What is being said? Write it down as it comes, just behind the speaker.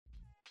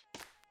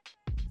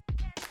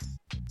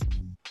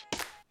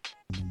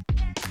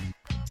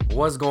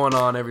What's going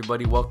on,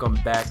 everybody? Welcome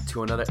back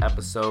to another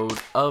episode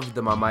of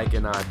the My Mike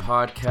and I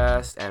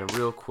podcast. And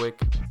real quick,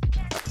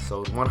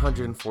 episode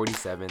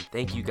 147.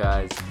 Thank you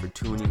guys for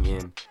tuning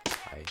in.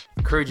 I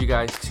encourage you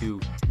guys to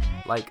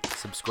like,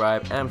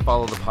 subscribe, and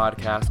follow the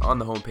podcast on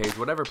the homepage,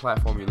 whatever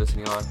platform you're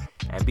listening on.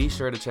 And be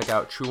sure to check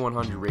out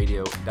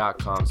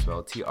true100radio.com,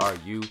 spelled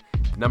TRU,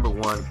 number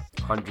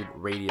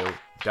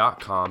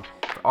 100radio.com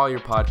for all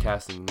your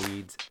podcasting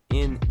needs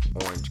in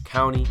Orange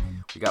County.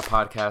 We got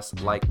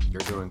podcasts like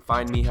You're Doing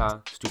Fine,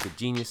 Mija, Stupid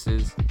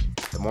Geniuses,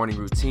 The Morning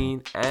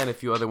Routine, and a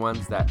few other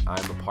ones that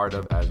I'm a part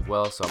of as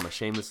well. So I'm going to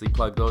shamelessly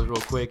plug those real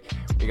quick.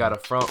 We got a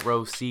Front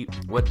Row Seat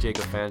with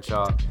Jacob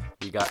Fanshaw.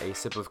 We got A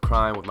Sip of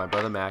Crime with my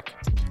brother Mac.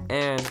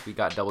 And we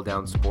got Double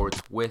Down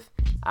Sports with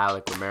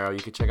Alec Romero. You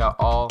can check out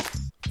all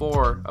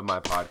 4 of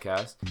my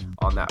podcasts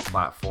on that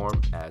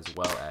platform as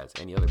well as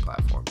any other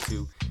platform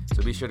too.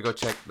 So be sure to go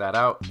check that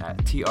out at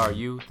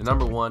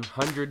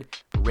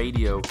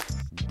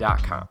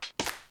TRU100radio.com.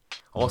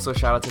 Also,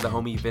 shout out to the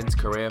homie Vince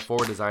Correa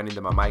for designing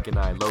the My Mike and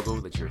I logo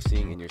that you're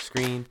seeing in your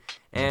screen.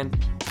 And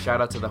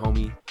shout out to the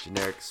homie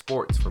Generic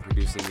Sports for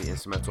producing the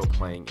instrumental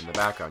playing in the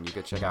background. You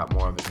can check out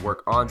more of his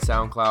work on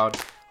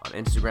SoundCloud, on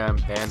Instagram,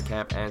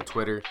 Bandcamp, and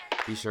Twitter.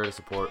 Be sure to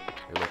support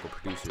your local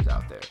producers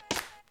out there.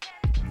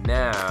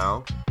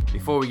 Now,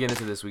 before we get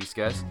into this week's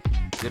guest,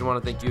 I did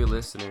want to thank you, a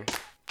listener,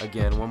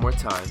 again one more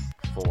time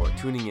for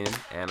tuning in,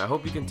 and I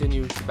hope you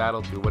continue to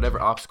battle through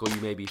whatever obstacle you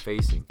may be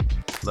facing.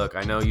 Look,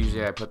 I know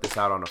usually I put this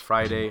out on a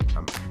Friday.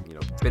 I'm,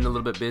 been a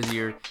little bit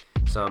busier.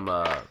 Some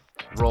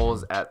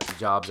roles at the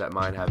jobs at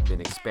mine have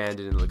been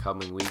expanded in the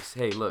coming weeks.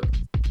 Hey, look,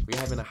 we're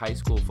having a high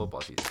school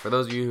football season. For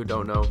those of you who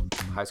don't know, I'm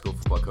a high school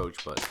football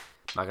coach, but I'm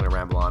not going to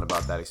ramble on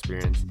about that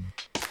experience.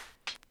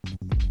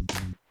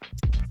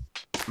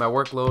 My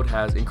workload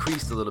has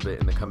increased a little bit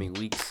in the coming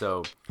weeks,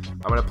 so I'm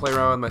going to play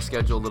around with my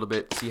schedule a little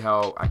bit, see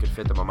how I can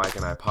fit the My Mike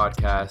and I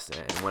podcast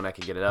and when I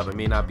can get it up. It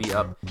may not be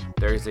up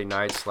Thursday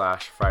nights /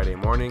 Friday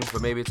mornings,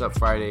 but maybe it's up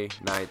Friday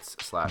nights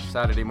 /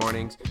 Saturday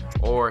mornings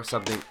or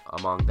something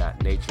among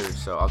that nature.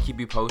 So I'll keep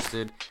you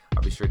posted.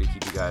 I'll be sure to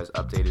keep you guys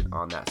updated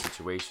on that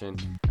situation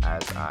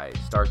as I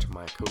start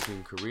my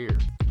coaching career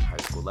at high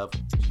school level.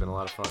 It's been a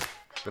lot of fun.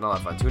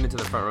 Tune into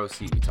the Front Row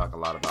Seat. We talk a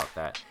lot about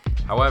that.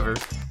 However,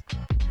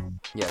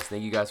 yes,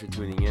 thank you guys for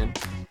tuning in.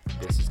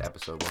 This is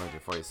episode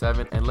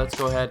 147, and let's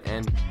go ahead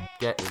and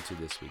get into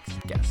this week's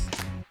guest.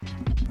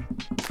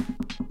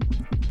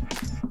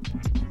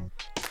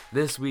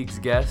 This week's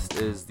guest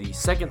is the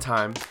second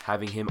time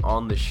having him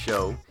on the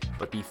show,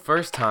 but the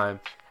first time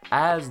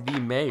as the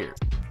mayor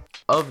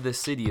of the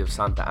city of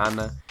Santa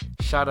Ana.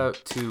 Shout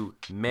out to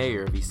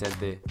Mayor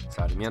Vicente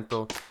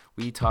Sarmiento.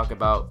 We talk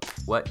about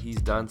what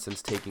he's done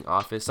since taking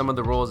office, some of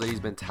the roles that he's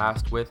been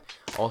tasked with,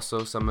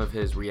 also some of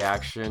his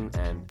reaction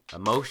and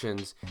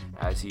emotions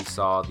as he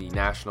saw the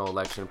national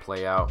election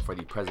play out for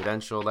the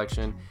presidential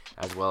election,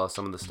 as well as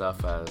some of the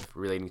stuff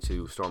relating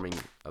to storming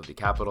of the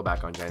Capitol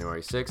back on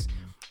January 6th,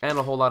 and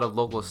a whole lot of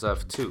local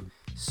stuff too.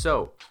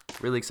 So,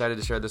 really excited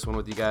to share this one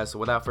with you guys. So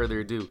without further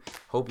ado,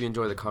 hope you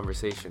enjoy the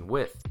conversation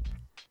with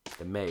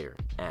the mayor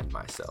and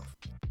myself.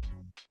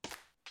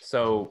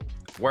 So,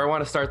 where I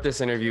want to start this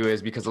interview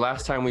is because the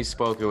last time we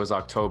spoke, it was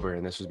October,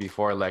 and this was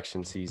before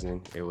election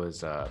season. It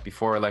was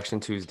before Election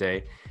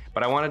Tuesday.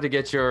 But I wanted to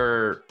get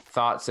your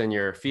thoughts and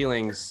your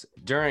feelings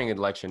during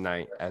election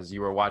night as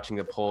you were watching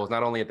the polls,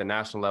 not only at the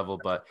national level,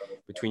 but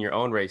between your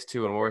own race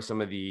too. And what were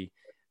some of the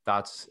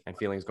thoughts and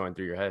feelings going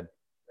through your head?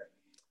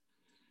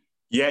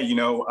 Yeah,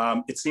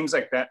 it seems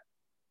like that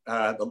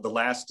the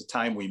last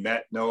time we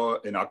met, Noah,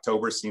 in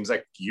October seems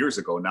like years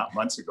ago, not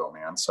months ago,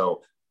 man.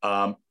 So,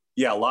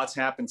 yeah, lots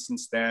happened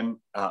since then.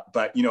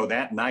 But,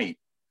 that night,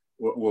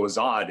 what was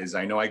odd is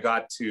I know we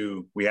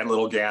had a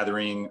little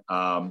gathering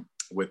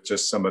with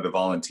just some of the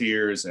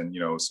volunteers and,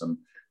 some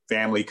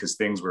family because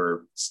things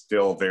were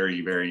still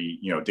very,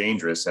 very,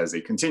 dangerous as they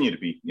continue to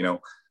be,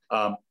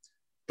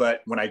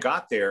 But when I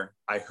got there,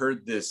 I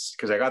heard this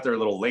because I got there a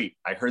little late.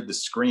 I heard the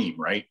scream,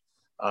 right?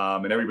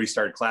 And everybody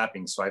started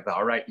clapping. So I thought,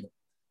 all right,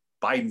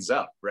 Biden's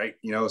up, right?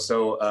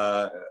 So,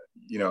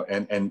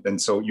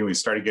 we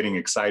started getting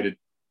excited.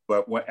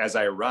 But as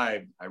I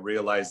arrived, I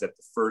realized that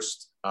the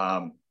first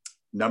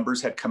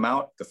numbers had come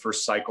out. The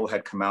first cycle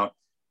had come out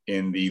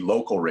in the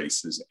local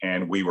races,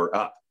 and we were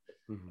up.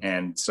 Mm-hmm.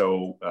 And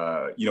so,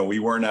 we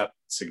weren't up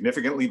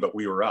significantly, but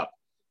we were up.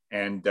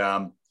 And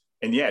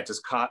yeah, it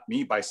just caught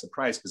me by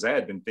surprise because I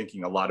had been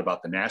thinking a lot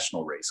about the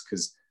national race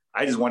because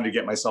I just wanted to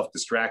get myself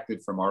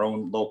distracted from our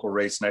own local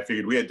race. And I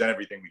figured we had done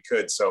everything we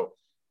could. So,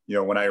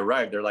 when I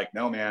arrived, they're like,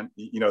 no, man,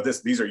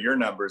 these are your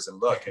numbers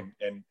and look. And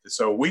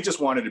so we just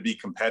wanted to be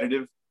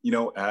competitive,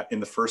 in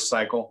the first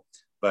cycle,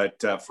 but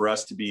for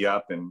us to be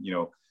up and,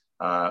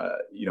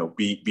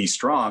 be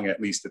strong, at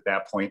least at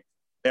that point,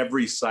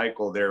 every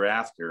cycle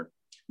thereafter,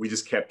 we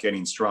just kept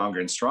getting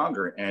stronger and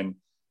stronger. And,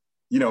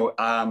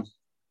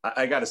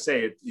 I got to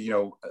say it,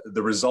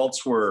 the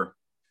results were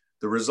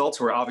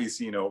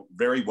obviously,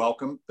 very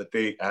welcome, but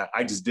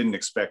I just didn't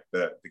expect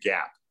the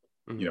gap,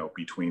 mm-hmm.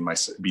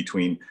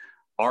 Between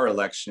our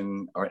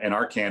election and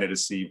our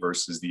candidacy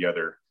versus the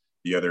other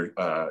the other,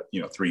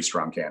 three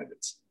strong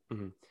candidates.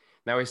 Mm-hmm.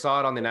 Now, we saw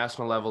it on the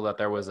national level that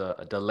there was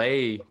a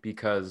delay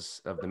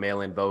because of the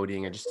mail-in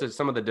voting and just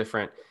some of the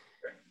different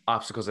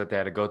obstacles that they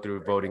had to go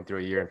through voting through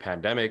a year in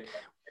pandemic.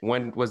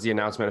 When was the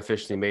announcement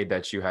officially made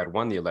that you had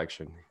won the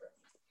election?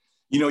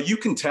 You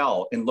can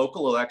tell in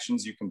local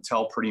elections, you can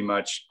tell pretty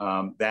much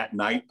that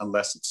night,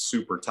 unless it's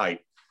super tight.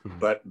 Mm-hmm.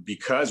 But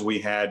because we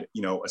had,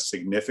 a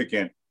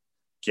significant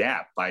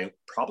gap by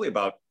probably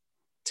about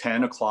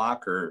 10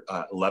 o'clock or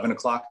 11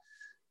 o'clock,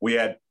 we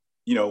had,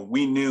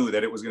 we knew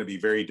that it was going to be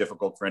very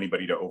difficult for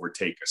anybody to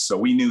overtake us. So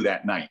we knew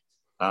that night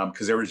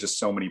because there was just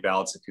so many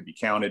ballots that could be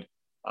counted.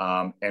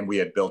 And we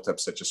had built up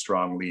such a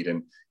strong lead.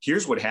 And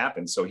here's what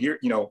happened. So here,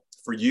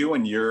 for you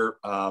and your,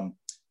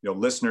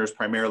 listeners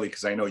primarily,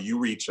 because I know you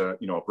reach a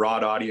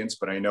broad audience,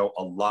 but I know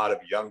a lot of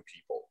young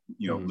people,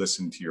 mm-hmm.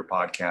 listen to your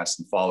podcast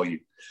and follow you.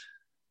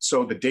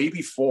 So the day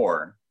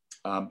before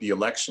the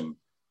election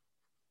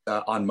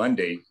on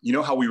Monday,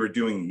 how we were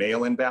doing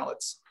mail-in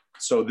ballots.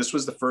 So this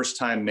was the first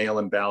time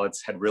mail-in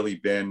ballots had really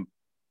been,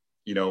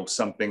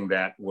 something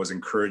that was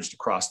encouraged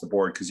across the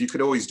board, because you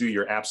could always do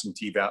your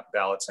absentee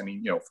ballots. I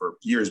mean, for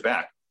years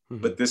back,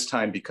 mm-hmm. but this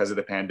time, because of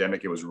the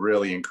pandemic, it was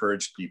really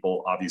encouraged.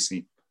 People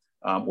obviously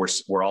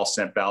were all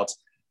sent ballots.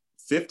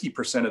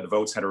 50% of the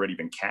votes had already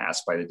been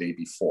cast by the day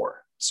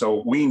before.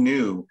 So we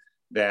knew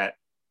that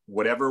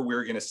whatever we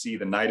were going to see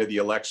the night of the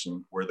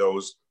election were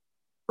those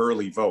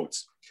early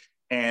votes.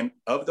 And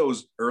of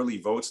those early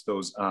votes,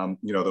 those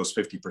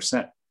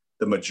 50%,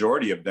 the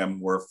majority of them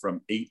were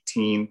from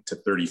 18 to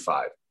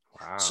 35.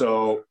 Wow.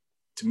 So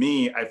to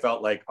me, I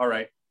felt like, all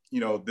right,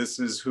 this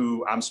is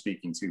who I'm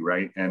speaking to,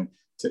 right? And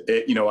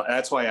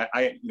that's why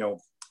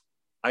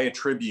I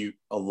attribute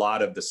a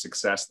lot of the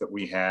success that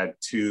we had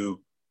to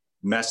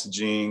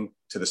messaging,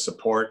 to the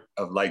support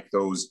of like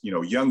those,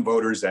 young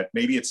voters that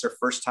maybe it's their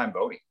first time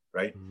voting,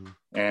 right?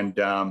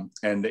 Mm-hmm.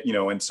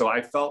 And so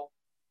I felt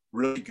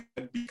really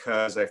good,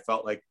 because I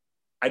felt like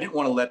I didn't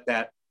want to let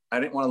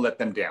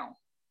them down,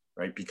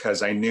 right?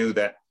 Because I knew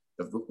that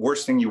the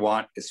worst thing you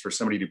want is for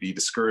somebody to be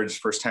discouraged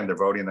first time they're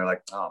voting. And they're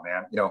like, oh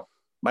man,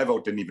 my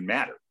vote didn't even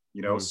matter,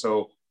 Mm-hmm.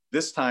 So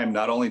this time,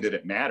 not only did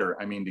it matter,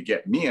 to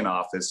get me in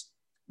office,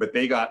 but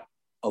they got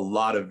a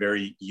lot of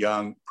very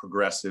young,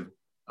 progressive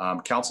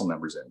council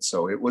members in.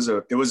 So it was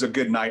a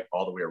good night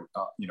all the way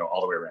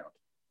around.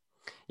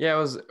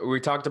 Yeah,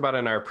 we talked about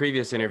in our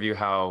previous interview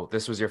how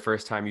this was your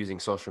first time using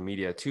social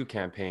media to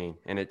campaign,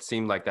 and it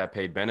seemed like that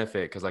paid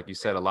benefit because, like you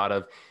said, a lot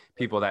of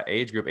people that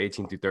age group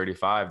 18 through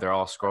 35, they're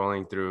all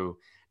scrolling through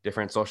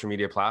different social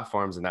media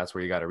platforms, and that's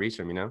where you got to reach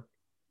them,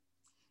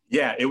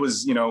 Yeah, it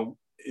was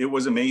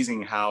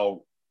amazing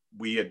how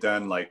we had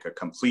done like a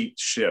complete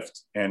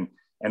shift. And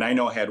I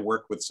know I had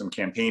worked with some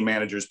campaign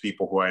managers,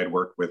 people who I had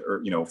worked with,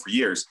 for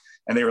years.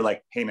 And they were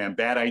like, hey man,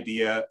 bad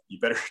idea. You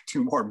better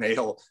do more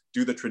mail,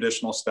 do the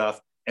traditional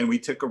stuff. And we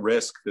took a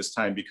risk this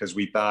time because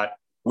we thought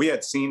we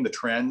had seen the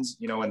trends,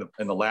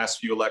 in the last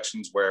few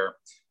elections where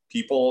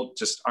people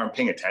just aren't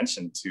paying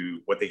attention to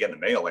what they get in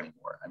the mail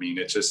anymore.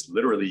 It's just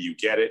literally you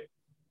get it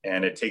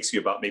and it takes you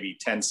about maybe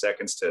 10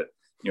 seconds to,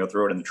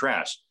 throw it in the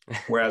trash.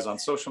 Whereas on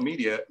social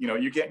media,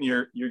 you're getting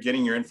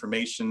your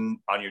information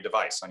on your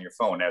device, on your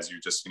phone, as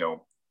you're just,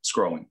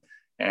 scrolling.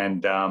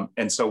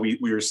 And so we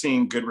were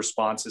seeing good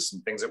responses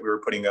and things that we were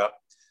putting up.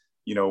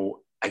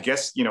 I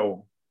guess,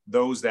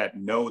 those that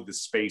know the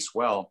space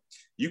well,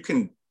 you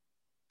can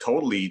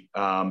totally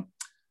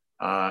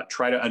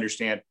try to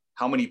understand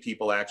how many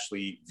people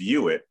actually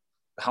view it,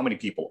 how many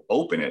people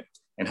open it,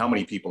 and how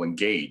many people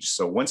engage.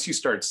 So once you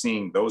start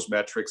seeing those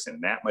metrics in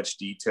that much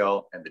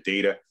detail and the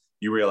data,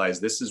 you realize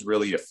this is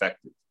really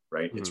effective,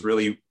 right?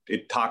 Mm-hmm.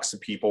 It talks to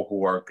people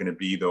who are going to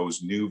be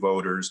those new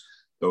voters,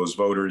 those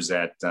voters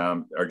that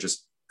are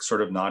just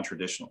sort of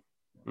non-traditional.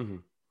 Mm-hmm.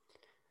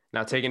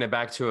 Now, taking it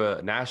back to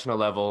a national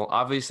level,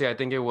 obviously, I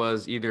think it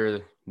was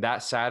either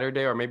that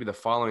Saturday or maybe the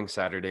following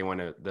Saturday when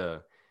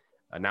the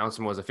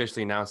announcement was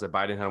officially announced that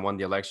Biden had won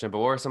the election. But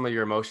what were some of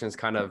your emotions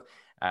kind of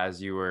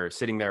as you were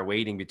sitting there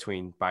waiting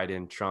between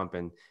Biden, Trump,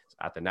 and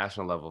at the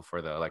national level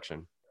for the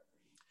election?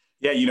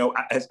 Yeah,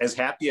 as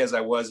happy as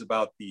I was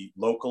about the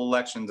local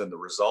elections and the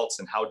results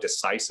and how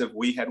decisive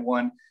we had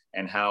won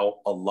and how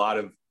a lot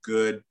of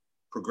good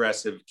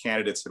progressive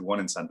candidates had won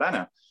in Santa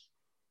Ana,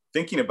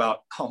 thinking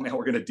about, oh man,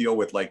 we're going to deal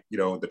with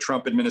the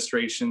Trump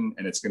administration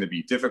and it's going to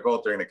be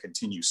difficult. They're going to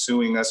continue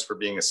suing us for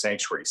being a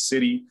sanctuary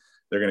city.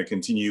 They're going to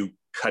continue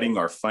cutting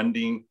our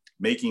funding,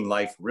 making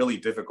life really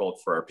difficult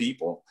for our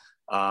people.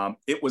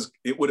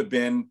 It would have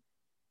been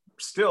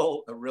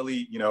still a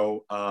really,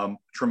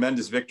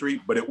 tremendous victory,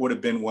 but it would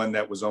have been one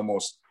that was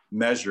almost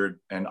measured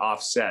and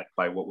offset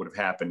by what would have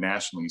happened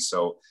nationally.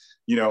 So,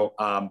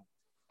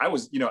 I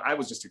was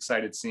just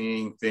excited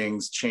seeing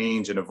things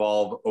change and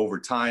evolve over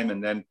time.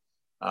 And then,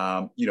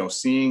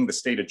 seeing the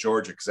state of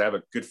Georgia, because I have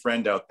a good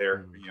friend out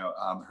there,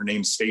 her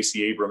name's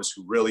Stacey Abrams,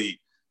 who really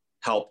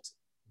helped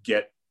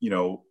get,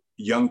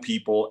 young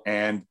people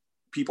and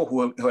people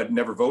who had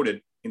never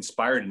voted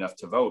inspired enough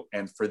to vote.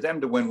 And for them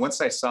to win,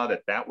 once I saw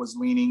that was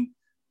leaning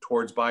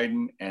towards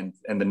Biden and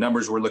the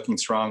numbers were looking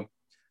strong,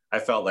 I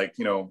felt like,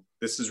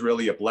 this is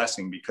really a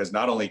blessing, because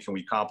not only can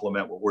we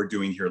complement what we're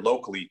doing here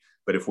locally,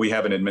 but if we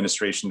have an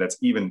administration that's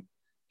even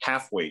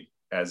halfway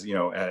as,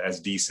 as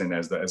decent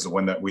as the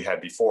one that we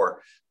had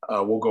before,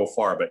 we'll go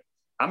far. But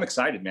I'm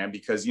excited, man,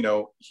 because,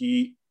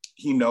 he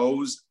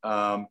knows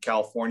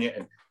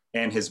California,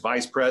 and his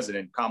vice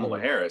president, Kamala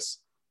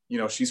Harris,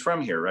 she's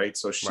from here, right?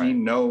 So she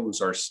knows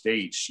our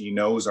state, she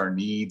knows our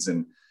needs,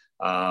 and,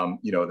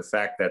 the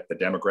fact that the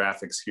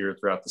demographics here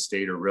throughout the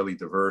state are really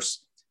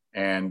diverse.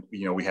 And,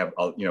 we have,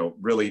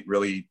 really,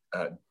 really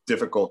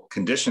difficult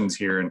conditions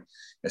here, and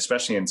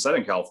especially in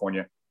Southern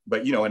California.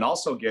 But, and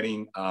also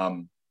getting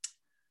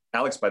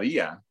Alex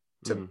Padilla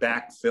to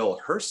backfill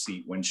her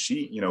seat when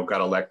she,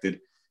 got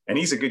elected. And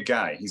he's a good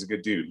guy. He's a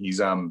good dude.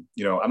 He's, I'm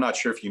not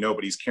sure if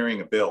but he's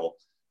carrying a bill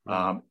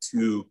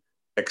to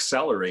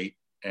accelerate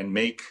and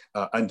make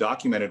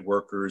undocumented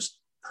workers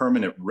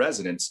permanent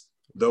residents,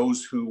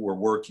 those who were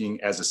working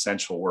as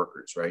essential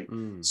workers, right?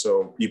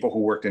 So people who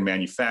worked in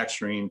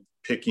manufacturing,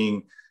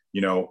 picking,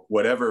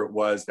 whatever it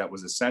was that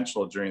was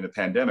essential during the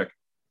pandemic.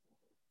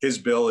 His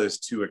bill is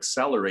to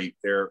accelerate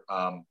their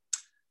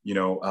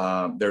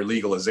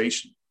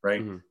legalization,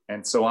 right?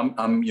 And so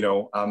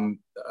I'm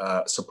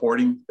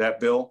supporting that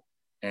bill,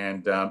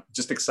 and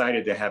just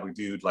excited to have a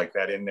dude like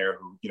that in there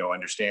who,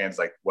 understands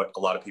like what a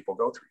lot of people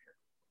go through here.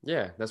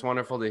 Yeah, that's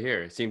wonderful to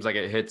hear. It seems like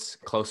it hits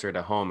closer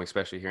to home,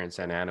 especially here in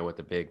Santa Ana with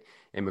the big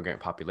immigrant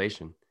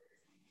population.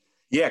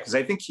 Yeah, because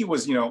I think he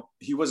was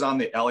on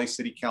the LA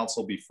City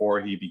Council before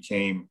he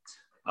became,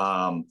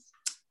 the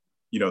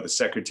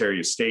Secretary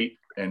of State,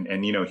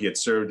 and he had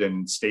served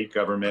in state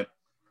government.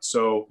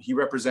 So he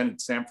represented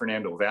San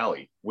Fernando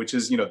Valley, which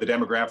is, the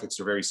demographics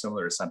are very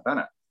similar to Santa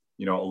Ana.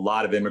 A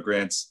lot of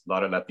immigrants, a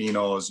lot of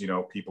Latinos,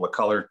 people of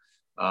color.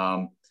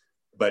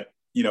 But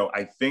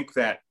I think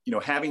that,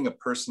 having a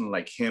person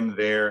like him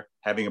there,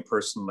 having a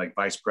person like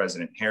Vice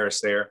President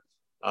Harris there,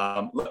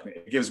 look,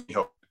 it gives me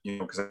hope,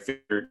 because I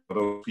figure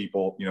those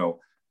people,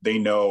 they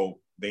know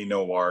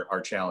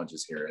our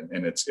challenges here.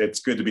 And it's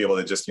good to be able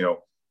to just,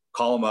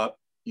 call them up,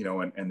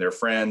 and their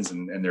friends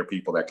and their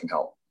people that can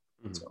help.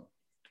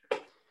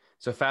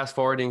 So fast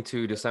forwarding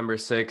to December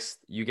 6th,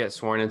 you get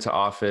sworn into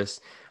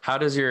office. How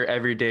does your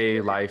everyday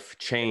life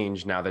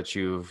change now that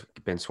you've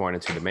been sworn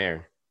into the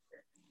mayor?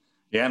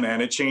 Yeah,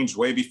 man, it changed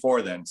way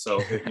before then.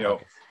 So,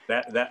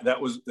 that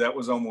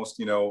was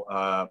almost,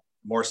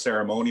 more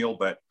ceremonial,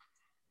 but,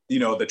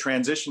 the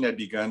transition had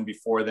begun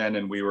before then,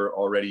 and we were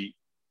already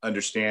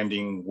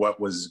understanding what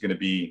was going to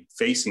be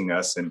facing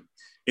us. And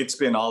it's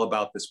been all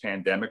about this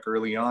pandemic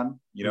early on,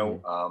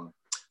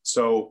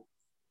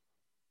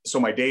 So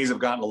my days have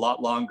gotten a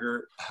lot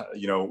longer,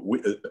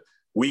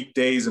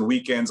 weekdays and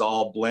weekends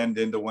all blend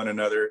into one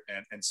another.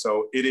 And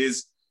so it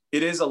is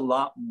a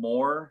lot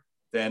more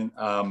than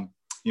I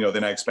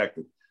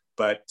expected.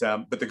 But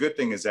the good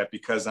thing is that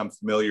because I'm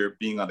familiar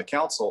being on the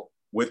council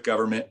with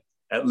government,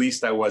 at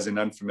least I wasn't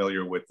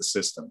unfamiliar with the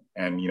system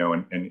and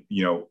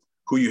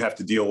who you have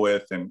to deal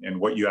with and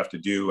what you have to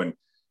do, and,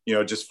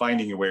 just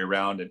finding your way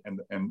around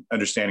and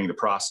understanding the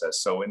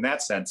process. So in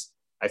that sense,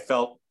 I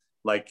felt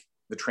like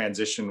the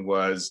transition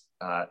was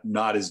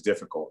not as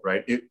difficult,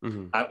 right?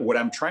 What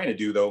I'm trying to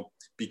do, though,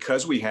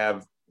 because we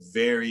have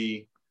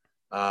very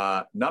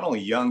not only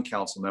young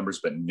council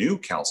members, but new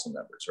council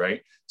members,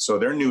 right? So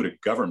they're new to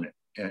government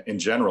in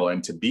general.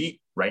 And to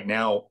be right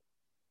now,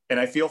 and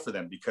I feel for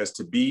them, because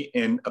to be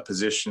in a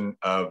position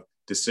of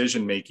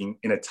decision-making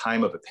in a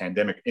time of a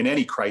pandemic, in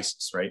any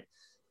crisis, right,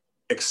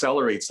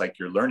 accelerates like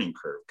your learning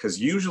curve.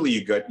 Because usually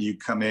you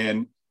come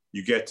in,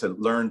 you get to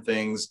learn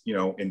things,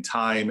 in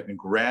time and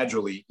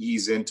gradually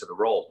ease into the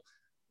role.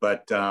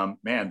 But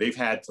man, they've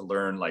had to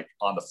learn like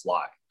on the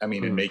fly. I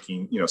mean, in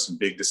making, some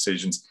big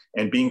decisions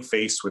and being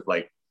faced with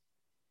like,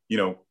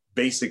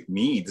 basic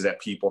needs that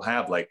people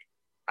have. Like,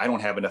 I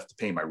don't have enough to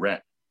pay my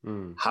rent.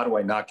 How do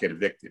I not get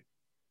evicted?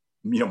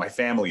 My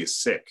family is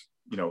sick.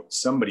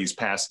 Somebody's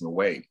passing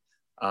away.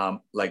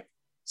 Like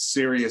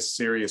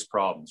serious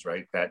problems,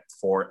 right? That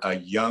for a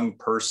young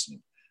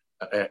person,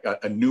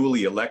 a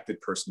newly elected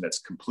person that's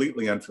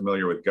completely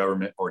unfamiliar with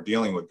government or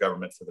dealing with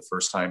government for the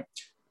first time,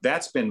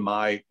 that's been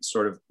my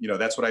sort of,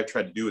 that's what I've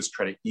tried to do, is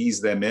try to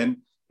ease them in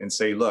and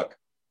say, look,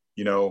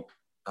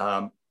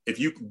 if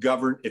you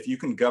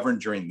can govern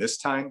during this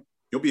time,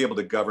 you'll be able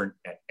to govern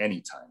at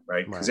any time,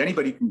 right? Because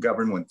anybody can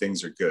govern when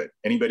things are good.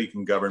 Anybody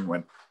can govern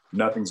when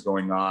nothing's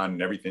going on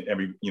and everything,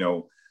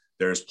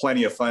 there's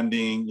plenty of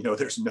funding,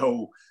 there's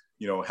no,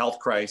 health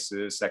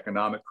crisis,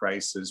 economic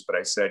crisis. But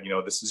I said,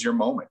 this is your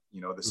moment.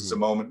 This is a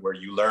moment where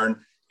you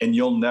learn, and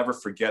you'll never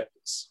forget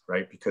this,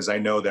 right? Because I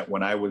know that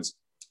when I was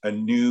a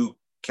new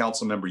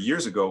council member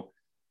years ago,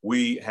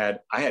 I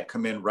had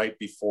come in right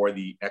before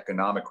the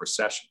economic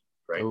recession,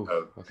 right? Ooh,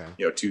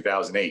 of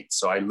 2008.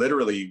 So I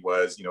literally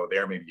was,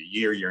 there maybe a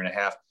year and a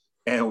half,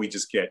 and we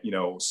just get,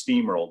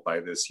 steamrolled by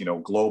this,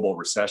 global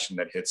recession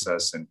that hits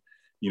us. And,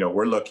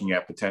 we're looking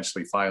at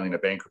potentially filing a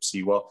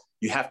bankruptcy. Well,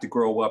 you have to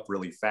grow up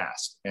really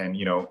fast and,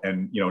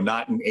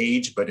 not in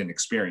age, but in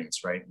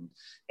experience. Right.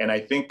 And I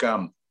think,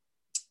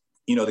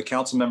 the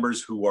council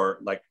members who are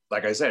like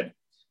I said,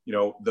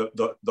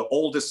 the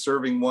oldest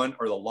serving one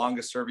or the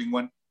longest serving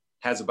one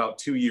has about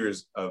 2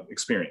 years of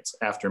experience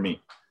after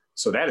me.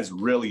 So that is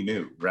really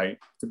new, right?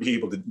 To be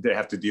able to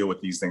have to deal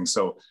with these things.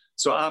 So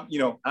I've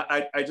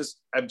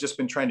just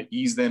been trying to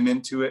ease them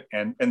into it,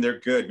 and they're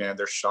good, man.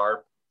 They're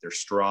sharp, they're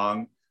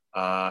strong.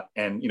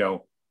 And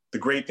the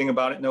great thing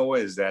about it, Noah,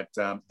 is that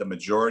the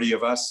majority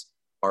of us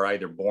are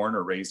either born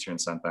or raised here in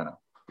Santa Ana.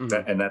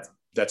 Mm-hmm. And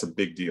that's a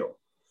big deal.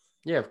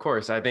 Yeah, of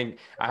course. I think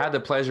I had the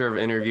pleasure of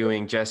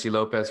interviewing Jesse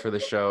Lopez for the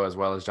show, as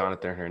well as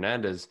Jonathan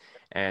Hernandez,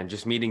 and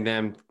just meeting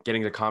them,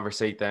 getting to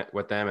conversate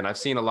with them. And I've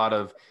seen a lot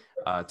of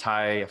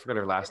Ty, I forgot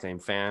her last name,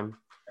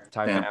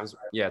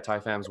 Ty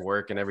Fam's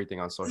work and everything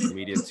on social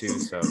media too.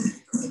 So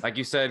like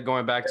you said,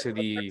 going back to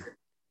the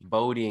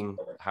voting,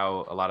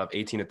 how a lot of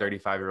 18 to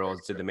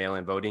 35-year-olds did the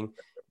mail-in voting,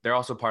 they're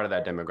also part of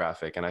that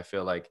demographic. And I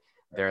feel like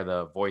they're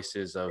the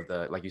voices of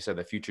the, like you said,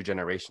 the future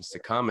generations to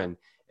come. And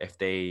if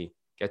they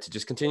get to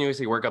just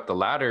continuously work up the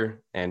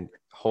ladder and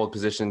hold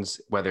positions,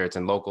 whether it's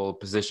in local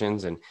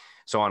positions and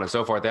so on and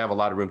so forth, they have a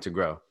lot of room to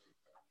grow.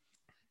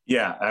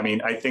 Yeah, I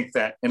mean, I think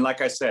that, and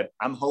like I said,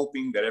 I'm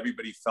hoping that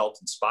everybody felt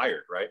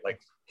inspired, right?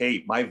 Like,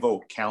 hey, my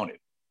vote counted,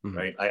 mm-hmm.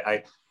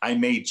 right? I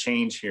made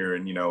change here,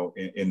 and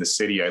in the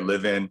city I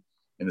live in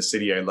the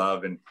city I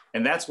love, and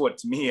that's what,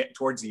 to me,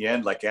 towards the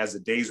end, like as the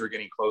days were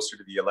getting closer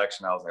to the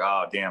election, I was like,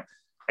 oh damn,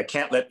 I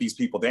can't let these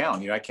people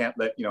down. I can't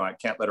let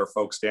our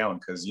folks down,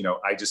 because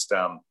I just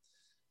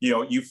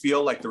you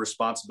feel like the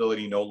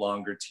responsibility no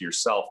longer to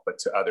yourself but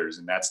to others,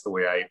 and that's the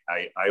way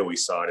I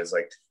always saw it, as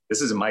like,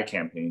 this isn't my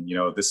campaign.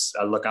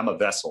 Look, I'm a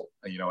vessel,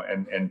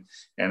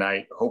 and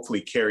I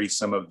hopefully carry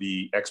some of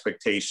the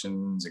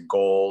expectations and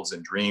goals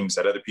and dreams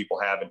that other people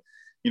have. And,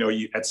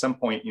 at some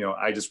point,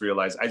 I just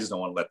realized I just don't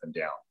want to let them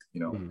down,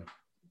 mm-hmm.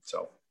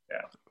 So,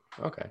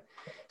 yeah. Okay.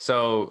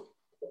 So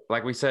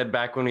like we said,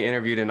 back when we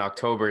interviewed in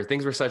October,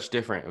 things were such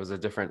different. It was a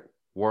different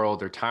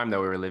world or time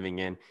that we were living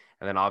in.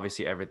 And then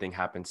obviously everything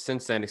happened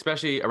since then,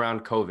 especially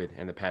around COVID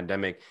and the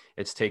pandemic.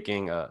 It's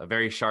taking a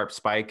very sharp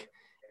spike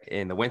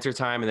in the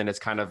wintertime, and then it's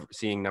kind of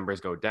seeing numbers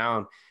go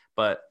down.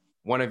 But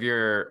one of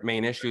your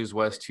main issues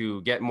was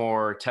to get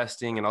more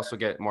testing and also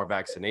get more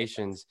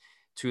vaccinations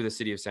to the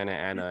city of Santa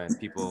Ana and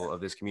people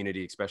of this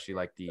community, especially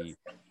like the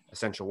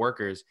essential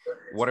workers.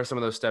 What are some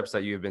of those steps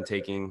that you've been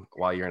taking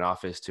while you're in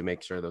office to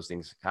make sure those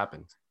things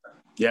happen?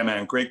 Yeah,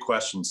 man, great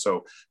question.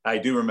 So I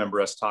do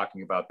remember us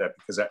talking about that,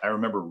 because I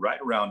remember right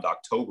around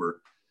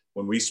October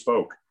when we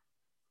spoke,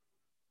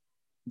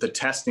 the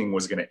testing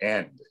was going to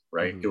end,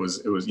 right? Mm-hmm. It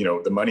was,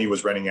 the money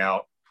was running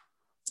out.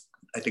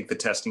 I think the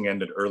testing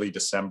ended early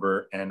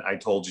December. And I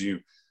told you,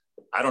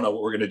 I don't know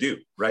what we're going to do,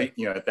 right?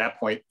 At that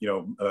point,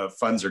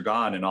 funds are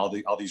gone and all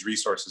these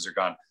resources are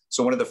gone.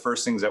 So one of the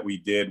first things that we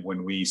did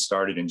when we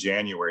started in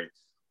January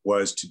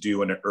was to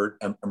do an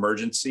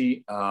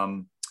emergency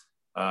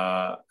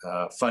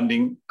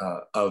funding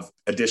of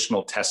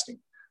additional testing,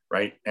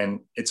 right? And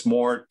it's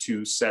more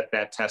to set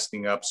that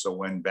testing up so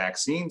when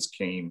vaccines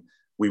came,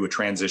 we would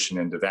transition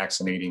into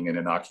vaccinating and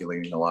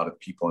inoculating a lot of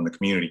people in the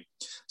community.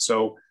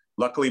 So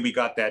luckily we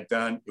got that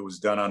done. It was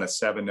done on a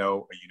 7-0,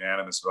 a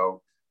unanimous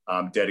vote,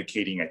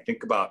 dedicating, I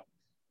think it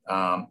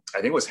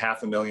was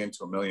 $500,000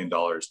 to $1 million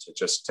to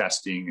just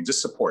testing and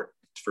just support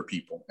for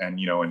people. And,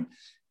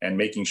 and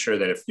making sure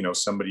that if,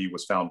 somebody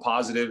was found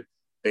positive,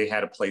 they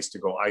had a place to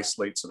go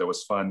isolate. So there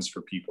was funds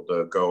for people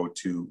to go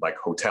to like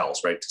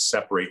hotels, right? To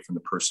separate from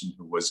the person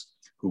who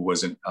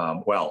wasn't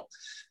well.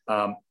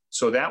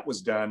 So that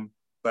was done.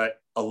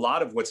 But a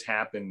lot of what's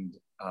happened,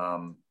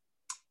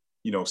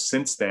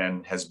 since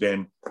then has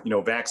been,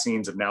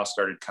 vaccines have now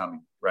started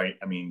coming, right?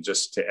 I mean,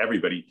 just to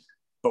everybody.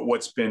 But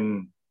what's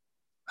been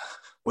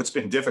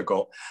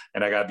difficult,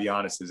 and I gotta be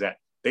honest, is that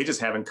they just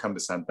haven't come to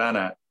Santa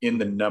Ana in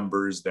the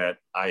numbers that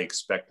I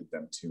expected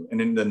them to. And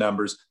in the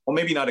numbers, well,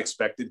 maybe not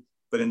expected,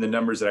 but in the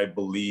numbers that I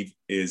believe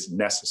is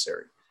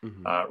necessary,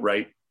 mm-hmm.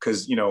 Right?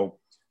 Because,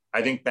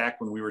 I think back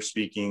when we were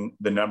speaking,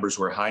 the numbers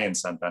were high in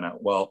Santa Ana.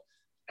 Well,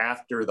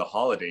 after the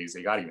holidays,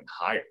 they got even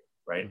higher,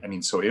 right? Mm-hmm. I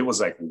mean, so it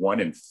was like 1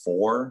 in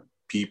 4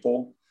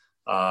 people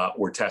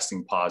were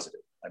testing positive.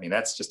 I mean,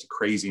 that's just a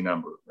crazy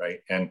number, right?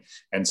 And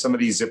some of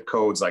these zip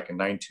codes, like in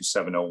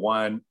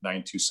 92701,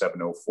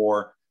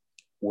 92704,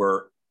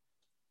 were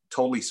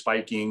totally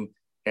spiking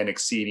and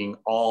exceeding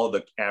all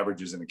the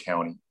averages in the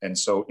county. And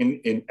so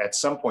in at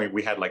some point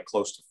we had like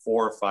close to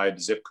 4 or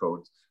 5 zip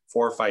codes,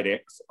 4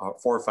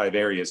 or 5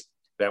 areas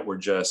that were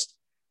just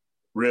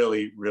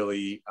really,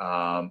 really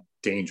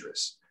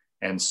dangerous.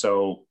 And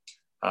so,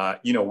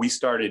 we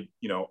started,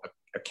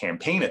 a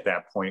campaign at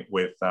that point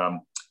with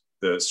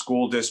the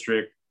school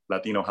district,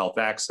 Latino Health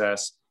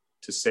Access,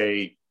 to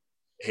say,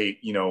 hey,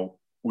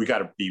 we got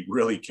to be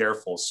really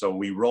careful. So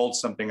we rolled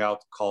something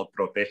out called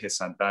Protege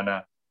Santa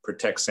Ana,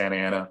 Protect Santa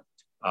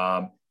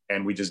Ana.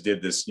 And we just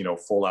did this,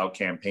 full out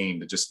campaign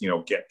to just,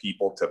 get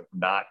people to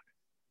not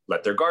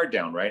let their guard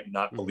down, right?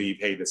 Not mm-hmm. believe,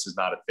 hey, this is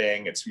not a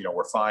thing. It's,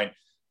 we're fine.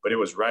 But it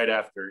was right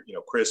after,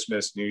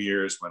 Christmas, New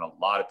Year's, when a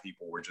lot of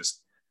people were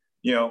just,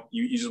 you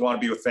just want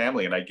to be with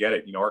family. And I get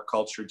it. Our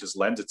culture just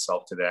lends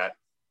itself to that.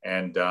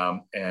 and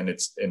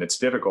it's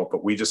difficult.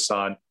 But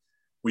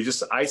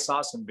I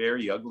saw some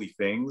very ugly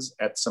things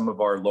at some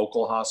of our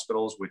local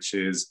hospitals, which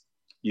is,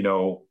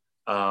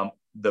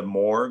 the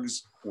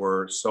morgues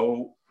were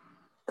so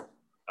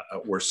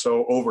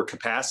over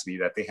capacity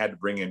that they had to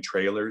bring in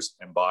trailers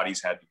and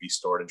bodies had to be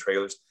stored in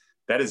trailers.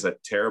 That is a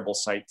terrible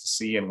sight to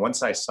see. And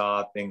once I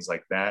saw things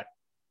like that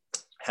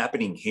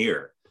happening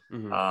here,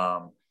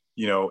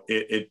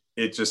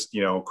 it just,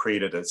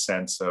 created a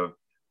sense of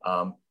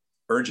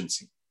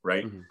urgency.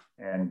 Right.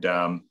 And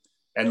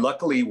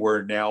luckily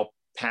we're now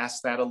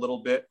past that a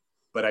little bit,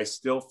 but I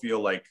still feel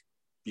like,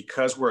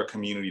 because we're a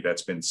community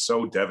that's been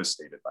so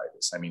devastated by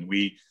this. I mean,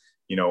 we,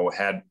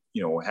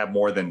 have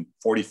more than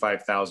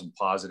 45,000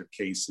 positive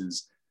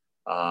cases.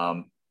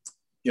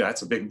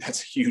 That's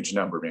a huge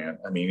number, man.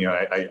 I mean,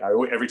 I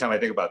every time I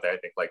think about that, I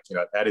think like,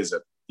 that is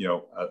a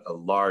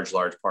large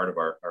part of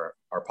our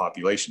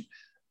population,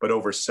 but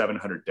over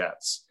 700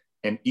 deaths.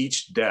 And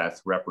each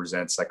death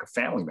represents like a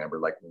family member,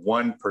 like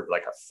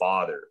like a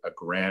father, a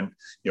grandparent,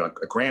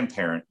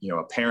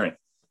 a parent,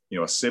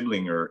 a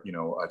sibling, or,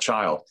 a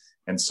child.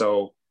 And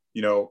so,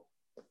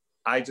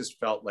 I just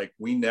felt like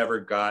we never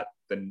got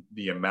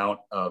the amount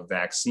of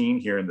vaccine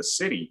here in the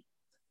city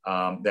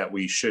that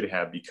we should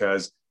have,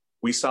 because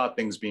we saw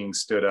things being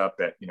stood up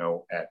at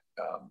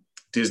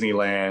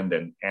Disneyland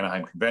and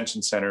Anaheim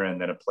Convention Center, and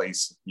then a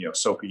place,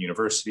 Soka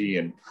University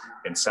in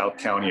South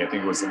County. I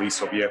think it was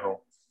Aliso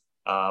Viejo.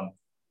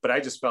 But I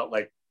just felt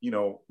like,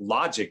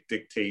 logic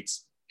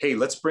dictates, hey,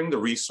 let's bring the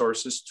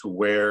resources to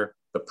where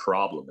the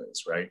problem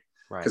is, right?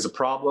 Because the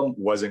problem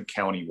wasn't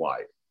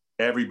countywide.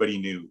 Everybody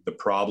knew the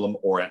problem,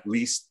 or at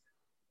least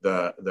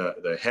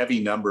the heavy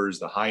numbers,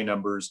 the high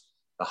numbers,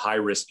 the high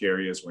risk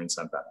areas were in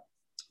Santa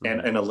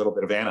Ana and a little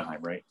bit of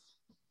Anaheim, right?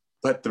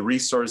 But the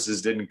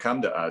resources didn't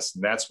come to us.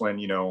 And that's when,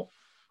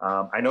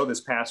 I know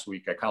this past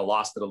week, I kind of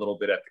lost it a little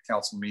bit at the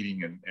council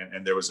meeting,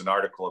 and there was an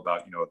article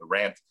about, the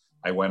rant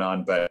I went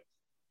on, but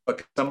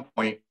at some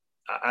point,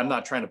 I'm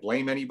not trying to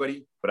blame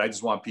anybody, but I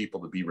just want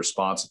people to be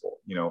responsible,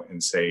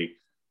 and say,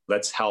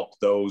 let's help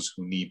those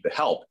who need the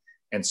help.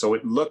 And so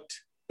it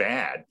looked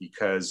bad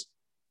because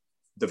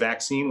the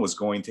vaccine was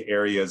going to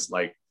areas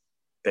like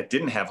that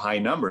didn't have high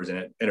numbers in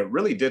it. And it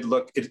really did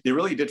it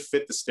really did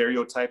fit the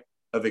stereotype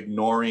of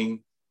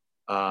ignoring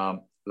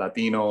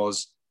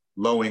Latinos,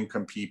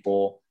 low-income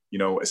people,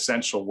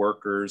 essential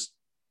workers.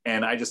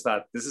 And I just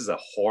thought, this is a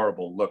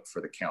horrible look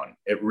for the county.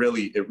 It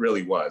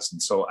really was.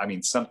 And so, I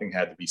mean, something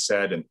had to be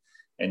said. And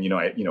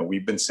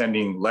we've been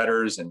sending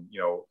letters and,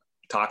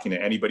 talking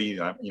to anybody.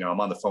 I'm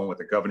on the phone with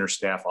the governor's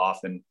staff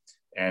often,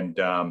 and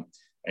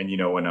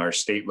our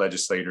state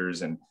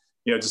legislators, and,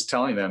 just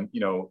telling them,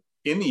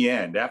 in the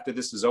end, after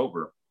this is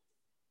over,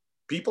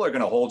 people are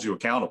going to hold you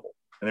accountable.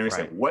 And they're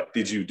going to say, what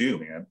did you do,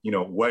 man?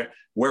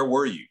 Where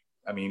were you?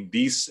 I mean,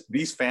 these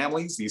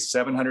families, these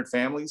 700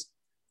 families,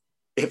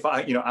 if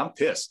I'm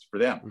pissed for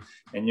them.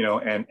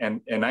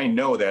 And, and I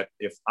know that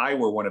if I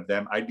were one of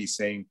them, I'd be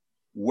saying,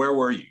 where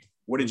were you?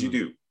 What did you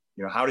do?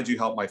 How did you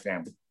help my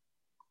family?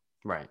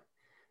 Right.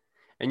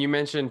 And you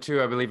mentioned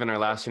too, I believe in our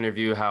last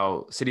interview,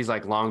 how cities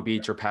like Long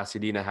Beach or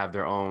Pasadena have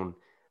their own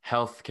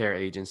healthcare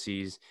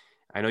agencies.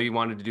 I know you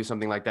wanted to do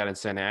something like that in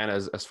Santa Ana.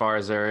 As far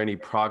as there any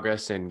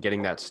progress in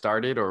getting that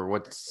started, or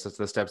what's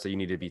the steps that you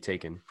need to be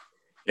taken?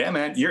 Yeah,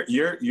 man,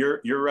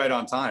 you're right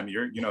on time.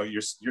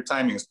 Your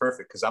timing is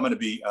perfect, because I'm going to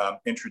be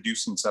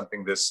introducing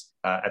something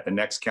at the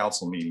next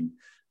council meeting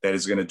that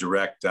is going to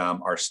direct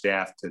our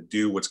staff to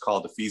do what's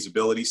called a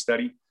feasibility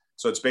study.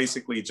 So it's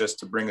basically just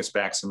to bring us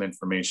back some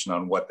information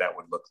on what that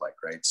would look like,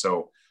 right?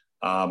 So,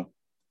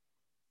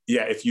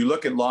 if you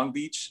look at Long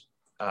Beach,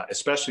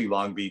 especially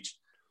Long Beach,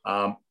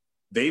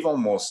 they've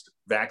almost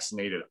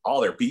vaccinated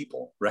all their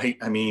people, right?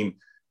 I mean,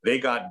 they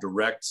got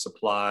direct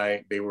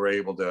supply. They were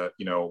able to,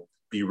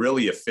 be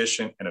really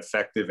efficient and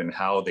effective in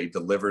how they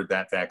delivered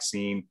that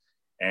vaccine.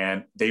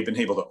 And they've been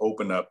able to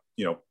open up,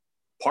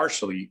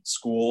 partially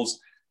schools.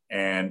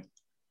 And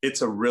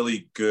it's a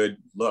really good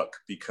look,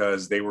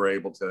 because they were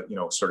able to,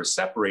 sort of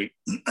separate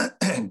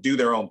and do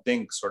their own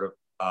thing, sort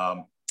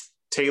of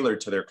tailored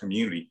to their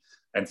community.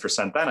 And for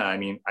Santa Ana, I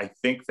mean, I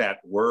think that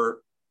we're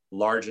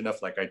large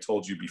enough, like I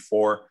told you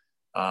before,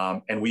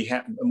 and we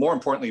have, more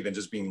importantly than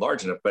just being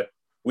large enough, but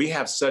we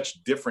have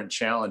such different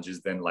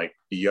challenges than like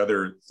the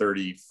other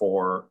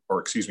 33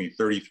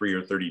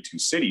 or 32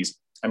 cities.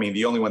 I mean,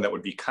 the only one that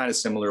would be kind of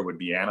similar would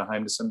be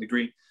Anaheim to some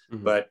degree,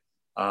 but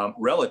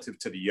relative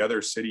to the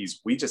other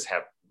cities, we just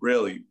have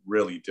really,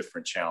 really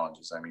different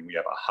challenges. I mean, we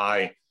have a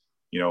high,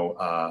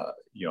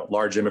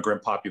 large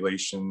immigrant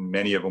population,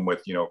 many of them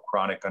with,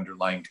 chronic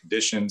underlying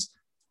conditions,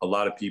 a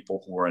lot of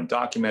people who are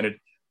undocumented,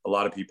 a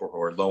lot of people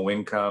who are low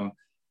income.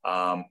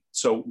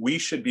 So we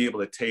should be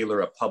able to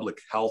tailor a public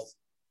health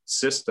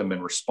system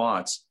and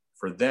response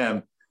for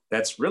them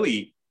that's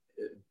really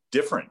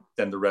different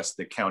than the rest of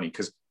the county,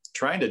 because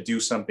trying to do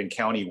something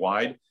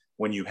county-wide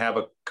when you have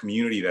a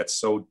community that's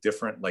so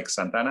different like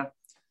Santa Ana,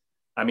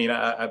 I mean,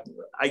 I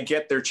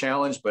get their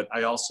challenge, but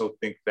I also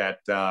think that,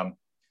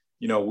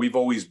 we've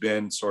always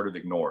been sort of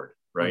ignored,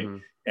 right?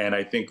 And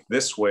I think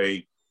this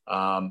way,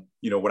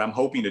 What I'm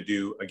hoping to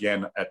do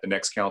again at the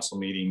next council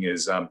meeting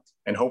is,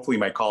 and hopefully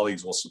my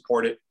colleagues will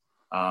support it.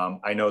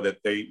 I know that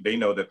they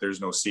know that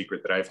there's no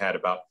secret that I've had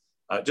about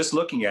just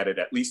looking at it,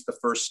 at least the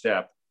first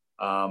step,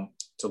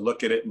 to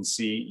look at it and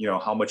see,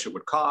 how much it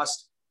would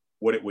cost,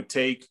 what it would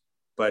take.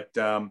 But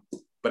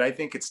I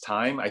think it's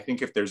time. I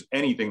think if there's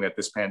anything that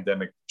this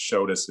pandemic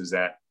showed us is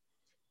that,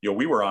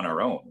 we were on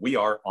our own. We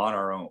are on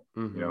our own,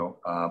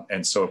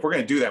 and so if we're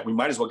going to do that, we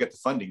might as well get the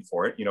funding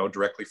for it,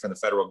 directly from the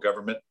federal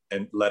government,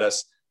 and let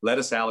us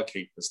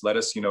allocate this. Let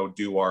us,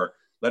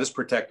 let us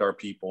protect our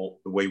people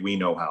the way we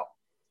know how.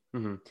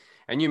 Mm-hmm.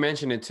 And you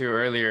mentioned it too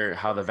earlier,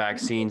 how the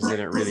vaccines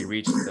didn't really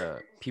reach the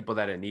people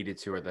that it needed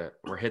to, or that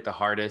were hit the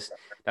hardest.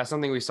 That's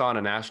something we saw on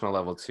a national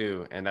level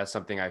too. And that's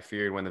something I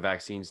feared when the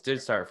vaccines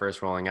did start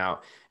first rolling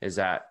out, is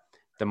that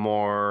the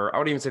more, I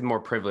wouldn't even say the more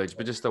privileged,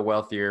 but just the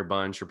wealthier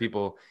bunch, or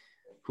people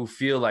who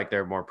feel like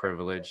they're more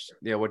privileged,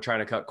 we're trying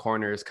to cut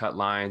corners, cut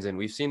lines. And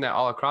we've seen that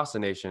all across the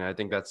nation. I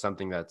think that's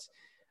something that's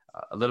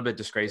a little bit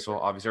disgraceful,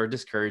 obviously, or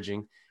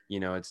discouraging.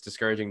 It's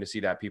discouraging to see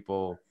that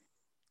people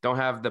don't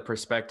have the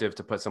perspective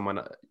to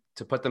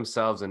put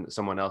themselves in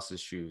someone else's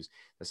shoes,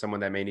 as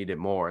someone that may need it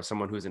more,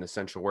 someone who's an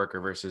essential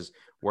worker versus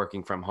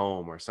working from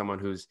home, or someone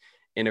who's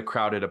in a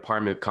crowded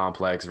apartment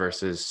complex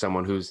versus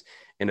someone who's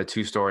in a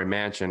 2-story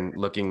mansion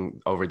looking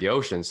over the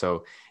ocean.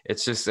 So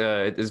it's just,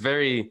 it's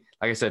very,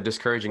 like I said,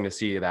 discouraging to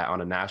see that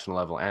on a national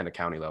level and a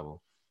county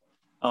level.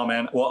 Oh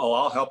man, well,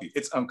 I'll help you.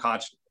 It's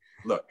unconscionable.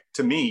 Look,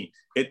 to me,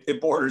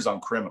 it borders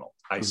on criminal.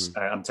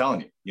 I'm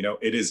telling you,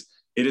 it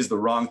is the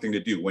wrong thing to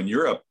do. When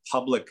you're a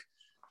public,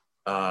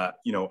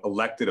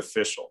 elected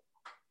official,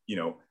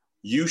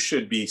 you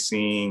should be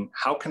seeing,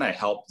 how can I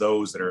help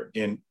those that are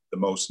in the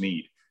most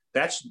need?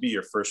 That should be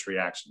your first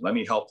reaction. Let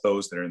me help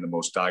those that are in the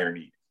most dire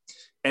need.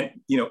 And,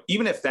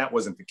 even if that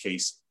wasn't the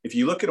case, if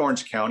you look at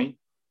Orange County,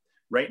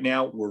 right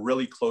now, we're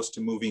really close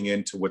to moving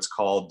into what's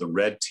called the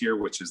red tier,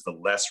 which is the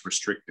less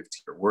restrictive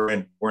tier. We're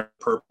in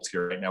purple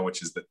tier right now,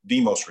 which is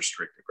the most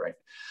restrictive, right?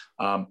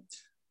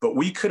 But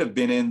we could have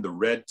been in the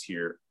red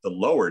tier, the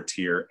lower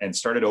tier, and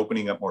started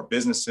opening up more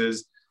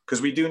businesses,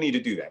 because we do need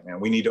to do that, man.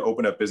 We need to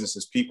open up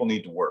businesses. People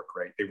need to work,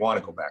 right? They want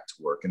to go back to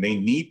work, and they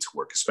need to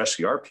work,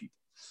 especially our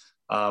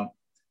people.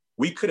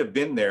 We could have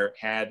been there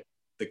had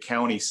the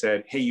county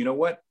said, hey, you know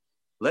what?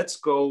 Let's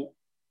go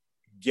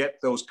get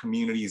those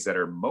communities that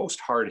are most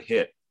hard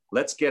hit.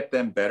 Let's get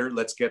them better.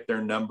 Let's get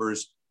their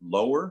numbers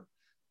lower.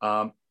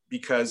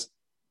 Because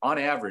on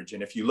average,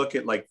 and if you look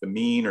at like the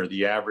mean or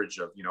the average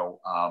of,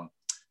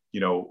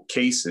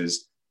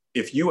 cases,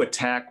 if you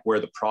attack where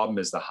the problem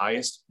is the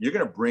highest, you're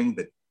going to bring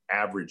the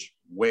average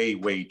way,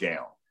 way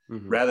down,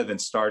 rather than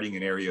starting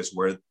in areas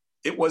where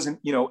it wasn't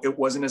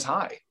as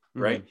high,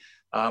 right?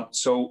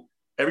 So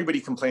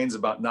everybody complains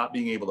about not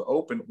being able to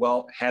open.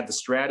 Well, had the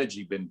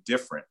strategy been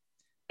different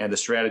and the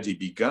strategy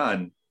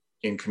begun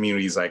in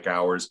communities like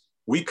ours,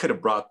 we could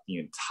have brought the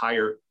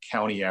entire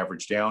county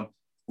average down.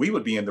 We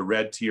would be in the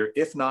red tier,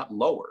 if not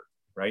lower,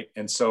 right?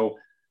 And so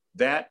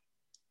that,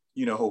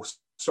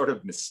 sort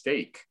of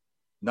mistake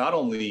not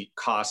only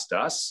cost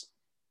us,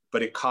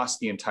 but it cost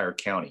the entire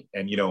county.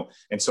 And,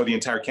 and so the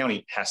entire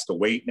county has to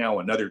wait now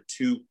another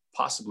 2,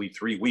 possibly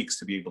 3 weeks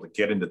to be able to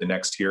get into the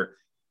next tier,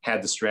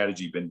 had the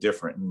strategy been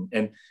different.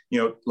 And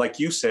like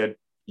you said,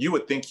 you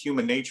would think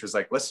human nature is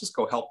like, let's just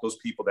go help those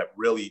people that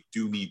really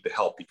do need the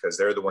help, because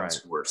they're the ones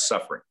who are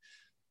suffering.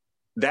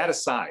 That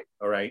aside,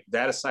 all right,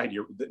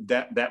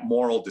 that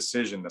moral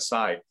decision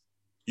aside,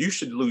 you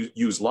should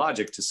use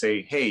logic to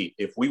say, hey,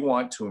 if we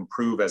want to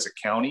improve as a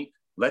county,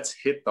 let's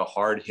hit the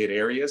hard hit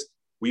areas.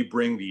 We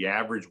bring the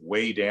average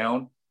way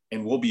down,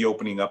 and we'll be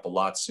opening up a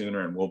lot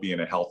sooner, and we'll be in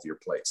a healthier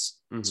place.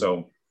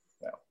 So,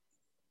 yeah.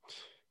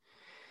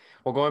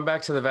 Well, going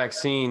back to the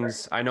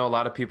vaccines, I know a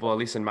lot of people, at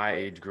least in my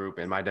age group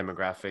and my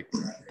demographic,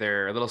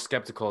 they're a little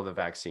skeptical of the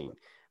vaccine.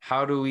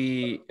 How do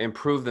we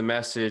improve the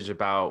message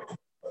about,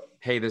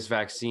 hey, this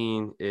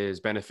vaccine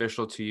is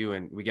beneficial to you?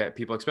 And we get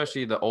people,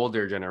 especially the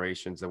older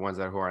generations, the ones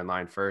who are in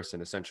line first,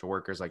 and essential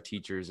workers like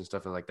teachers and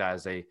stuff like that,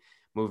 as they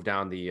move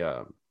down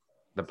the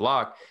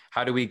block.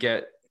 How do we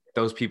get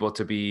those people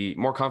to be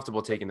more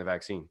comfortable taking the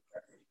vaccine?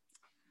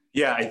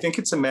 Yeah, I think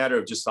it's a matter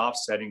of just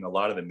offsetting a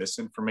lot of the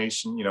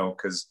misinformation,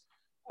 because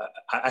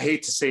I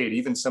hate to say it,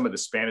 even some of the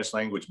Spanish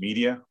language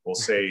media will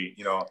say,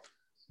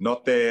 no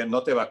te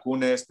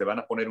vacunes, te van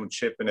a poner un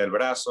chip en el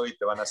brazo y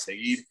te van a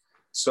seguir.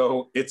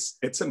 So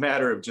it's a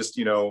matter of just,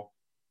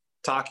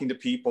 talking to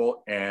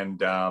people and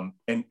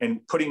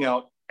putting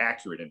out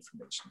accurate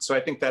information. So I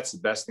think that's the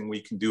best thing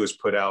we can do, is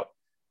put out,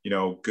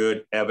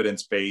 good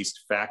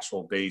evidence-based,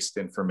 factual-based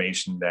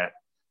information that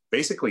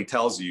basically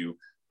tells you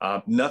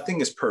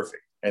nothing is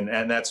perfect.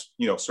 And that's,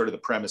 sort of the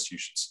premise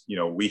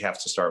we have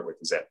to start with,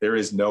 is that there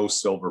is no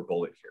silver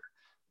bullet here.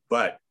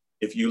 But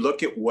if you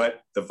look at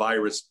what the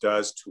virus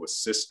does to a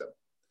system,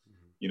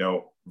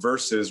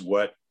 versus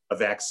what a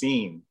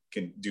vaccine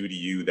can do to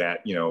you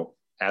that,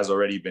 has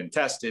already been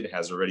tested,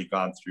 has already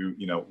gone through,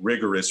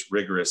 rigorous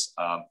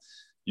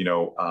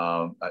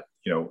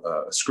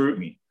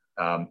scrutiny.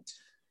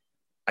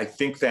 I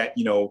think that,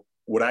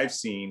 what I've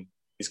seen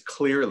is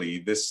clearly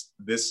this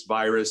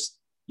virus,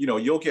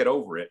 you'll get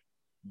over it,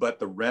 but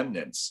the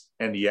remnants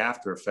and the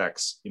after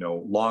effects,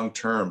 long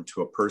term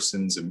to a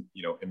person's,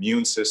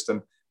 immune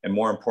system, and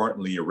more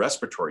importantly, your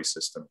respiratory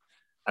system.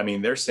 I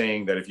mean, they're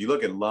saying that if you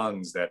look at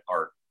lungs that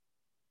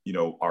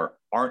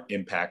aren't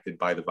impacted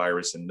by the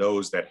virus, and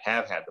those that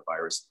have had the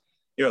virus,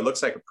 it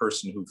looks like a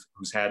person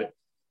who's had it,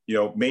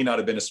 may not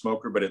have been a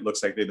smoker, but it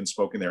looks like they've been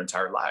smoking their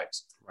entire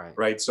lives.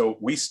 Right. So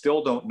we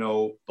still don't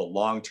know the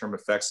long-term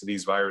effects of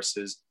these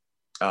viruses.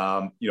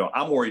 I'm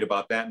worried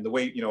about that. And the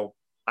way,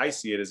 I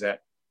see it is that,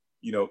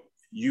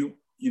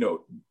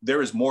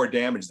 there is more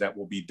damage that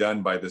will be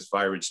done by this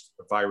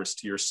virus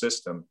to your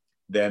system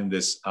than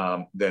this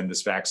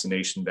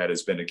vaccination that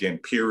has been, again,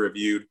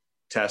 peer-reviewed,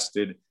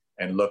 tested,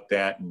 and looked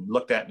at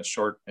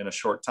in a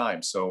short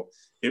time. So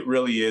it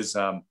really is,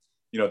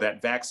 that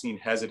vaccine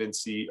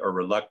hesitancy or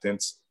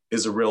reluctance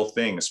is a real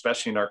thing,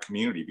 especially in our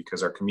community,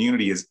 because our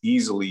community is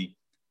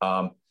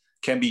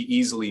can be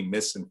easily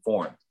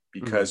misinformed,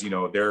 because,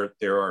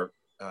 there are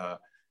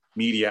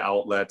media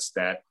outlets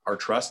that are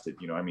trusted.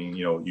 You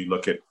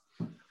look at,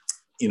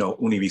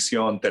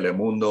 Univision,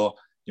 Telemundo,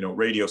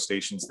 radio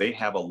stations, they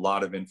have a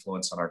lot of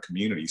influence on our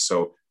community.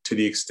 So to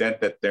the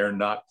extent that they're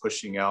not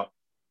pushing out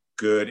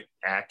good,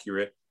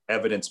 accurate,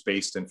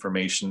 evidence-based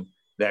information,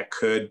 that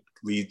could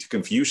lead to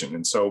confusion.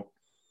 And so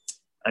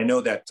I know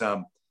that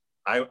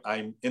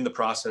I'm in the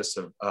process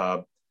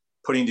of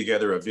putting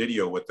together a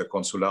video with the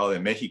Consulado de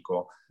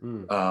Mexico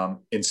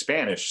in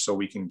Spanish, so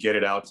we can get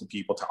it out to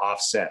people to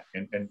offset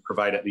and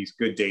provide at least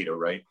good data,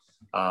 right?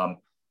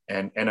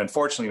 And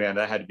unfortunately, man,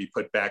 that had to be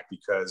put back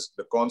because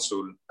the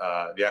consul,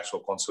 the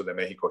actual Consul de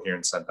Mexico here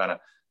in Santa Ana,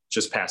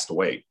 just passed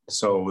away.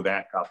 So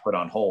that got put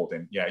on hold.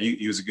 And yeah,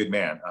 he was a good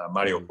man,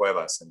 Mario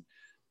Cuevas. And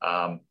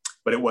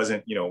but it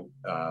wasn't,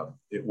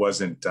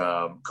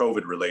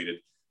 COVID related,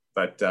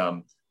 but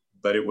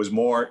it was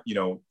more,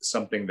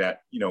 something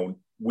that,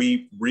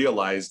 we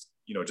realized,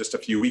 just a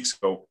few weeks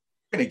ago,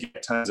 we're going to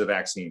get tons of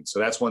vaccines. So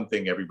that's one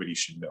thing everybody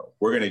should know.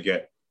 We're going to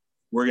get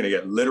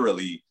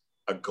literally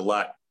a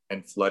glut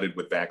and flooded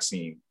with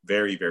vaccine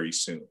very, very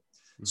soon.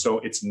 Mm-hmm. So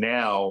it's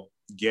now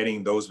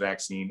getting those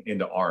vaccine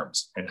into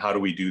arms. And how do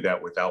we do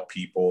that without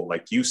people,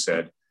 like you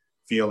said,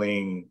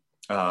 feeling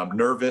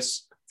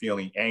nervous,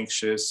 feeling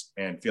anxious,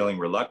 and feeling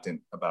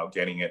reluctant about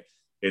getting it?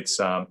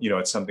 It's,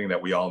 it's something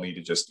that we all need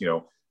to just,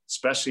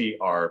 especially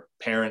our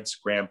parents,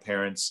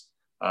 grandparents,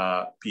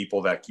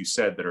 people that you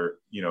said that are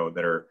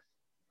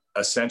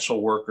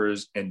essential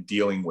workers and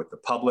dealing with the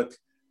public.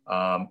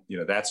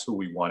 That's who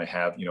we want to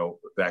have,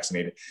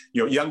 vaccinated.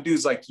 Young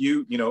dudes like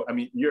you,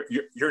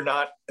 you're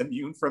not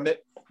immune from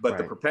it, but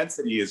the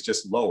propensity is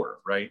just lower,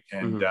 right?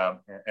 And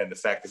and the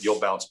fact that you'll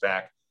bounce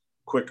back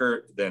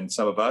quicker than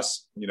some of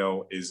us,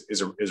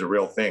 is a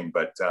real thing.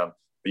 But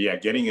yeah,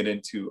 getting it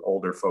into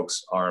older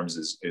folks' arms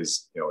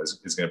is going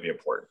to be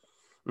important.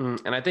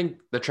 And I think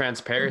the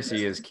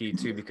transparency is key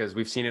too, because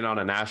we've seen it on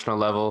a national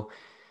level.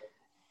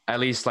 At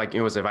least, like,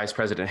 it was a Vice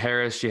President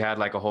Harris. She had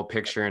like a whole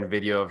picture and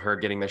video of her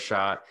getting the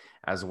shot,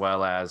 as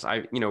well as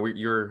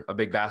you're a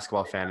big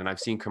basketball fan, and I've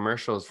seen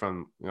commercials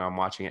from, I'm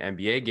watching an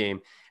NBA game,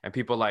 and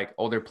people like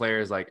older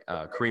players like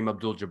Kareem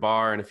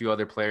Abdul-Jabbar and a few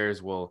other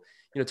players will,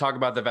 talk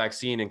about the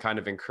vaccine and kind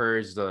of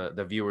encourage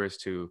the viewers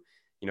to,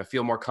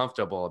 feel more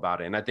comfortable about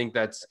it. And I think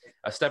that's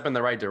a step in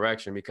the right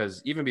direction,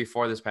 because even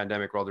before this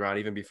pandemic rolled around,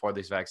 even before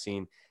this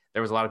vaccine,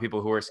 there was a lot of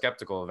people who were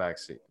skeptical of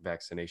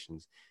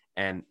vaccinations.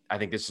 And I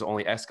think this has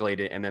only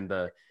escalated. And then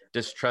the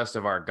distrust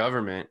of our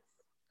government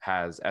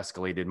has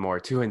escalated more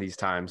too in these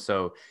times.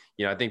 So,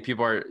 I think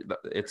people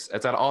it's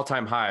at an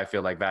all-time high, I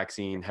feel like,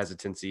 vaccine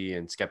hesitancy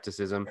and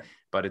skepticism.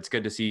 But it's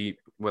good to see,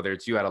 whether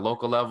it's you at a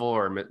local level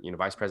or,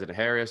 Vice President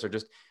Harris, or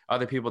just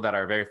other people that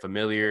are very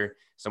familiar,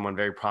 someone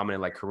very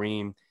prominent like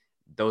Kareem,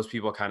 those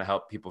people kind of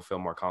help people feel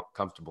more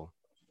comfortable.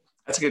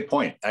 That's a good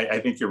point. I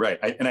think you're right.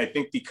 And I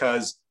think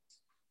because,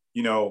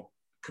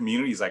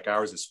 communities like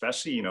ours,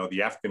 especially,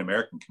 the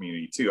African-American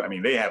community too, I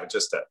mean, they have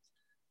just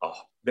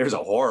there's a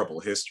horrible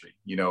history,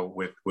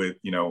 with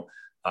the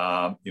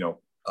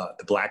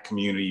Black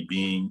community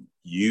being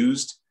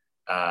used,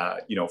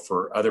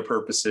 for other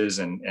purposes.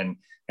 And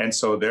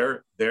so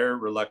their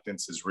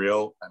reluctance is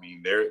real. I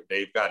mean,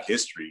 they've got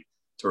history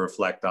to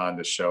reflect on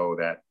to show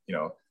that,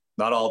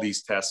 not all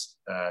these tests,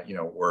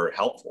 were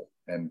helpful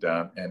and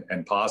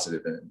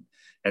positive.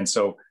 And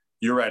so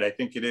you're right. I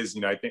think it is,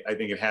 I think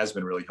it has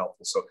been really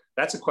helpful. So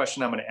that's a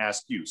question I'm going to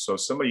ask you. So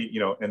somebody,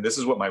 and this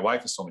is what my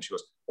wife has told me. She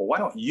goes, well, why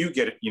don't you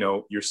get it,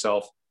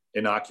 yourself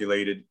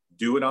inoculated,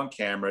 do it on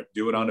camera,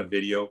 do it on a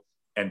video,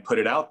 and put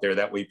it out there.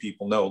 That way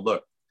people know,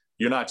 look,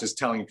 you're not just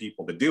telling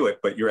people to do it,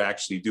 but you're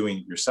actually doing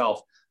it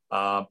yourself.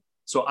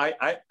 So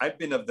I've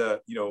been of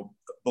the,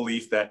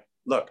 belief that,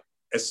 look,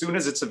 as soon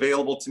as it's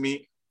available to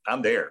me,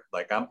 I'm there.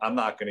 Like, I'm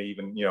not going to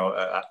even, you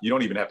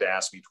don't even have to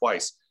ask me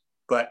twice.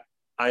 But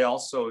I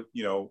also,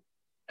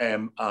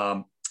 am,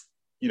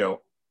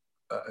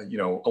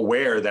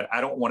 aware that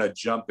I don't want to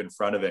jump in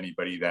front of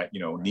anybody that,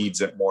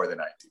 needs it more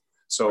than I do.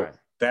 So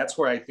that's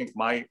where I think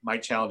my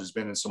challenge has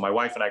been. And so my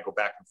wife and I go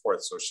back and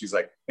forth. So she's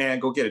like, man,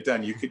 go get it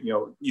done.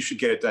 You should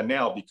get it done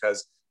now,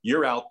 because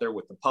you're out there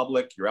with the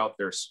public, you're out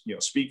there,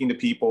 speaking to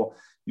people,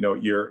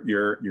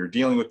 you're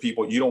dealing with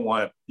people. You don't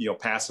want to,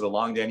 pass it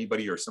along to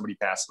anybody, or somebody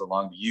pass it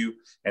along to you,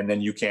 and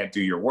then you can't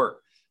do your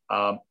work.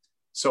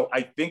 So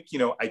I think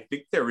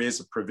there is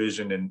a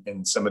provision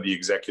in some of the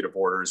executive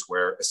orders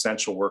where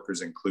essential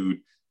workers include,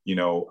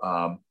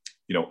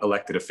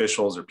 elected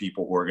officials or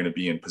people who are going to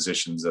be in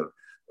positions of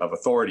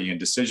authority and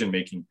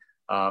decision-making,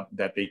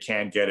 that they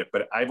can get it.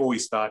 But I've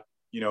always thought,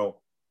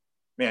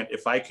 man,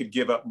 if I could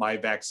give up my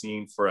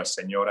vaccine for a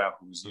senora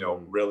who's,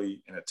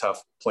 really in a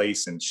tough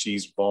place and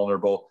she's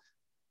vulnerable,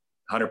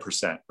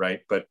 100%,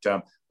 right? But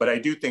I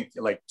do think,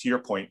 like, to your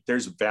point,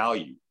 there's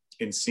value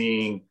in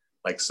seeing,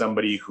 like,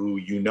 somebody who,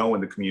 in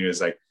the community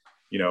is like,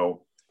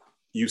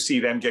 you see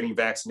them getting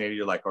vaccinated,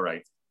 you're like, all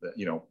right,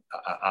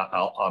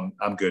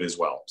 I'm good as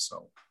well.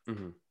 So.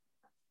 Mm-hmm.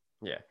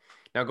 Yeah.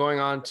 Now, going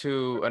on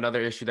to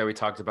another issue that we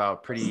talked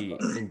about pretty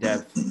in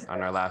depth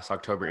on our last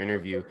October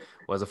interview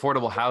was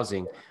affordable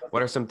housing.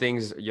 What are some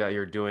things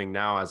you're doing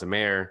now as a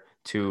mayor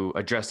to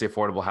address the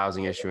affordable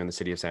housing issue in the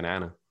city of Santa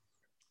Ana?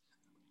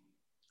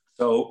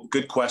 So,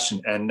 good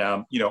question. And,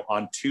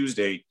 on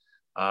Tuesday,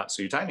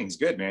 so your timing is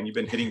good, man. You've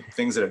been hitting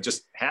things that have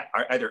just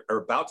are either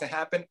about to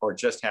happen or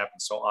just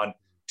happened. So on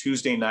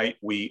Tuesday night,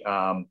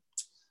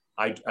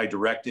 I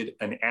directed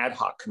an ad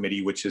hoc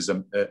committee, which is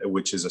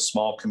a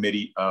small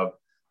committee of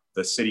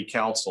the city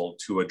council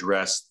to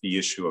address the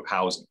issue of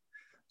housing.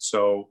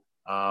 So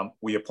I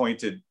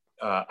appointed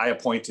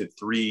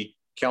 3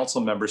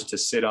 council members to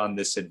sit on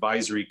this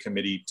advisory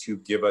committee to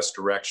give us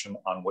direction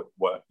on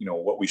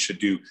what we should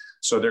do.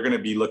 So they're going to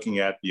be looking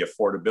at the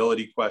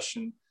affordability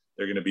question.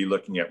 They're going to be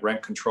looking at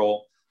rent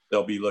control.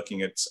 They'll be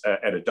looking at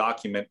a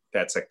document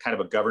that's a kind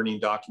of a governing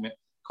document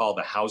called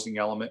the housing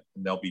element,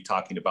 and they'll be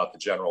talking about the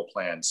general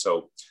plan.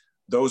 So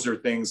those are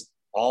things,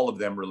 all of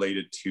them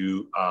related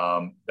to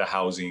the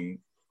housing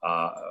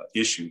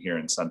issue here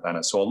in Santa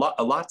Ana. So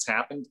a lot's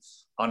happened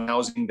on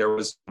housing. There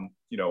was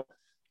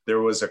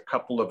a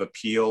couple of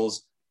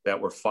appeals that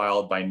were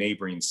filed by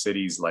neighboring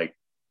cities like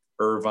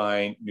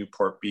Irvine,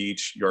 Newport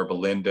Beach, Yorba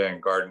Linda,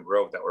 and Garden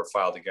Grove that were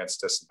filed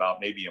against us about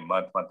maybe a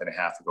month and a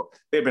half ago.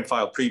 They had been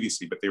filed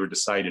previously, but they were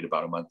decided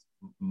about a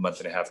month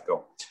and a half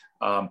ago,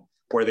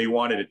 where they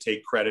wanted to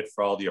take credit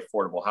for all the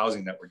affordable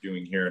housing that we're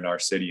doing here in our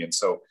city. And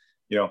so,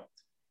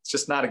 it's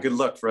just not a good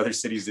look for other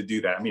cities to do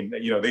that. I mean,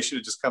 they should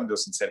have just come to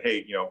us and said,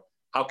 hey,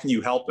 how can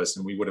you help us?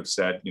 And we would have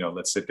said,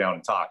 let's sit down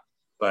and talk.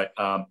 But,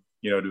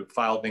 to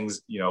file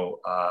things,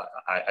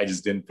 I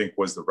just didn't think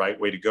was the right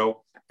way to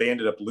go. They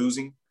ended up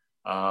losing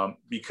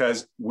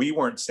because we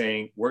weren't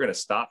saying we're going to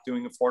stop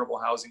doing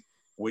affordable housing.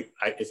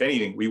 If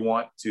anything, we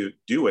want to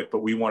do it,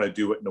 but we want to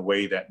do it in a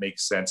way that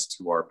makes sense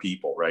to our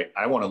people, right?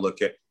 I want to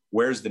look at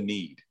where's the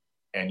need.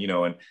 And,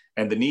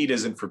 and the need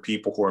isn't for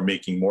people who are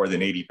making more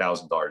than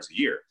 $80,000 a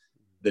year.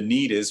 The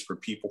need is for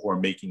people who are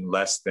making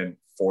less than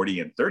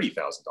 $40,000 and $30,000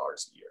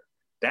 a year.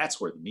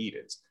 That's where the need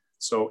is.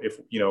 So if,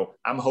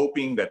 I'm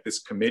hoping that this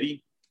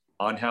committee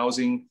on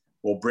housing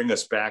will bring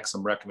us back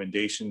some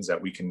recommendations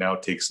that we can now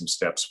take some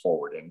steps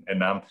forward.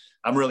 And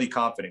I'm really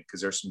confident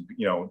because there's some,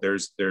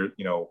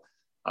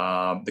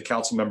 the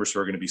council members who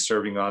are going to be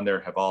serving on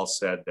there have all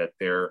said that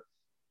they're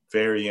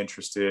very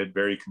interested,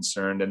 very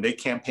concerned, and they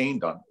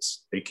campaigned on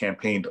this. They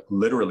campaigned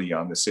literally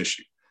on this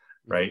issue,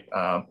 right?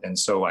 And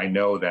so I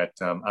know that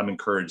I'm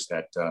encouraged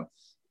that,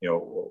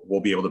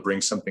 we'll be able to bring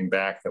something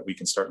back that we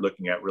can start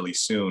looking at really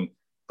soon.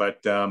 But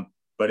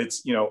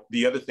it's,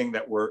 the other thing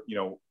that we're,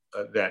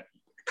 that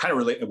kind of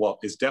related, well,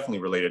 is definitely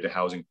related to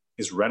housing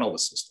is rental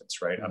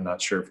assistance, right? I'm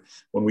not sure if,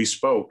 when we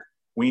spoke,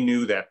 we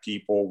knew that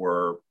people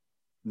were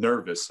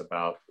nervous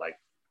about, like,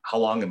 how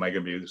long am I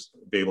going to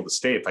be able to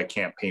stay if I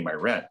can't pay my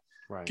rent?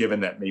 Right. Given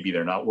that maybe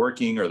they're not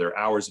working or their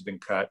hours have been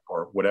cut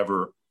or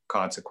whatever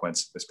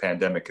consequence this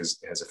pandemic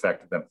has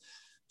affected them.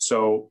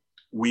 So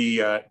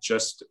we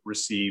just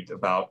received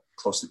about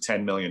close to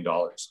 $10 million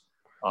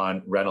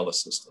on rental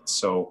assistance.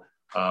 So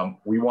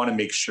we want to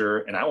make sure,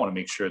 and I want to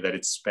make sure that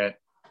it's spent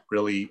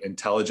really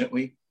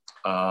intelligently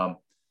to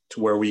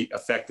where we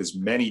affect as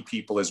many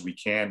people as we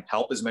can,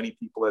 help as many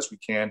people as we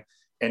can,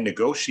 and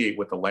negotiate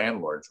with the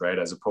landlords, right?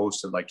 As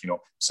opposed to, like,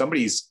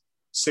 somebody's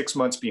 6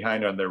 months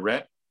behind on their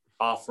rent,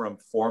 offer them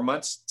 4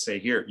 months, say,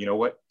 here, you know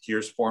what,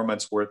 here's 4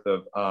 months worth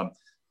of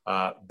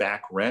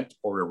back rent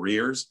or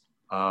arrears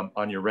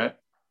on your rent.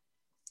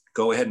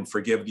 Go ahead and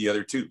forgive the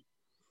other 2.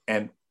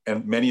 And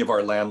many of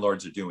our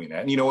landlords are doing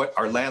that. And you know what,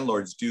 our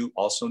landlords do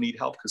also need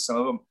help because some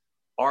of them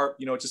are,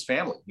 just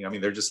family. I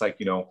mean, they're just like,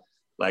 a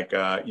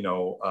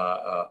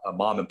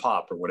mom and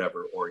pop or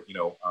whatever, or,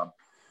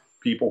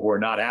 people who are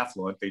not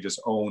affluent, they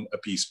just own a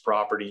piece of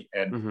property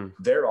and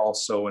they're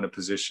also in a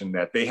position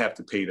that they have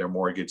to pay their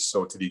mortgage.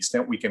 So to the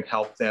extent we can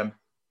help them,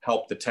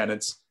 help the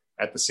tenants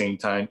at the same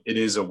time, it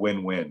is a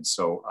win-win.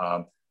 So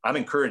I'm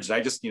encouraged. I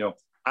just,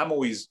 I'm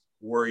always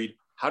worried,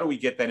 how do we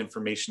get that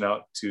information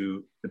out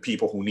to the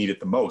people who need it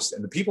the most?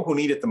 And the people who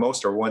need it the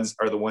most are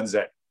the ones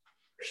that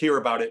hear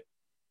about it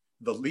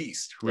the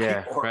least, right?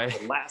 Yeah, Or right.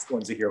 the last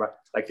ones to hear about.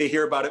 Like they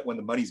hear about it when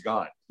the money's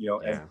gone,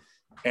 Yeah.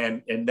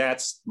 and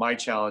that's my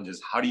challenge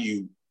is how do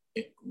you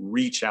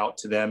reach out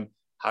to them?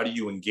 How do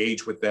you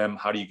engage with them?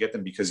 How do you get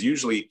them? Because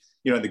usually,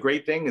 the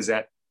great thing is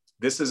that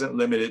this isn't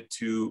limited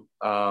to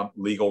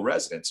legal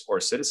residents or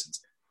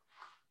citizens.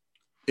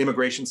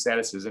 Immigration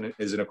status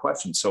isn't a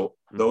question. So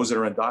those that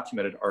are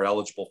undocumented are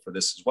eligible for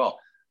this as well.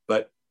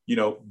 But,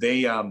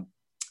 they,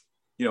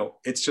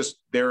 it's just,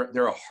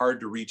 they're a hard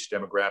to reach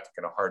demographic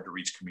and a hard to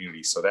reach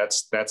community. So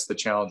that's the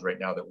challenge right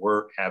now that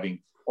we're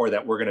having, or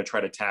that we're going to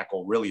try to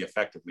tackle really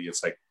effectively.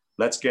 It's like,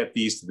 let's get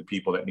these to the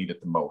people that need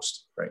it the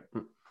most, right?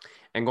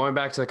 And going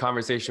back to the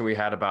conversation we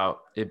had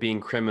about it being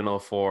criminal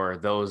for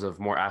those of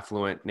more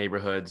affluent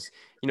neighborhoods,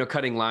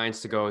 cutting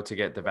lines to go to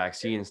get the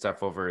vaccine and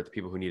stuff over the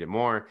people who need it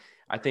more.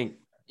 I think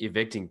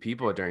evicting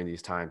people during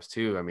these times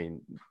too. I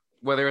mean,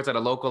 whether it's at a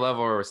local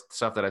level or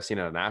stuff that I've seen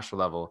at a national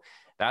level,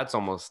 that's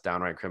almost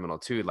downright criminal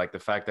too. Like the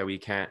fact that we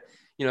can't,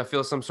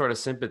 feel some sort of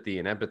sympathy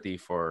and empathy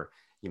for,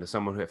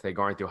 someone who, if they're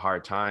going through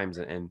hard times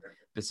and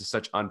this is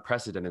such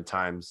unprecedented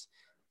times,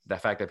 the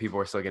fact that people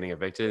are still getting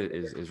evicted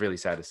is really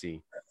sad to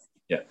see.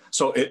 Yeah.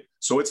 So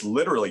it's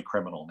literally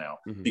criminal now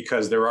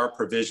because there are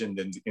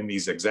provisions in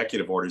these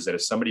executive orders that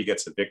if somebody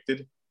gets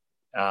evicted,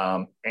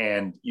 there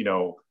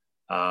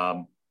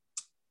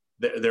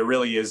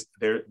really is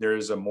there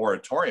is a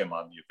moratorium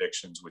on the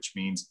evictions, which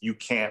means you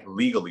can't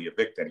legally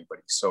evict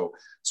anybody. So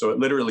it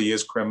literally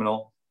is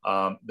criminal.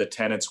 The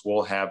tenants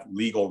will have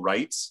legal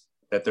rights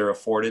that they're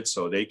afforded,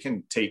 so they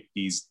can take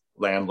these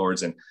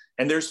landlords and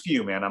there's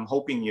few, man. I'm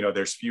hoping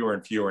there's fewer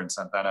and fewer in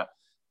Santa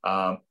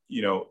Ana,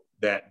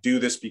 that do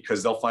this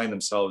because they'll find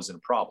themselves in a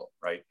problem,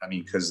 right? I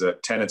mean, because the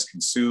tenants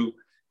can sue,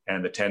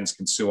 and the tenants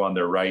can sue on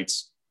their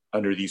rights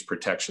under these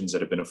protections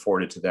that have been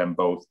afforded to them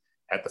both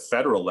at the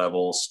federal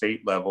level,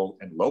 state level,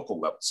 and local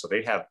level. So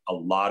they have a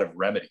lot of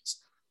remedies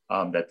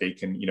that they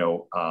can,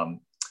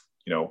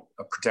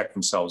 protect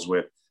themselves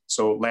with.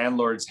 So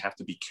landlords have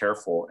to be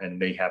careful,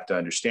 and they have to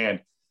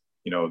understand,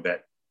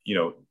 that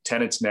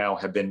tenants now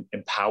have been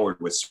empowered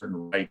with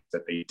certain rights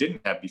that they didn't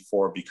have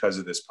before because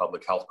of this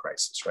public health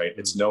crisis, right?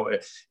 It's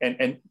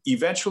and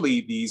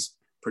eventually these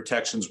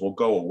protections will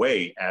go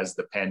away as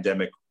the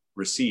pandemic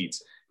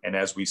recedes and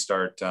as we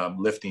start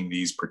lifting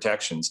these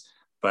protections.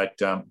 But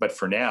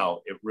for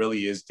now, it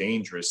really is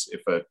dangerous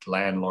if a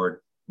landlord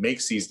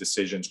makes these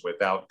decisions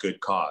without good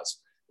cause.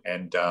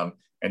 And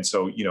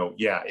so,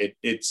 it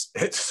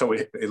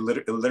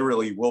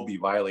literally will be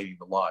violating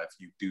the law if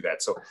you do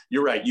that. So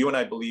you're right. You and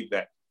I believe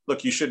that,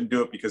 look, you shouldn't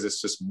do it because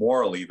it's just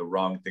morally the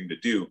wrong thing to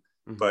do.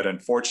 But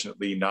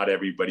unfortunately, not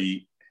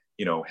everybody,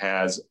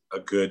 has a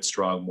good,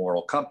 strong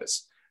moral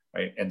compass,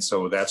 right? And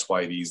so that's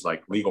why these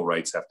legal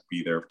rights have to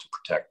be there to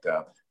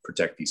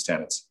protect these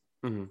tenants.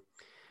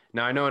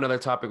 Now, I know another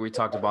topic we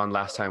talked about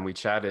last time we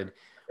chatted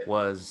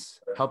was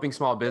helping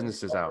small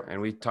businesses out.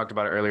 And we talked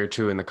about it earlier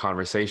too in the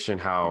conversation,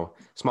 how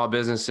small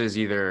businesses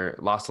either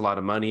lost a lot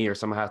of money or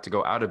some had to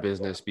go out of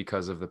business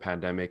because of the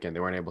pandemic and they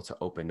weren't able to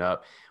open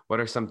up. What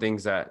are some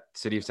things that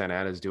City of Santa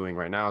Ana is doing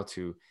right now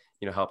to,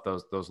 help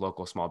those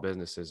local small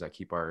businesses that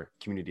keep our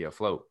community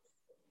afloat?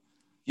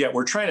 Yeah,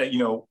 we're trying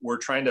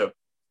to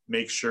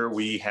make sure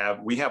we have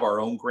our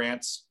own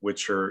grants,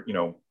 which are,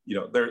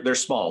 they're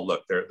small.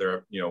 Look,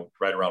 they're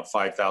right around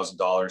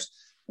 $5,000.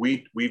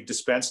 We've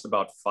dispensed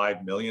about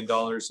 $5 million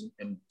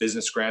in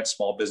business grants,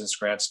 small business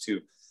grants to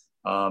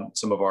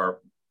some of our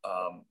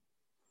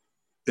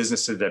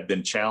businesses that have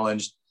been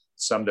challenged,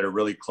 some that are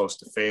really close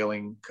to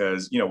failing,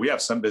 because we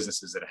have some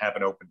businesses that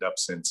haven't opened up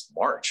since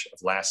March of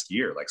last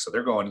year. So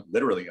they're going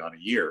literally on a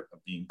year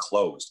of being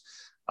closed.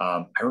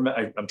 I'm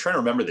trying to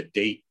remember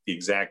the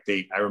exact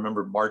date. I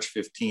remember March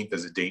 15th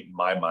as a date in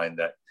my mind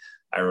that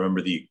I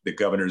remember the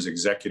governor's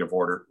executive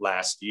order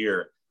last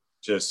year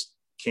just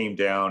came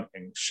down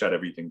and shut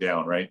everything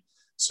down, right?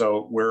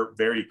 So we're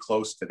very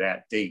close to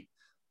that date.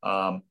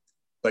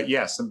 But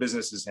yeah, some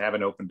businesses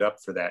haven't opened up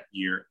for that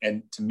year.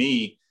 And to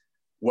me,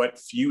 what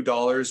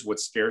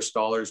scarce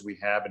dollars we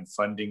have in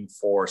funding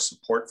for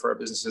support for our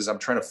businesses, I'm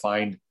trying to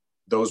find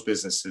those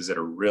businesses that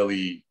are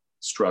really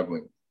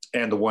struggling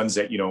and the ones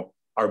that,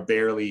 are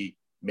barely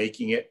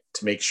making it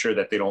to make sure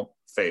that they don't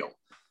fail.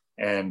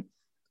 And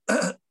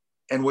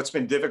what's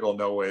been difficult,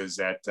 Noah, is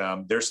that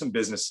there's some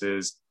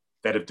businesses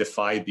that have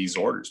defied these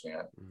orders,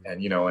 man.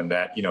 And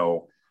that,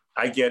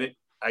 I get it.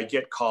 I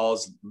get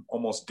calls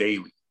almost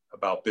daily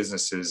about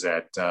businesses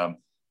that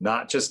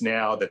not just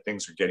now that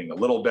things are getting a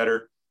little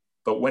better,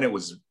 but when it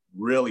was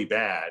really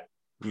bad,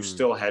 you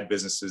still had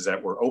businesses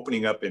that were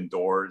opening up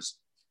indoors.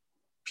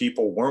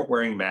 People weren't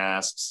wearing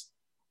masks.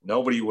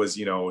 Nobody was,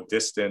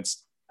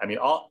 distanced. I mean,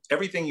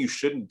 everything you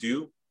shouldn't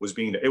do was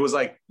it was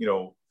like,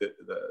 the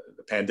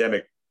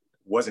pandemic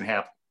wasn't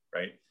happening,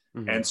 right?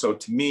 And so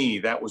to me,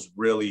 that was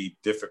really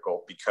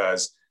difficult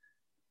because,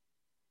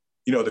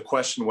 the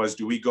question was,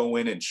 do we go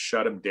in and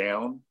shut them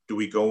down? Do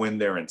we go in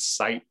there and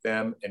cite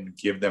them and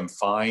give them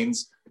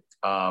fines?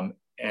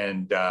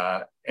 And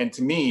to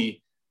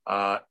me,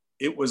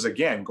 it was,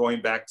 again,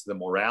 going back to the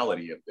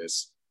morality of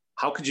this.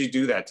 how could you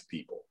do that to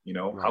people?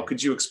 Right. How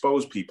could you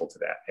expose people to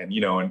that? And,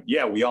 and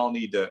yeah, we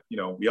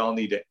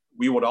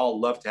would all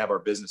love to have our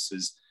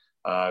businesses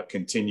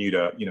continue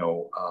to,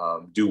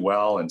 do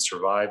well and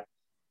survive,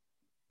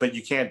 but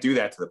you can't do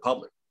that to the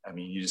public. I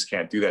mean, you just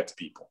can't do that to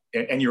people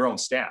and your own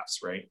staffs,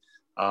 right?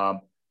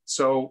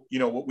 So,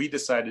 what we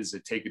decided is to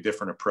take a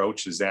different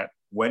approach is that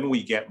when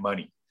we get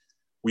money,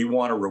 we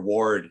want to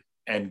reward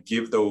and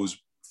give those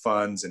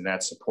funds and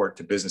that support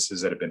to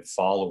businesses that have been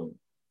following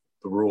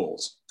the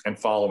rules and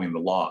following the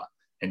law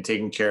and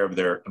taking care of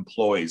their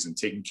employees and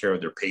taking care of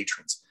their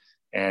patrons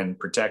and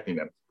protecting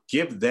them.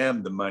 Give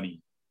them the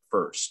money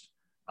first,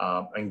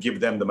 and give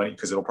them the money,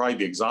 because it'll probably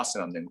be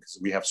exhausting on them because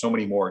we have so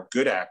many more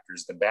good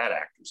actors than bad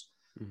actors.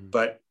 Mm-hmm.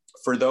 But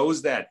for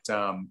those that,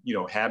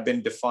 have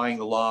been defying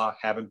the law,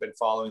 haven't been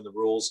following the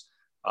rules,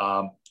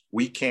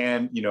 we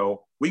can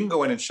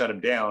go in and shut them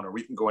down, or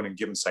we can go in and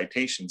give them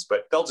citations,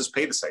 but they'll just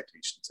pay the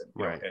citations and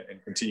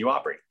continue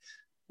operating.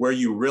 Where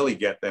you really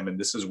get them, and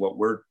this is what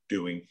we're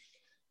doing,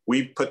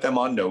 we put them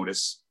on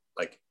notice,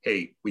 like,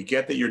 hey, we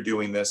get that you're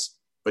doing this,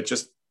 but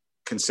just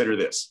consider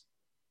this.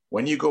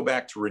 When you go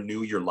back to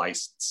renew your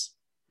license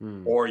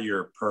or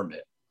your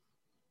permit,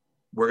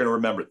 we're going to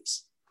remember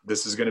this.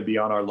 This is going to be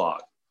on our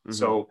log. Mm-hmm.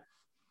 So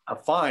a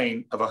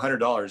fine of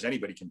 $100,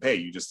 anybody can pay.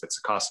 It's a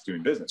cost of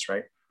doing business,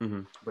 right?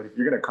 Mm-hmm. But if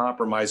you're going to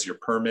compromise your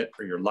permit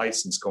or your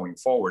license going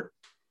forward,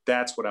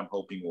 that's what I'm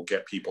hoping will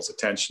get people's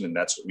attention. And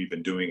that's what we've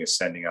been doing, is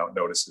sending out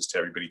notices to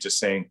everybody, just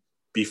saying,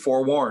 be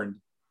forewarned,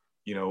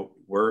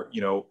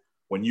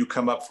 when you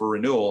come up for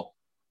renewal,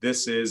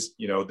 this is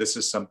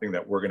something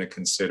that we're going to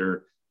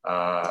consider,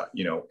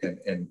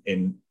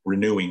 in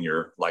renewing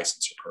your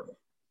license or permit.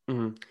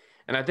 Mm-hmm.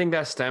 And I think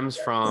that stems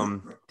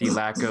from the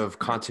lack of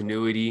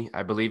continuity.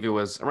 I believe it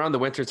was around the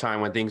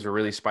wintertime when things were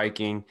really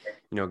spiking.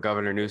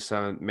 Governor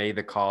Newsom made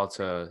the call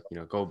to,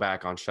 go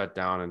back on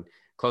shutdown and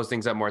close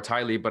things up more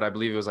tightly. But I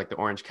believe it was like the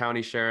Orange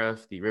County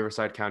Sheriff, the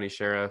Riverside County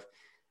Sheriff,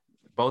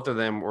 both of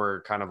them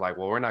were kind of like,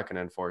 well, we're not going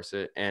to enforce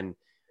it. And,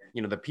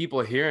 the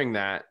people hearing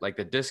that, like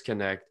the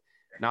disconnect,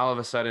 now all of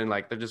a sudden,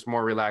 like they're just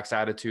more relaxed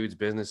attitudes.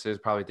 Businesses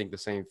probably think the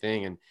same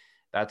thing. And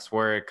that's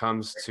where it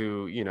comes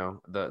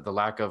to, the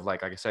lack of,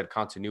 like I said,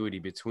 continuity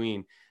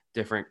between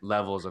different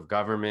levels of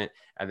government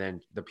and then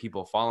the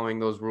people following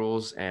those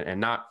rules, and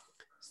not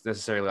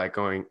necessarily, like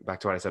going back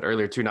to what I said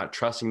earlier too, not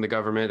trusting the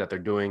government that they're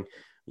doing,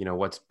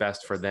 what's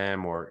best for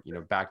them, or,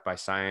 backed by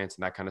science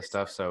and that kind of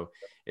stuff. So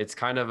it's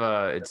kind of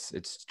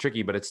it's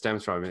tricky, but it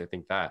stems from, I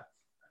think that.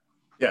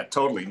 Yeah,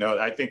 totally. No,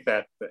 I think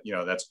that,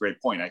 that's a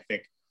great point. I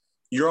think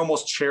you're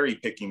almost cherry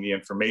picking the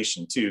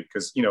information too,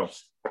 because,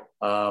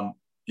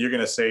 you're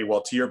going to say,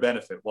 well, to your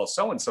benefit, well,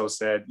 so-and-so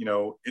said,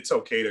 it's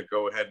okay to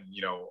go ahead and,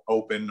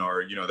 open,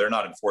 or, they're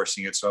not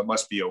enforcing it, so it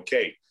must be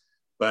okay.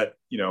 But,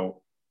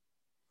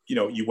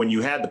 when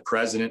you had the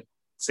president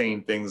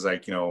saying things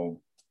like,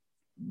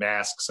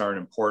 masks aren't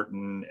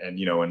important, and,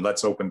 and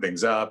let's open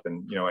things up,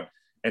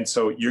 and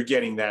so you're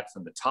getting that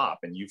from the top,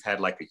 and you've had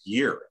like a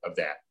year of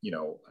that,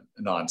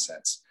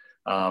 nonsense.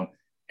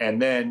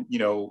 And then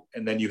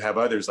you have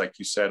others, like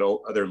you said,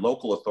 other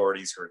local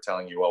authorities who are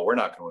telling you, well, we're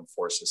not going to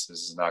enforce this. This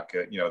is not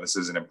good. This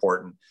isn't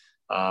important.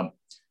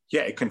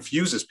 It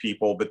confuses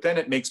people, but then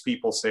it makes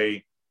people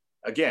say,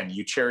 again,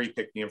 you cherry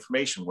pick the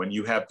information when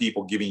you have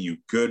people giving you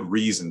good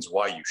reasons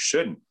why you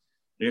shouldn't.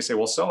 You say,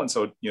 well,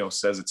 so-and-so,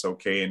 says it's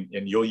okay.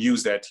 And you'll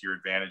use that to your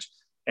advantage.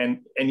 And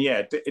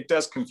yeah, it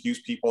does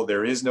confuse people.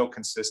 There is no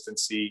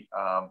consistency,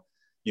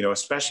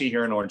 especially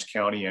here in Orange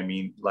County. I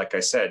mean, like I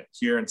said,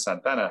 here in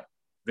Santa Ana,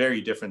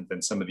 very different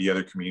than some of the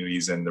other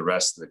communities in the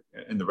rest of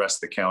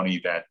the county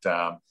that,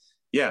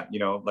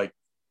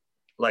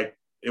 like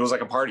it was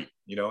like a party,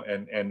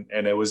 and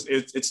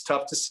it's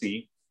tough to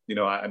see,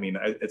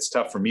 it's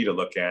tough for me to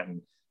look at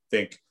and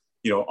think,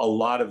 a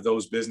lot of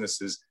those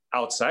businesses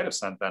outside of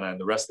Santa Ana and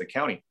the rest of the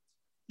county,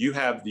 you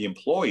have the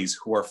employees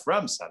who are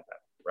from Santa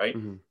Ana, right?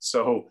 Mm-hmm.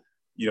 So,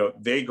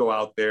 they go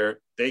out there,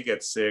 they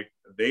get sick,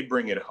 they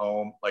bring it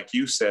home. Like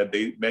you said,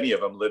 many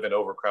of them live in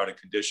overcrowded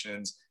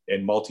conditions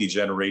in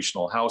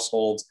multi-generational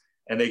households,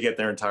 and they get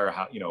their entire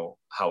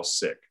house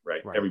sick,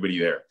 right? Everybody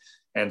there.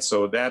 And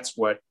so that's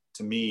what,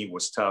 to me,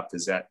 was tough,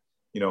 is that,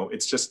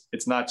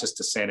 it's not just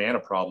a Santa Ana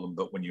problem,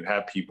 but when you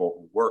have people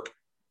who work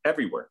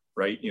everywhere,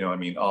 right?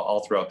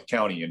 All throughout the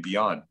county and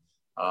beyond,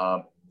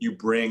 you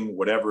bring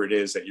whatever it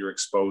is that you're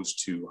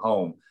exposed to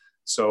home.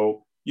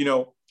 So,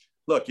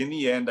 look, in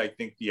the end, I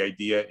think the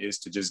idea is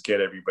to just get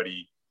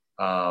everybody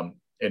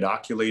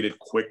inoculated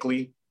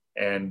quickly,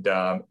 and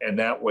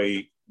that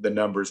way the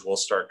numbers will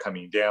start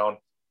coming down.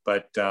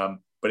 But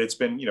it's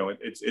been,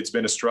 it's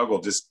been a struggle,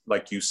 just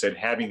like you said,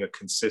 having a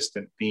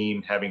consistent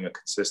theme, having a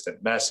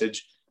consistent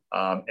message,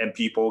 and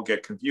people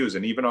get confused.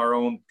 And even our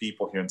own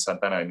people here in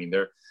Santa Ana,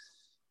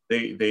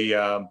 they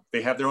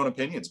have their own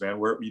opinions, man.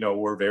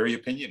 We're very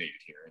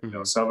opinionated here.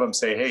 Mm-hmm. Some of them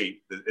say, hey,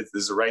 this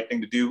is the right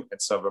thing to do,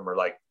 and some of them are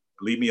like,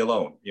 leave me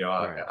alone.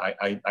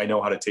 Right. I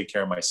know how to take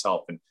care of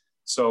myself. And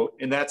so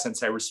in that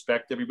sense, I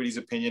respect everybody's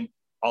opinion.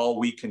 All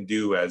we can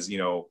do as,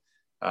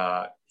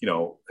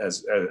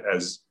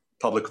 as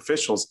public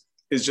officials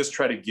just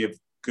try to give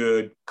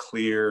good,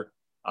 clear,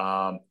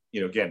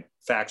 again,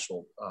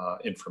 factual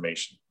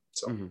information.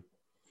 So. Mm-hmm.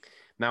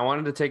 Now, I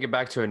wanted to take it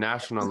back to a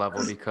national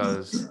level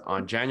because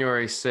on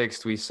January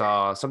 6th, we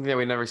saw something that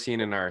we'd never seen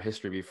in our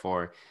history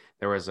before.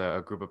 There was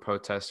a group of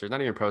protesters,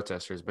 not even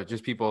protesters, but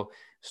just people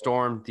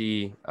stormed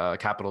the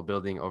Capitol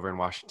building over in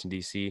Washington,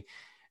 D.C.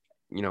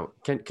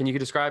 Can you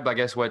describe, I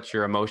guess, what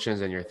your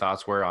emotions and your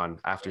thoughts were on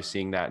after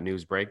seeing that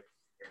news break?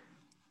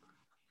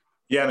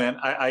 Yeah, man.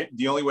 I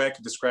the only way I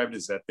could describe it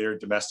is that they're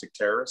domestic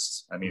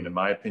terrorists. I mean, in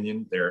my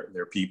opinion, they're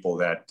people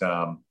that,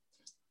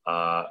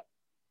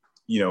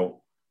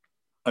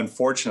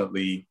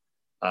 unfortunately,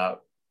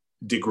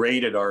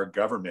 degraded our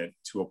government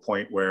to a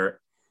point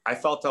where I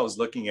felt I was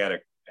looking at a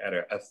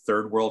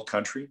third world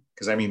country.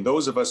 Because I mean,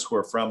 those of us who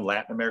are from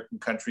Latin American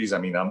countries, I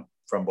mean, I'm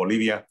from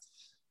Bolivia.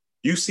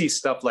 You see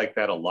stuff like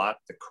that a lot: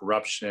 the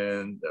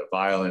corruption, the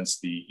violence,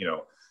 the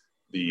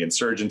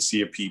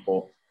insurgency of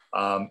people.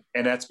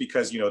 And that's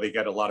because, they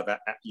get a lot of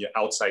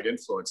outside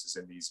influences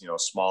in these,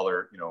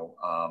 smaller,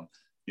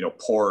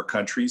 poorer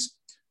countries.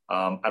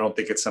 I don't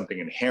think it's something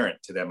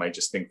inherent to them. I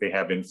just think they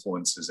have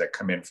influences that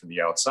come in from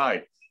the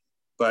outside.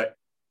 But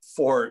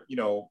for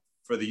the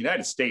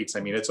United States, I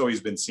mean, it's always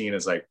been seen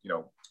as like,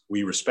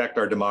 we respect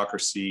our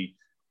democracy.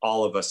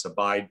 All of us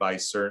abide by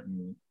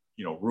certain,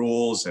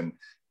 rules and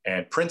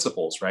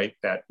principles, right?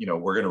 That,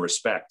 we're going to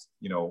respect,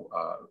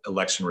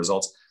 election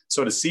results.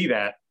 So to see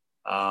that,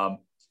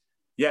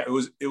 yeah,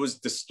 it was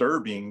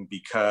disturbing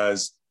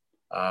because,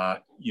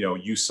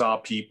 you saw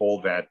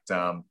people that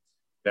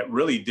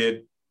really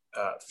did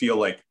feel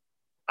like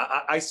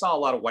I saw a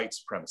lot of white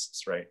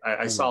supremacists, right?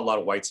 I saw a lot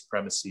of white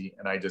supremacy,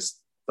 and I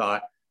just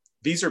thought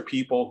these are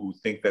people who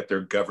think that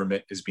their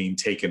government is being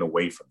taken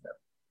away from them.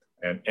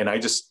 And I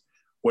just,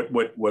 what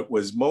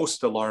was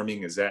most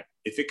alarming is that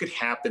if it could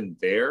happen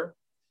there,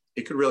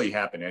 it could really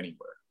happen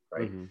anywhere,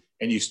 right? Mm-hmm.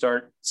 And you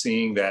start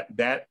seeing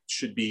that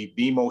should be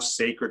the most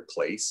sacred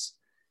place.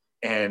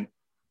 And,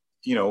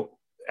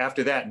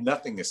 after that,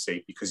 nothing is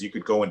safe because you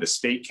could go into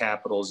state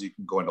capitals, you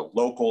can go into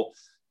local,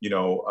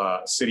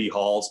 city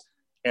halls,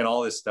 and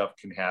all this stuff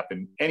can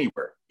happen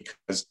anywhere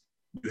because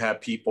you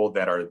have people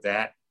that are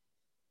that,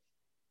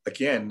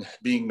 again,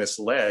 being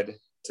misled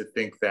to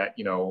think that,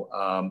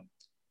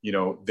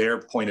 their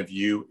point of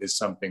view is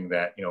something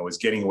that, is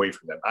getting away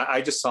from them.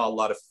 I just saw a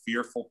lot of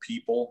fearful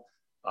people,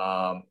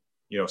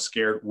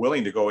 scared,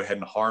 willing to go ahead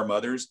and harm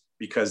others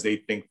because they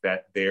think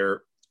that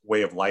their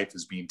way of life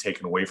is being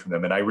taken away from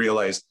them. And I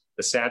realized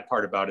the sad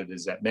part about it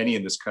is that many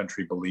in this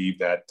country believe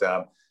that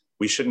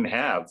we shouldn't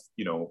have,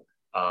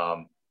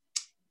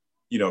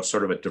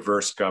 sort of a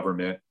diverse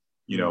government,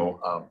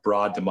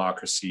 broad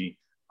democracy,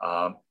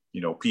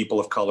 people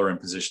of color in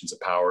positions of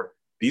power.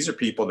 These are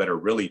people that are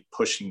really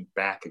pushing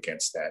back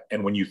against that.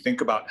 And when you think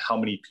about how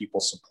many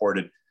people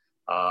supported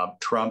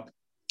Trump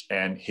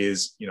and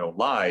his,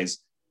 lies,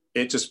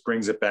 it just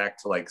brings it back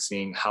to like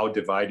seeing how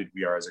divided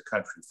we are as a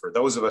country. For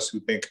those of us who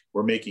think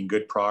we're making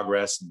good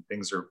progress and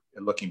things are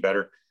looking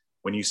better,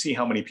 when you see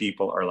how many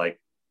people are like,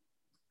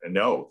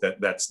 no,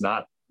 that's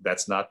not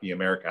the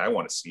America I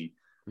want to see.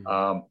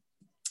 Mm-hmm.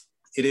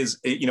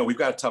 We've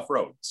got a tough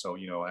road. So,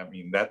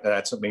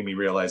 that's what made me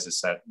realize is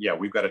that, yeah,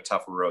 we've got a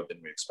tougher road than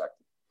we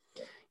expected.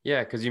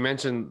 Yeah, because you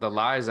mentioned the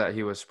lies that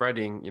he was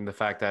spreading and the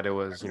fact that it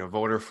was,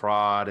 voter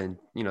fraud and,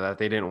 that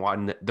they didn't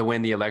want to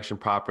win the election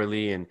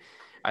properly. And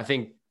I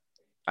think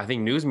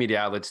news media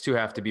outlets too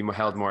have to be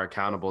held more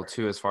accountable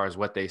too, as far as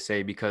what they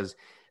say, because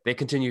they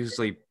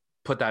continuously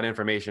put that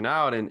information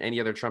out, and any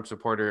other Trump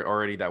supporter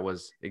already that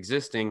was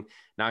existing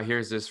now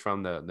hears this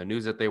from the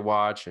news that they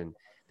watch, and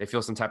they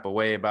feel some type of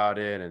way about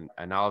it.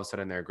 And all of a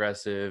sudden they're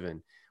aggressive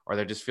or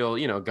they just feel,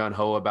 gun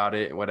ho about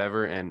it and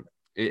whatever. And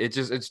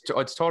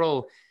it's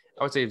total,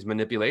 I would say it's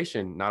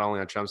manipulation, not only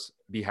on Trump's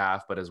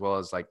behalf, but as well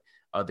as like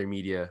other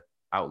media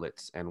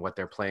outlets and what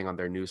they're playing on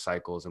their news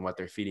cycles and what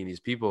they're feeding these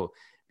people.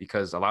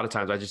 Because a lot of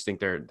times I just think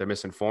they're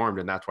misinformed,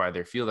 and that's why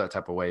they feel that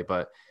type of way,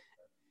 but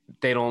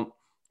they don't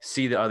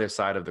see the other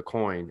side of the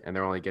coin, and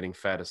they're only getting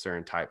fed a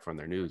certain type from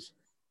their news.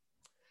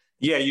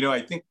 Yeah.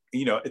 I think,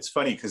 it's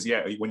funny because,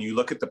 yeah, when you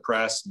look at the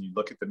press and you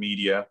look at the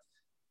media,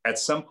 at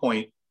some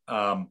point,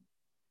 when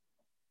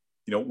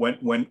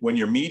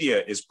your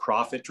media is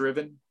profit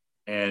driven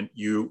and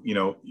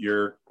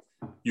your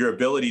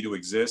ability to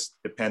exist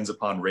depends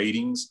upon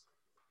ratings,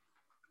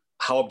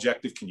 how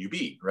objective can you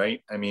be,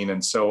 right? I mean,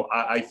 and so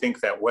I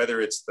think that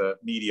whether it's the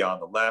media on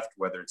the left,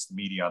 whether it's the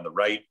media on the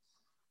right,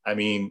 I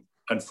mean,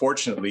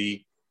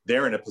 unfortunately,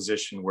 they're in a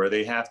position where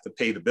they have to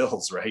pay the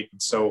bills, right?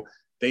 And so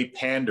they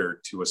pander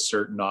to a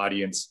certain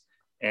audience,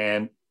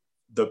 and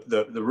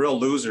the real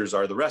losers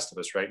are the rest of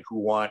us, right? Who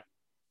want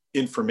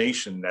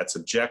information that's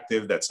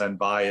objective, that's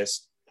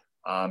unbiased.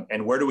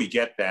 And where do we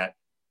get that?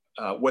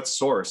 What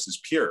source is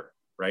pure,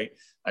 right?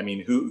 I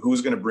mean,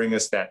 who's going to bring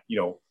us that,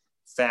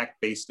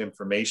 fact-based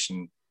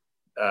information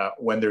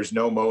when there's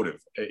no motive?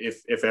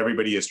 If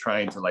everybody is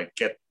trying to like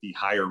get the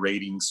higher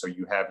ratings, so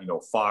you have,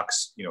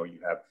 Fox, you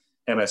have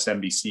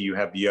MSNBC, you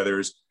have the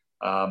others.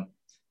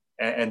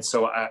 And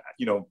so,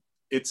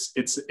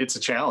 it's a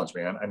challenge,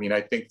 man. I mean,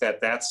 I think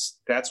that's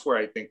where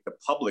I think the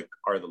public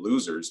are the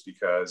losers,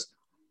 because,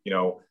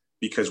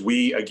 because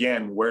we,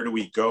 again, where do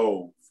we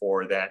go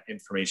for that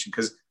information?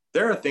 Because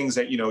there are things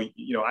that,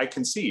 I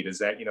concede is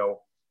that,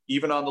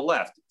 even on the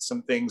left,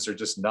 some things are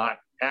just not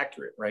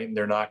accurate, right? And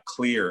they're not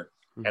clear.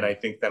 Mm-hmm. And I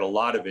think that a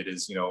lot of it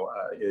is,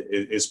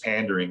 is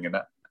pandering. And,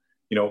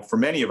 for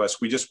many of us,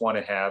 we just want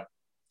to have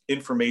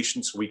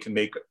information so we can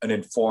make an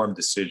informed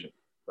decision,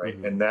 right?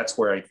 Mm-hmm. And that's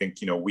where I think,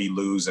 we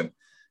lose. And,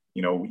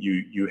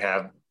 you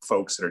have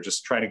folks that are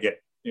just trying to get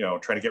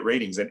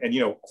ratings.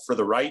 And for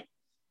the right,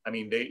 I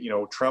mean,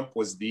 Trump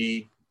was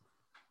he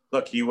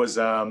was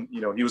a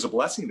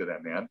blessing to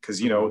them, man. Cause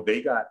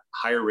they got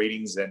higher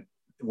ratings than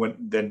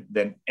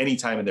any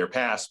time in their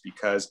past,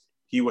 because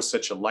he was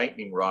such a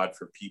lightning rod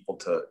for people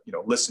to,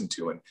 listen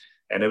to.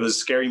 And it was a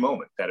scary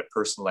moment that a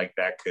person like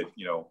that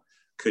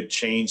could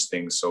change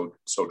things so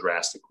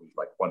drastically,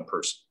 like one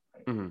person.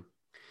 Right? Mm-hmm.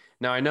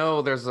 Now, I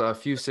know there's a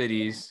few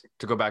cities,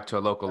 to go back to a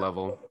local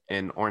level,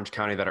 in Orange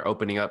County that are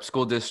opening up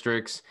school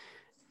districts.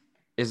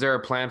 Is there a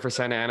plan for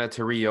Santa Ana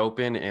to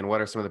reopen? And what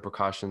are some of the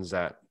precautions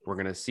that we're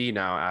going to see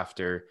now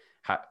after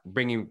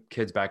bringing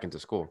kids back into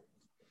school?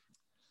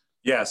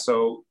 Yeah.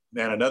 So,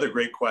 man, another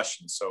great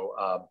question. So,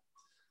 I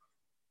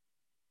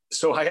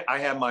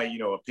have my,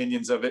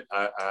 opinions of it.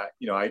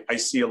 I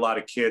see a lot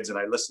of kids, and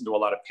I listen to a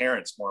lot of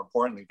parents, more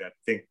importantly, that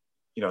think,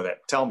 that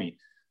tell me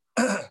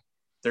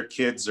their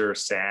kids are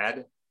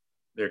sad.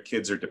 Their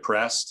kids are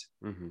depressed.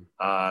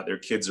 Mm-hmm. Their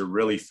kids are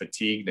really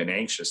fatigued and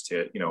anxious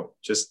to,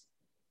 just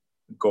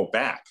go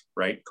back,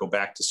 right? Go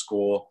back to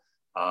school,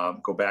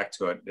 go back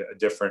to a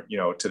different,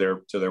 to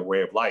their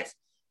way of life.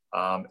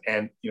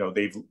 And,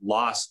 they've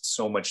lost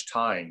so much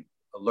time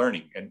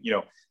learning. And,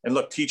 and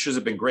look, teachers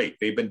have been great.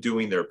 They've been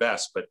doing their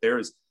best, but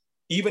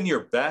even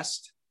your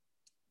best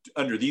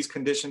under these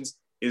conditions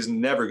is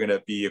never going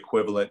to be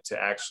equivalent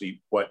to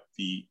actually what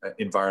the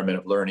environment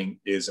of learning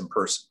is in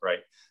person, right?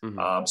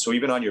 Mm-hmm. So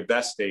even on your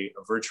best day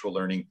of virtual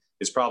learning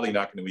is probably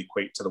not going to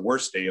equate to the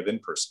worst day of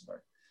in-person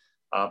learning.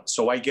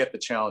 So I get the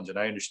challenge, and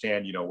I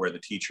understand, where the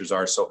teachers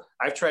are. So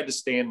I've tried to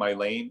stay in my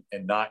lane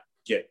and not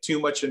get too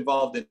much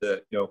involved in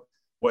the,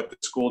 what the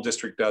school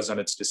district does on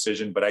its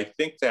decision. But I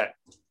think that,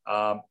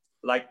 I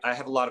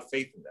have a lot of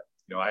faith in them.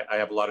 I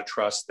have a lot of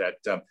trust that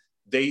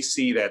they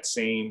see that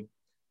same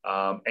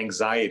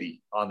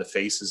anxiety on the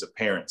faces of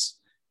parents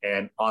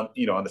and on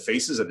the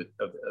faces of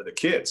the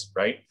kids,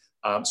 right?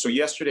 So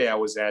yesterday I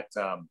was at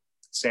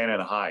Santa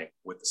Ana High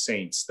with the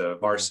Saints, the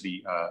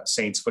varsity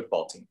Saints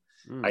football team.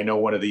 I know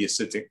one of the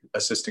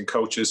assistant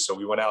coaches, so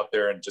we went out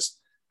there and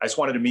I just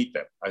wanted to meet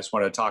them. I just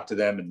wanted to talk to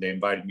them, and they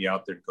invited me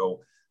out there to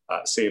go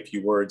say a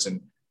few words,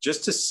 and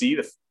just to see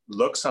the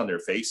looks on their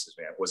faces,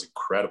 man, was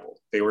incredible.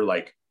 They were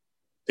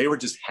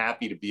just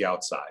happy to be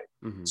outside.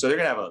 Mm-hmm. So they're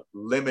going to have a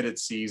limited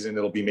season.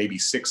 It'll be maybe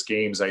 6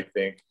 games, I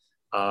think.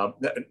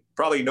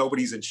 Probably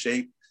nobody's in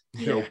shape,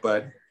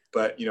 but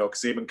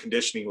because they've been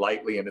conditioning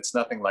lightly, and it's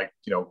nothing like,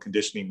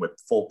 conditioning with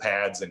full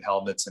pads and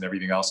helmets and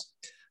everything else.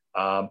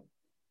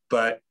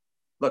 But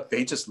look,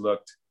 they just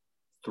looked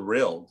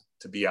thrilled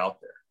to be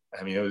out there.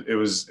 I mean, it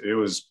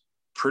was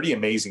pretty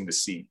amazing to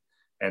see.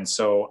 And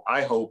so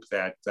I hope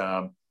that,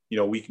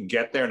 we can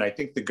get there. And I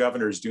think the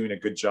governor is doing a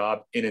good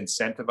job in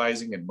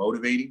incentivizing and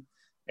motivating.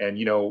 And,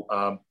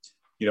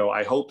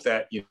 I hope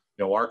that,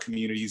 our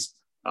communities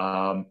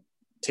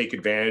take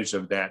advantage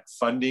of that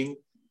funding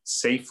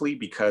safely,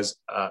 because,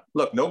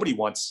 look, nobody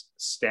wants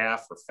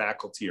staff or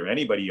faculty or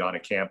anybody on a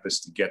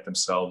campus to get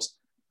themselves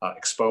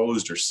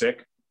exposed or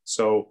sick.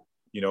 So,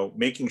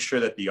 making sure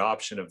that the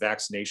option of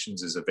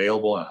vaccinations is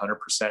available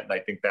 100%. And I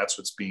think that's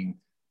what's being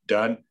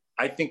done.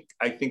 I think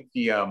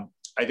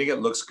it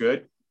looks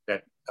good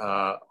that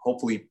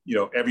hopefully,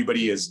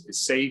 everybody is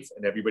safe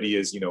and everybody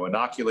is,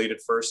 inoculated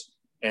first,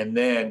 and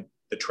then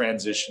the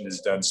transition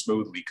is done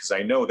smoothly. Because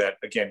I know that,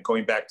 again,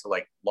 going back to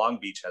like Long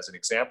Beach as an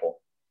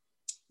example,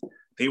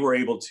 they were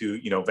able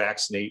to,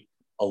 vaccinate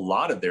a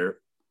lot of their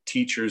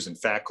teachers and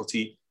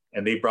faculty,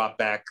 and they brought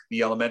back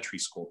the elementary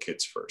school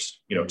kids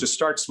first, to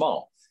start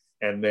small.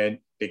 And then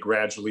they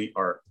gradually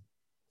are,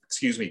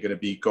 going to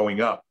be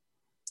going up,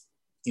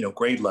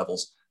 grade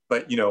levels.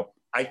 But,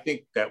 I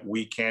think that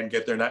we can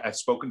get there. And I've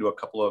spoken to a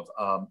couple of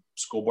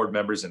school board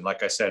members. And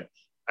like I said,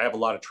 I have a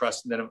lot of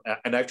trust in them.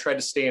 And I've tried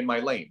to stay in my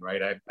lane,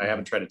 right? I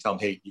haven't tried to tell them,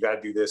 hey, you got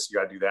to do this, you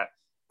got to do that.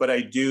 But I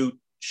do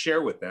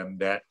share with them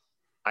that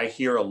I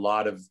hear a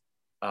lot of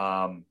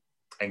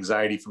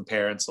anxiety from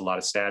parents, a lot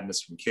of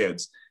sadness from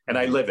kids. And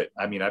I live it.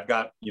 I mean, I've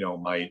got,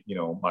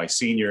 my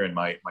senior and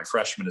my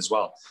freshman as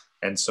well.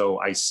 And so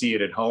I see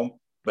it at home,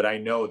 but I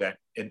know that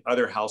in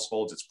other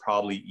households, it's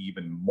probably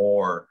even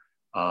more,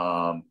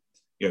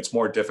 it's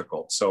more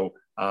difficult. So,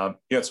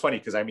 it's funny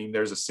because I mean,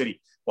 there's a city,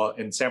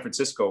 in San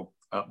Francisco,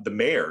 the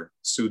mayor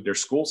sued their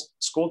school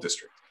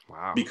district.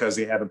 Wow. Because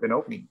they haven't been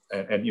opening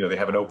and they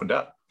haven't opened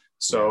up.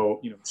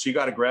 So, she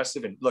got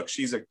aggressive, and look,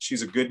 she's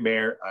a good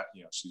mayor.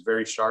 She's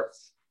very sharp,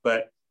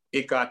 but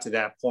it got to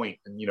that point.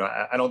 And,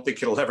 I don't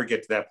think it'll ever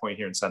get to that point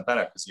here in Santa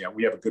Ana, because,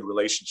 we have a good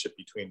relationship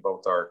between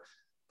both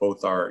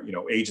both our,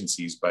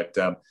 agencies. But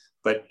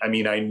I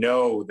mean, I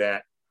know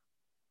that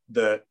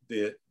the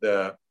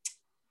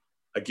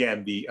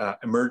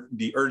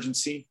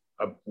urgency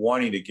of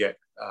wanting to get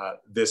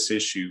this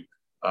issue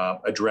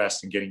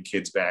addressed and getting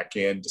kids back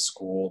into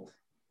school,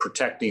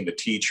 protecting the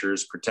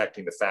teachers,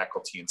 protecting the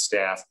faculty and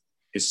staff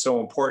is so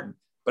important.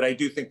 But I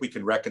do think we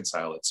can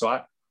reconcile it.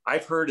 So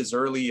I've heard as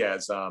early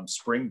as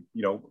spring,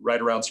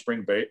 right around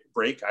spring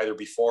break, either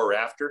before or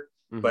after.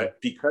 Mm-hmm.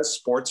 But because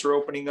sports are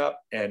opening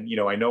up, and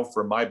I know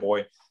for my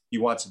boy, he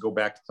wants to go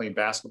back to playing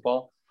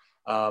basketball.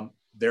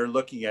 They're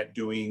looking at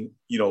doing,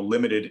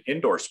 limited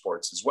indoor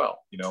sports as well.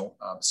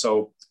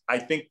 So I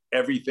think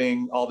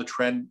all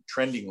the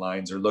trending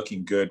lines are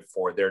looking good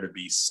for there to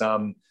be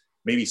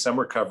maybe some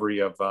recovery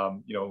of,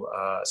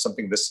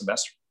 something this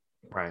semester.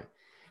 Right.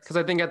 Because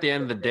I think at the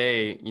end of the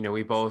day,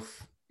 we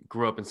both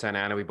grew up in Santa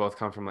Ana. We both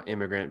come from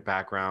immigrant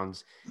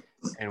backgrounds,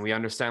 and we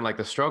understand like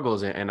the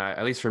struggles. And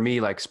at least for me,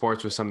 like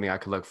sports was something I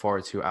could look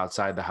forward to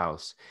outside the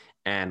house.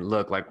 And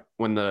look, like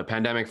when the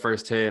pandemic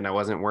first hit and I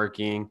wasn't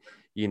working,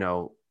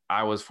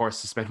 I was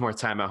forced to spend more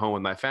time at home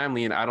with my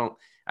family, and I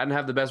didn't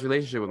have the best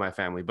relationship with my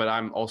family. But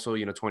I'm also,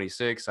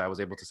 26. I was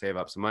able to save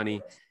up some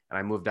money, and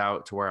I moved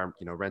out to where I'm,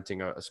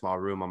 renting a small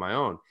room on my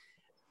own.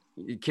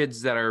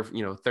 Kids that are,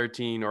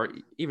 13 or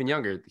even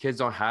younger, kids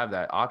don't have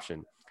that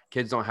option.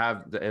 Kids don't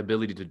have the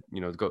ability to,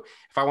 go.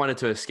 If I wanted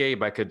to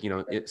escape, I could,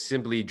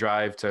 simply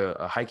drive to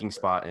a hiking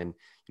spot and,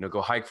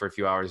 go hike for a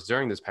few hours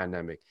during this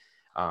pandemic.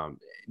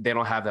 They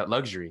don't have that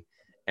luxury.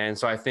 And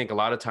so I think a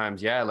lot of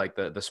times, like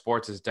the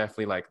sports is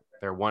definitely like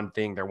their one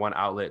thing, their one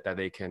outlet that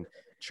they can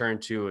turn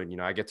to.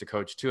 And, I get to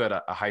coach too at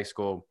a high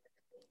school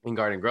in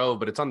Garden Grove,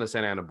 but it's on the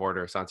Santa Ana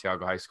border,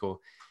 Santiago High School.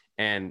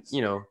 And,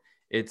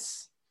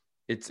 it's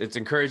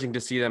encouraging to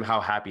see them, how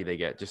happy they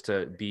get just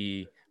to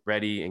be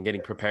ready and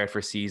getting prepared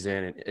for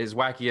season. And as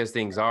wacky as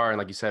things are, and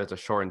like you said, it's a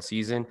shortened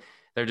season,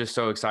 they're just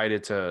so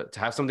excited to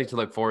have something to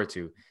look forward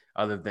to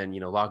other than,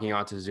 logging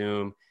onto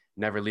Zoom,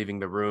 never leaving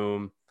the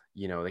room.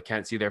 They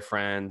can't see their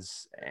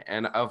friends.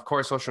 And of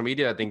course, social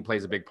media, I think,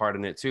 plays a big part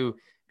in it too,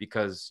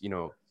 because,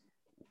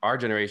 our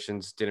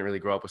generations didn't really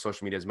grow up with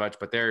social media as much,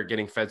 but they're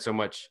getting fed so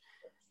much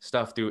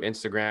stuff through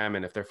Instagram.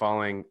 And if they're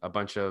following a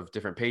bunch of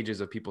different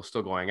pages of people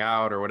still going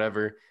out or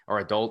whatever, or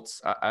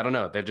adults, I don't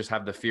know, they just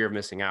have the fear of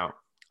missing out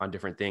on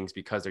different things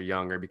because they're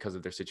younger, because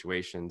of their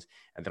situations,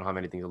 and they don't have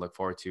anything to look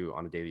forward to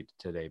on a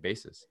day-to-day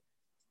basis.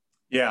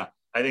 Yeah,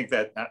 I think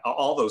that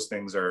all those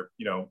things are,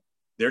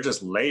 they're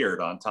just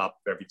layered on top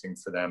of everything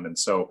for them. And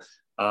so,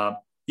 I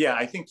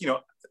think,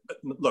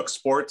 look,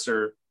 sports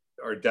are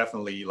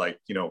definitely like,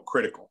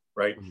 critical,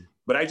 right? Mm-hmm.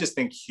 But I just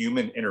think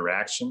human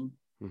interaction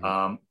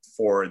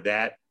for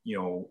that,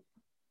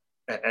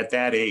 at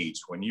that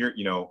age, when you're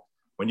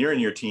in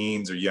your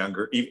teens or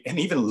younger, and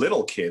even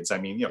little kids, I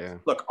mean,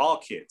 look, all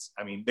kids,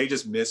 I mean, they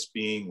just miss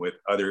being with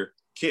other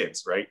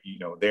kids, right?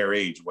 Their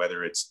age,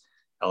 whether it's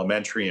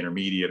elementary,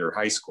 intermediate, or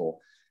high school.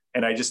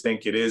 And I just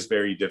think it is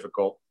very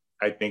difficult.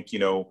 I think,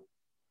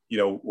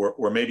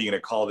 we're maybe going to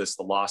call this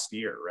the lost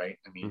year, right?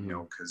 I mean,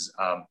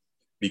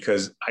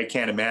 because I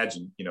can't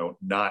imagine,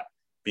 not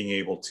being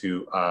able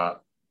to,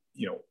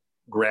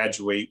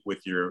 graduate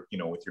with your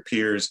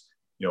peers,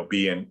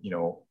 be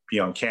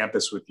on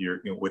campus with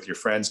your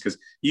friends. Because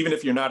even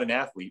if you're not an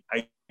athlete,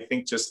 I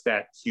think just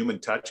that human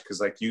touch, because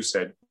like you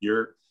said,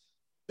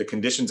 the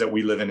conditions that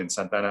we live in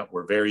Santa Ana,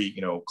 we're very,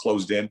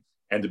 closed in.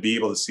 And to be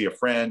able to see a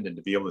friend and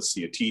to be able to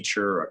see a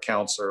teacher or a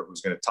counselor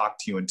who's going to talk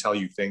to you and tell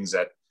you things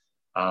that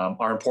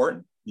are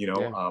important,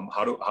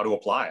 how to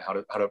apply, how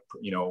to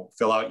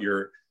fill out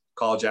your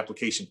college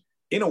application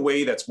in a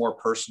way that's more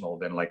personal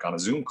than like on a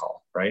Zoom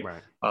call, right?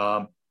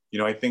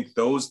 I think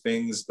those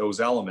things, those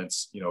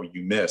elements,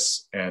 you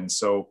miss. And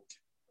so,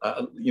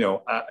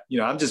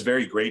 I'm just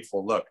very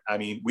grateful. Look, I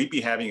mean, we'd be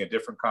having a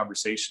different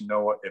conversation,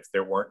 Noah, if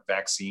there weren't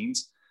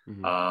vaccines.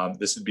 Mm-hmm.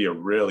 This would be a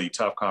really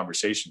tough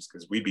conversation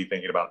because we'd be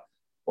thinking about,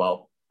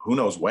 well, who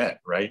knows when,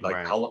 right?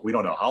 Like we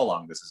don't know how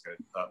long this is going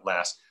to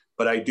last.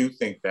 But I do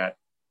think that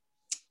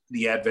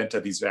the advent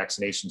of these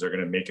vaccinations are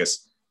going to make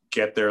us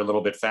get there a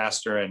little bit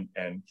faster. And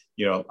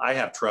I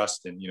have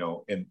trust in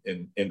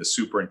the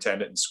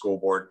superintendent and school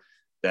board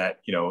that,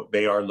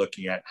 they are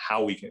looking at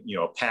how we can,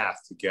 a path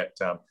to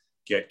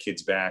get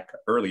kids back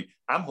early.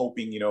 I'm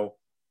hoping,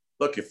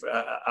 look, if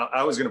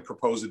I was going to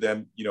propose to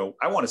them,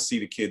 I want to see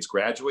the kids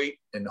graduate,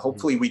 and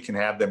hopefully we can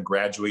have them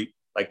graduate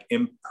like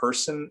in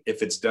person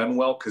if it's done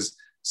well, because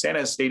Santa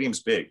Ana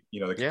Stadium's big.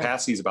 The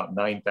capacity is about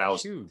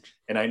 9,000.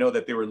 And I know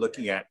that they were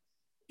looking at,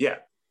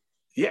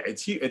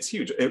 it's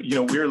huge. We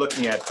were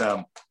looking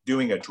at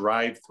doing a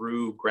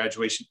drive-through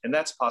graduation, and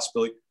that's a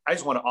possibility. I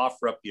just want to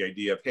offer up the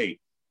idea of, hey,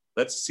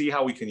 let's see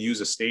how we can use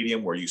a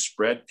stadium where you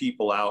spread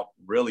people out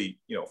really,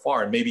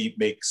 far, and maybe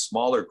make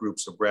smaller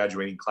groups of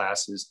graduating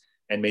classes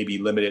and maybe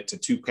limit it to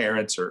 2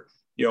 parents or,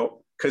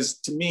 because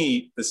to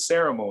me, the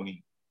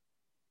ceremony,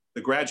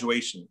 the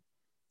graduation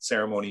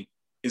ceremony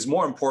is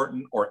more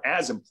important or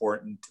as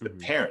important to the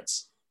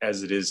parents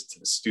as it is to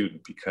the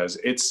student, because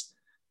it's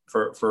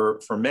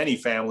for many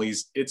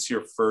families, it's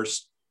your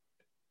first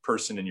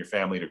person in your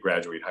family to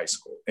graduate high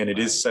school. And it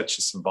Right. is such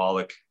a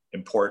symbolic,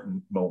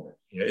 important moment.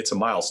 It's a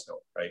milestone,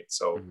 right?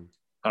 So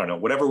I don't know,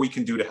 whatever we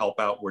can do to help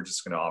out, we're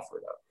just going to offer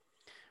it up.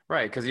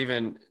 Right. Because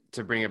even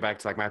to bring it back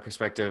to like my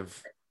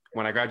perspective,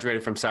 when I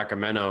graduated from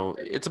Sacramento,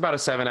 it's about a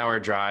 7-hour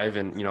drive.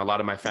 And, a lot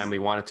of my family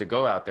wanted to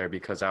go out there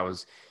because I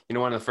was,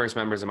 one of the first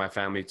members of my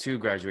family to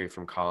graduate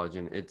from college.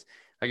 And it's,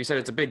 like you said,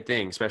 it's a big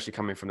thing, especially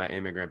coming from that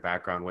immigrant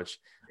background, which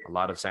a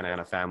lot of Santa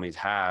Ana families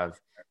have.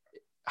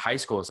 High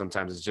school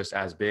sometimes is just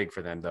as big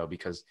for them though,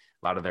 because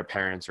a lot of their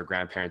parents or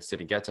grandparents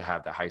didn't get to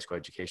have that high school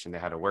education. They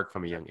had to work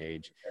from a young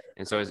age.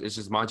 And so it's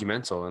just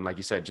monumental. And like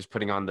you said, just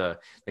putting on the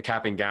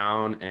cap and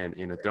gown and,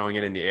 throwing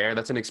it in the air,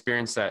 that's an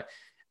experience that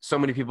so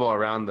many people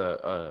around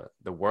the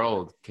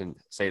world can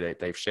say that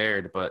they've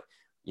shared. But,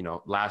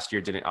 last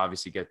year didn't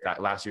obviously get that.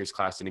 Last year's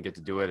class didn't get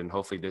to do it. And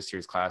hopefully this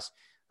year's class,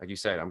 like you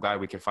said, I'm glad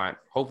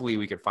hopefully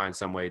we could find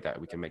some way that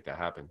we can make that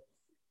happen.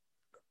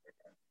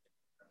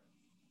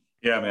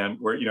 Yeah, man,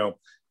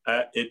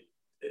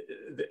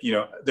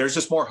 there's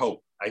just more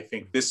hope. I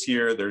think this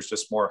year there's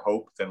just more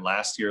hope than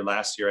last year.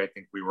 Last year, I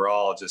think we were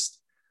all just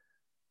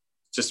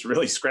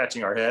really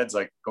scratching our heads,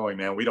 like going,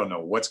 man, we don't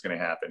know what's going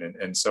to happen.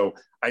 And so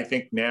I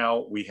think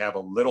now we have a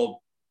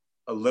little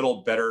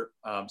better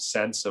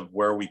sense of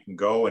where we can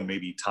go and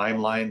maybe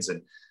timelines.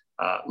 And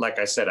like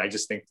I said, I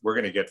just think we're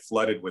going to get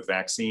flooded with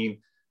vaccine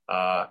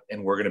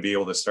and we're going to be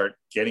able to start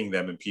getting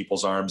them in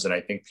people's arms. And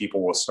I think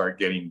people will start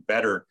getting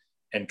better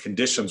and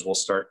conditions will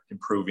start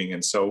improving.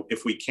 And so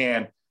if we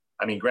can,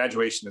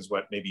 graduation is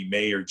maybe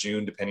May or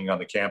June, depending on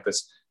the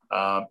campus,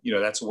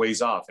 that's a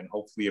ways off. And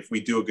hopefully if we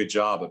do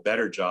a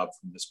better job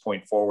from this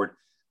point forward,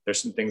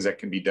 there's some things that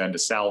can be done to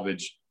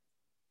salvage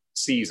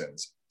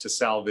seasons, to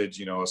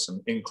salvage,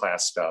 some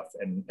in-class stuff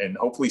and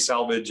hopefully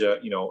salvage, a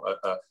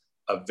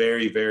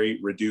very, very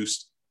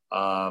reduced,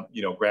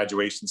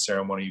 graduation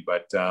ceremony.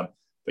 But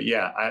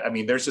yeah,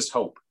 there's just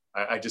hope.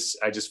 I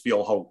just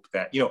feel hope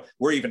that,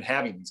 we're even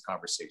having these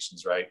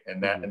conversations, right?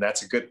 And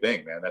that's a good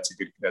thing, man. That's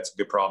a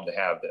good problem to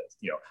have, that,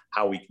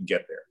 how we can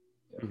get there.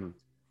 Yeah. Mm-hmm.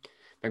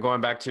 And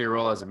going back to your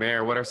role as a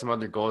mayor, what are some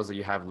other goals that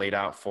you have laid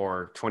out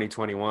for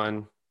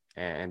 2021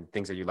 and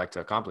things that you'd like to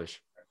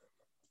accomplish?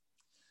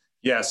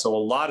 Yeah, so a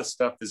lot of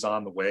stuff is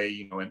on the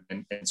way,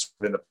 and sort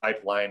of in the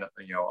pipeline.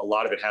 A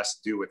lot of it has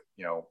to do with,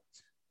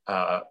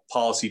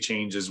 policy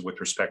changes with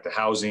respect to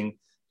housing.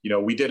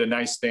 We did a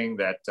nice thing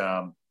that,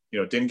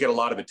 didn't get a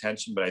lot of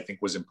attention, but I think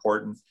was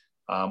important.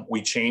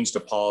 We changed a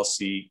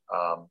policy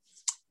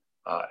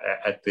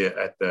at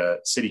the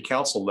city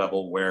council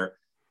level where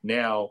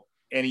now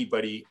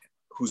anybody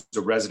who's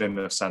a resident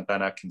of Santa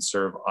Ana can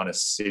serve on a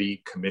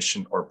city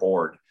commission or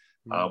board,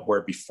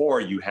 where before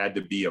you had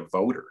to be a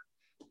voter.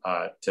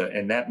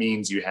 And that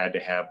means you had to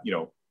have,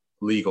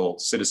 legal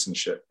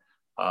citizenship,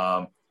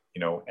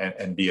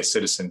 and be a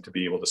citizen to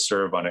be able to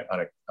serve on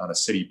a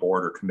city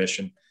board or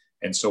commission.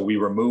 And so we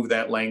removed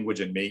that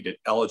language and made it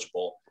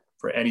eligible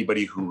for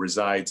anybody who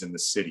resides in the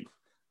city.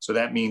 So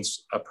that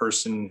means a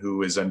person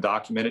who is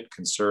undocumented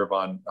can serve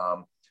on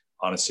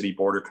a city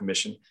board or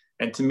commission.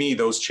 And to me,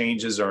 those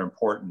changes are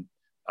important,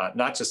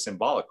 not just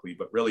symbolically,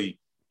 but really,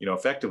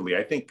 effectively.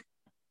 I think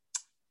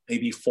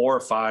maybe 4 or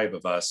 5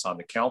 of us on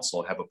the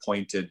council have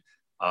appointed,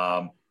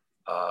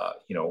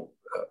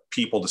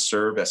 people to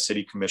serve as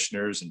city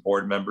commissioners and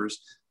board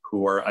members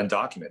who are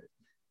undocumented.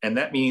 And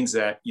that means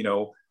that,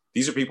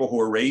 these are people who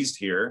are raised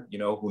here,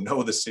 who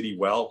know the city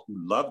well, who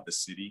love the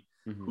city,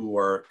 who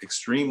are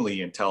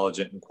extremely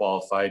intelligent and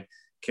qualified,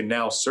 can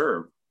now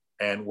serve.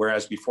 And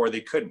whereas before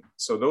they couldn't.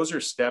 So those are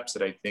steps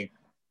that I think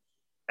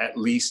at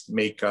least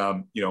make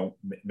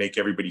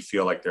everybody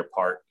feel like they're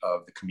part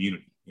of the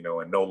community,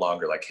 and no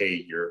longer like,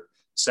 hey, you're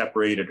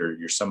separated or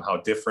you're somehow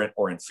different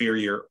or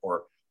inferior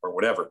or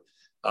whatever.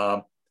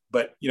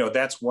 But,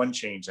 that's one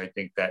change, I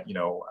think, that,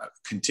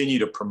 continue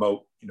to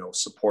promote,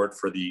 support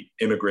for the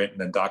immigrant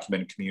and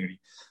undocumented community.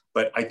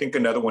 But I think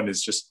another one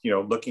is just,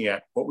 looking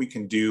at what we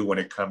can do when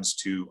it comes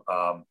to,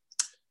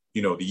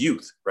 the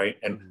youth, right?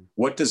 And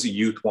what does the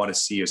youth want to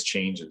see as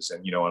changes?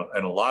 And,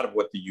 and a lot of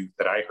what the youth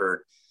that I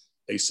heard,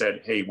 they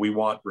said, hey, we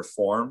want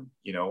reform,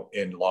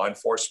 in law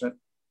enforcement.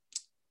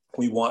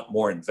 We want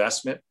more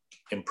investment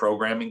in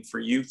programming for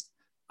youth.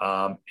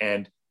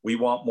 And we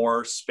want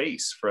more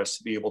space for us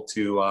to be able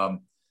to,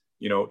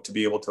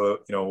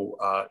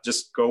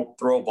 just go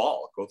throw a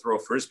ball, go throw a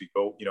Frisbee,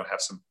 go,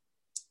 have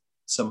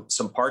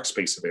some park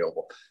space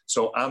available.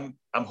 So I'm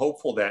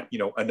hopeful that,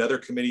 another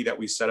committee that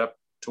we set up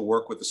to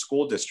work with the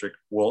school district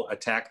will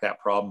attack that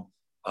problem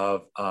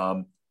of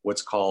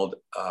what's called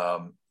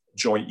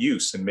joint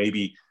use, and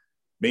maybe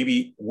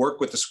work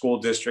with the school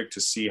district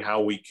to see how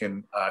we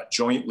can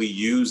jointly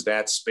use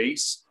that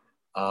space.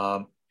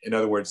 In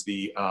other words,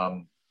 the,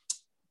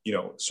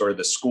 sort of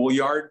the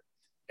schoolyard,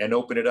 and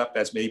open it up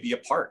as maybe a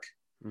park.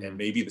 And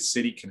maybe the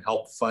city can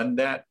help fund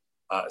that,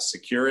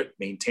 secure it,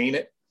 maintain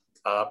it.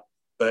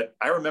 But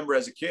I remember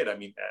as a kid,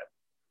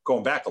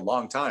 going back a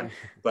long time,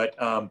 but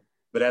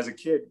as a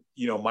kid,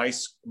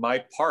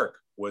 my park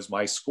was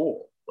my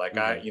school. Like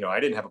I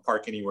didn't have a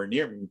park anywhere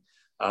near me.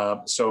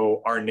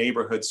 So our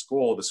neighborhood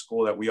school, the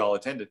school that we all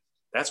attended,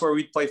 that's where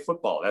we'd play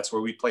football. That's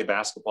where we'd play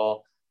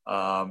basketball.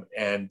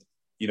 And,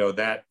 you know,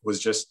 that was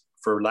just,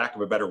 for lack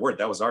of a better word,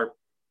 that was our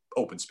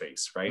open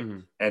space, right? Mm-hmm.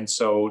 And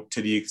so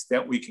to the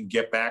extent we can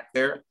get back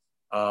there,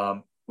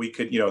 we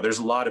could, you know, there's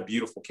a lot of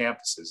beautiful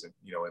campuses,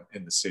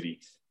 in the city.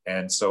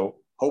 And so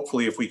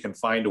hopefully if we can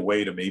find a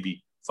way to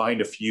maybe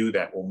find a few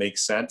that will make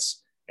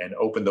sense and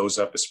open those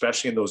up,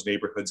 especially in those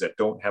neighborhoods that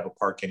don't have a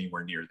park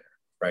anywhere near there,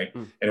 right?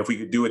 Mm. And if we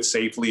could do it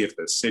safely, if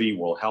the city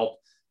will help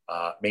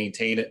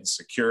maintain it and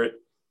secure it,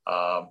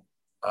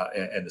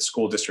 and the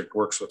school district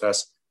works with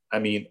us, I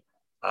mean,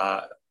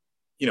 I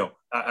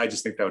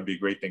just think that would be a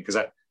great thing, because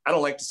I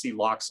don't like to see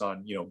locks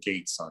on,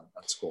 gates on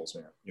schools,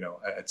 man.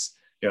 It's,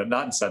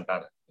 not in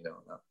Santa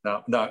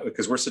Ana, not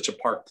because we're such a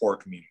park poor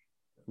community.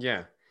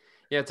 Yeah.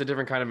 Yeah. It's a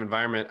different kind of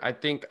environment. I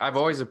think I've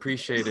always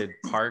appreciated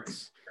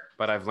parks,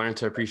 but I've learned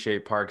to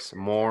appreciate parks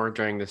more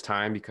during this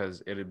time,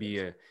 because it'd be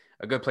a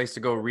good place to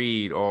go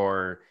read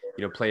or,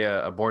 play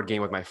a board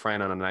game with my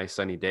friend on a nice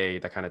sunny day,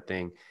 that kind of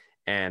thing.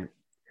 And,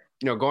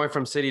 going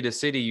from city to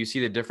city, you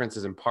see the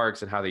differences in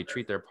parks and how they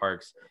treat their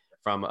parks,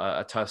 from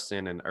a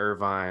Tustin and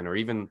Irvine, or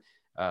even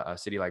a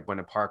city like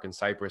Buena Park and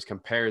Cypress,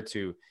 compared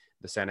to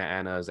the Santa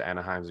Anas, the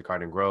Anaheims, the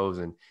Garden Groves,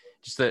 and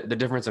just the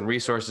difference in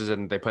resources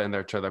and they put in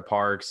their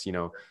parks.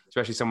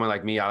 Especially someone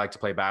like me, I like to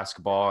play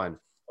basketball, and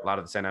a lot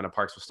of the Santa Ana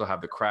parks will still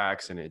have the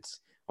cracks, and it's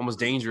almost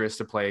dangerous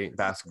to play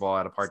basketball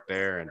at a park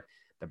there. And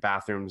the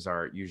bathrooms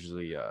are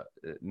usually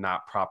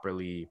not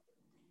properly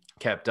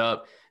kept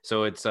up.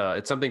 So it's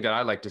something that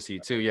I like to see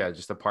too. Yeah,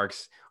 just the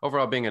parks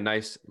overall being a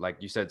nice,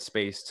 like you said,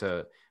 space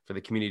for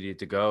the community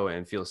to go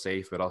and feel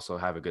safe, but also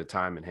have a good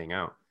time and hang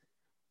out.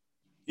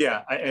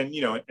 Yeah,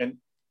 and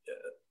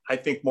I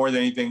think more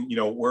than anything,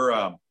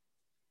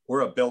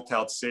 we're a built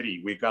out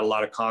city. We've got a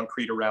lot of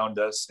concrete around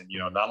us, and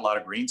not a lot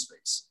of green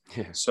space.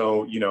 Yeah.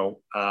 So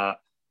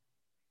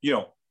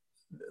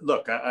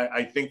look,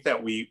 I think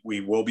that we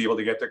will be able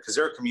to get there, because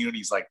there are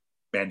communities like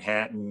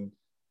Manhattan,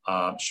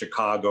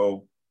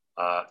 Chicago,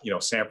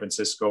 San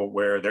Francisco,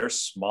 where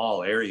there's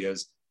small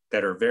areas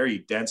that are very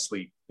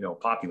densely,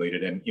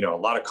 populated, and, a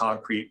lot of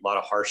concrete, a lot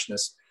of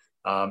harshness.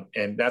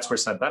 And that's where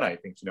Santa Ana, I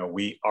think,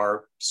 we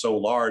are so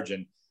large,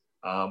 and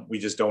we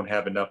just don't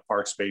have enough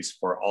park space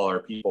for all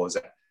our people.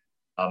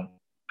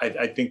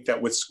 I think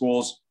that with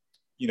schools,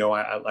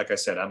 like I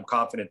said, I'm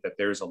confident that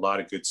there's a lot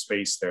of good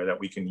space there that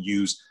we can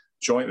use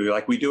jointly,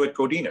 like we do at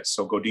Godinez.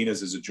 So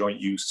Godinez is a joint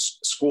use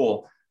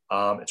school.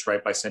 It's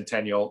right by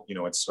Centennial.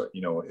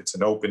 It's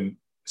an open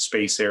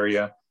space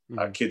area.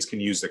 Kids can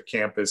use the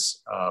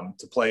campus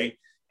to play,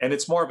 and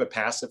it's more of a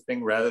passive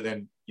thing rather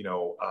than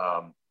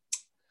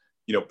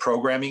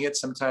programming it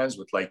sometimes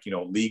with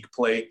league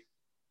play.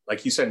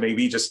 Like you said,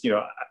 maybe just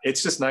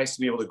it's just nice to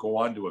be able to go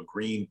onto a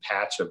green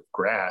patch of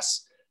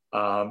grass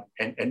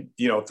and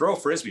throw a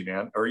frisbee,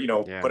 man, or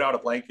put out a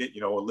blanket,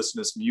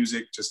 listen to some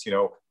music, just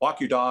walk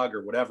your dog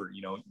or whatever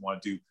you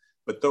want to do.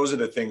 But those are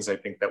the things I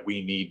think that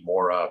we need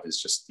more of,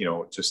 is just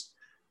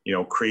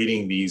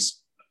creating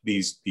these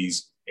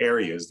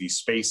areas, these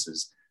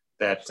spaces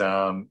that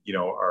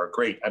are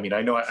great. I mean,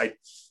 I know I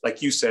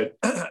like you said,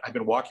 I've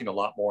been walking a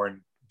lot more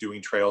and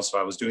doing trails. So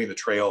I was doing the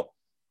trail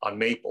on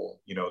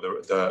Maple,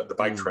 the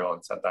bike trail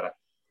in Santa Ana.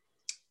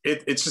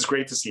 It's just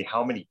great to see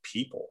how many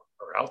people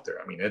are out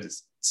there. I mean,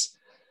 it's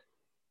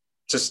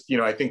just,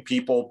 I think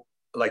people,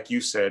 like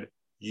you said,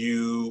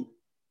 you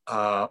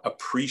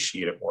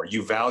appreciate it more,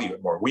 you value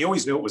it more. We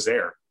always knew it was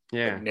there.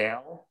 Yeah. But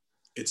now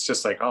it's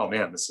just like, oh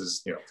man, this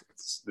is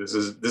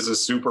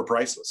super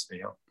priceless,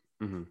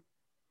 Mm-hmm.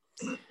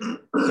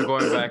 So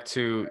going back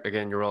to,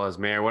 again, your role as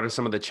mayor, what are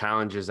some of the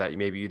challenges that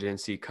maybe you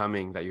didn't see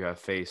coming that you have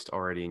faced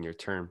already in your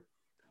term?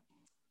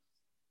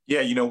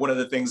 Yeah, one of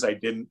the things I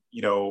didn't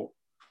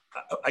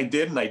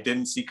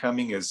see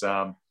coming is,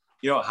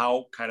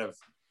 how kind of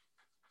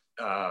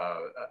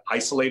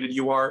isolated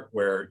you are,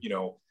 where,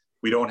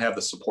 we don't have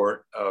the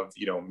support of,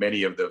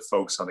 many of the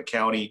folks on the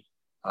county.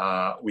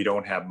 We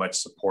don't have much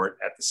support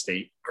at the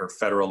state or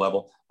federal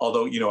level,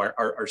 although,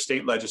 our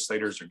state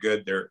legislators are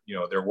good.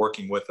 They're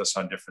working with us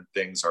on different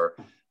things. Our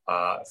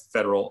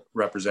federal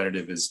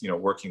representative is,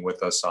 working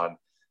with us on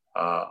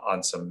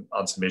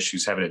some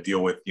issues having to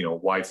deal with,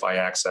 Wi-Fi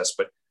access.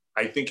 But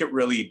I think it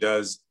really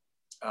does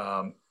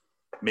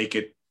make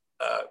it,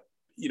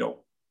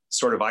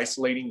 sort of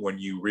isolating when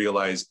you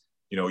realize,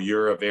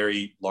 you're a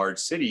very large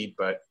city,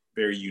 but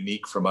very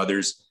unique from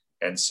others.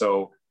 And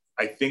so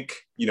I think,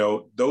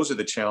 those are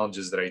the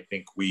challenges that I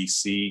think we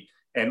see.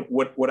 And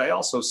what I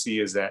also see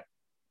is that,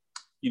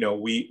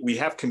 we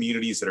have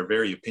communities that are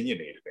very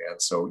opinionated, man.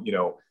 So,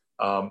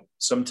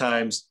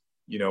 sometimes,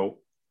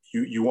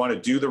 you want to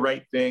do the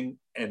right thing,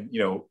 and,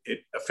 it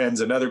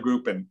offends another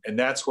group. And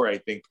that's where I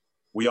think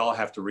we all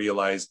have to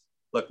realize,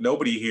 look,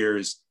 nobody here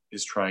is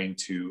trying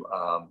to,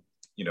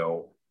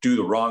 do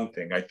the wrong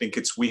thing. I think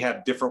we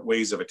have different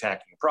ways of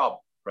attacking a problem,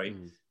 right?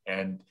 Mm.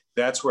 And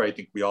that's where I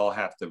think we all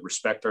have to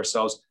respect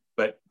ourselves.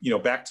 But,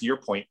 back to your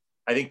point,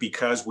 I think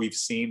because we've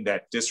seen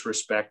that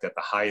disrespect at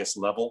the highest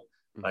level,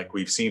 like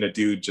we've seen a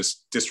dude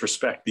just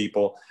disrespect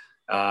people,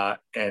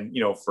 And,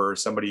 you know, for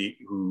somebody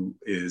who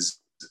is,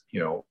 you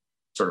know,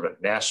 sort of a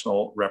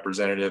national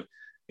representative,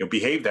 you know,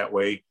 behave that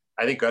way,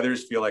 I think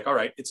others feel like, all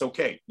right, it's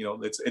okay. You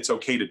know, it's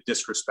okay to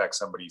disrespect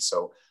somebody.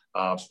 So,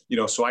 you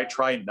know, so I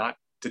try not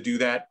to do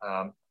that.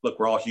 Look,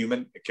 we're all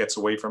human. It gets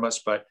away from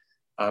us, but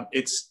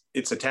it's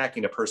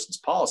attacking a person's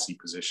policy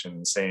position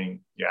and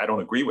saying, yeah, I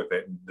don't agree with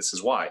it, and this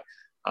is why.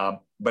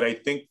 But I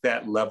think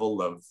that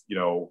level of, you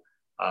know,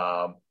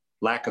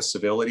 lack of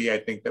civility, I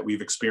think that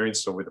we've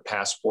experienced over the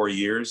past 4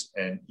 years,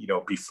 and, you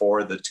know,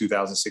 before the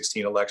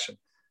 2016 election,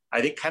 I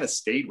think kind of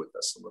stayed with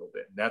us a little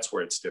bit. And that's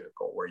where it's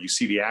difficult, where you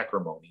see the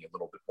acrimony a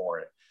little bit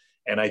more.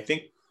 And I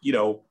think, you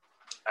know,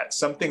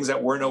 some things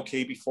that weren't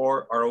okay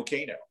before are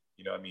okay now.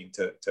 You know, I mean,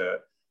 to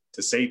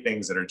say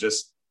things that are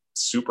just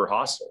super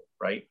hostile,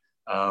 right?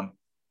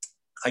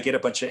 I get a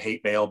bunch of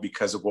hate mail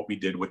because of what we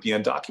did with the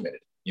undocumented.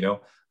 You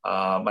know,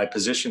 my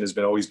position has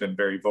always been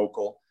very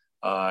vocal.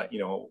 You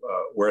know,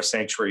 we're a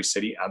sanctuary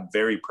city. I'm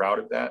very proud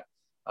of that.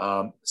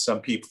 For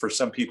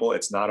some people,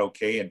 it's not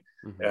okay, and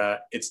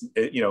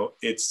you know,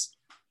 it's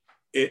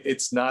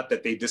not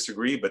that they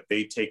disagree, but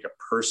they take a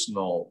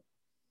personal,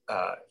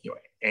 you know,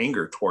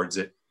 anger towards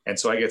it. And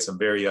so I get some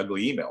very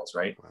ugly emails,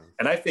 right? Wow.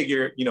 And I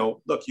figure, you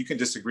know, look, you can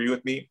disagree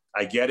with me.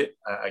 I get it.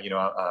 You know,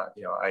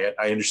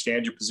 I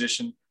understand your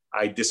position.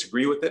 I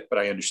disagree with it, but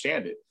I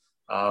understand it.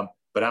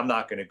 But I'm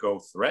not going to go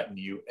threaten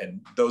you.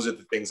 And those are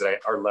the things that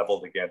are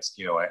leveled against,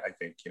 you know, I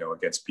think, you know,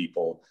 against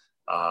people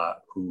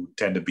who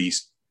tend to be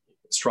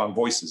strong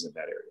voices in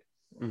that area.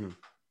 Mm-hmm.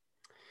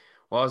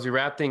 Well, as we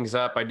wrap things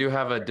up, I do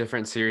have a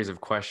different series of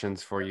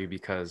questions for you,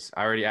 because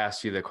I already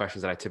asked you the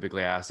questions that I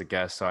typically ask a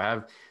guest. So I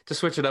have to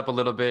switch it up a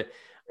little bit.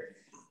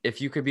 If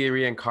you could be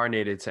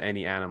reincarnated to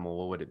any animal,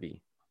 what would it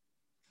be?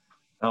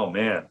 Oh,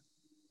 man.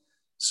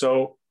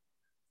 So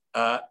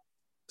man,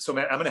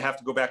 I'm going to have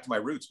to go back to my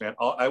roots, man.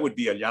 I would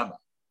be a llama.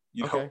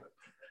 You know,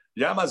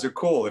 llamas are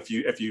cool if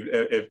you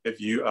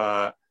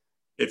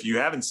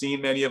haven't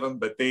seen many of them,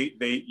 but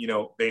they you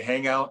know, they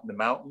hang out in the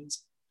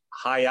mountains,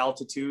 high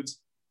altitudes.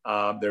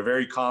 They're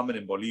very common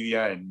in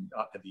Bolivia and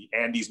the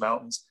Andes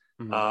Mountains,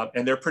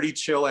 and they're pretty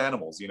chill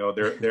animals. You know,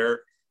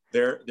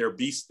 they're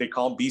beasts. They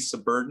call them beasts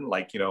of burden,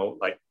 like, you know,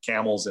 like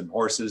camels and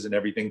horses and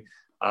everything.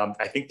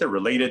 I think they're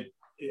related,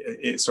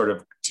 sort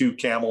of, to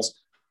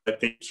camels, but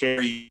they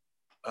carry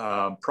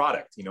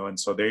product, you know, and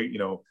so they, you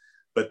know,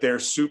 but they're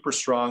super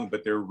strong,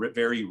 but they're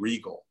very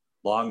regal,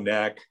 long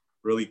neck,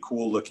 really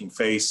cool looking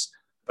face.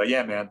 But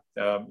yeah, man,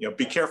 you know,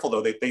 be careful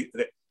though. They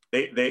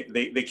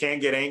can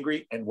get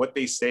angry, and what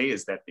they say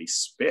is that they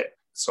spit.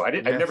 So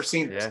I've never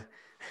seen this,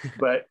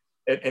 but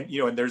and you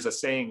know, and there's a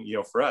saying, you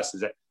know, for us,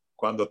 is that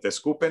cuando te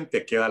escupen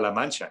te queda la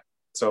mancha.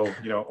 So,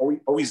 you know,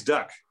 always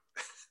duck.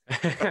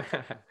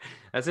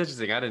 That's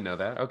interesting. I didn't know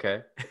that.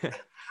 Okay.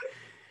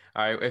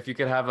 All right. If you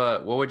could have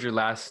what would your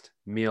last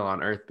meal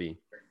on Earth be?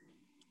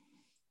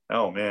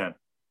 Oh man,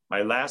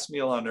 my last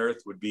meal on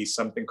Earth would be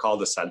something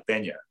called a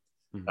salteña.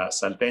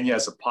 Salteña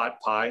is a pot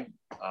pie.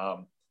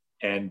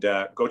 And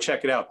go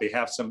check it out. They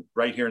have some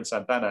right here in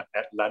Santa Ana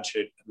at La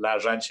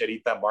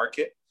Rancherita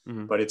Market,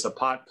 but it's a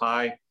pot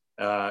pie.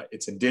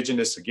 It's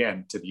indigenous,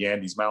 again, to the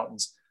Andes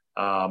Mountains.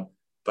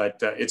 But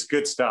it's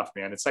good stuff,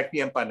 man. It's like the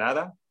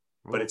empanada,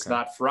 but it's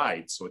not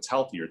fried. So it's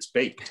healthier. It's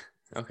baked.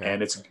 Okay.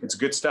 And it's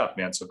good stuff,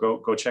 man. So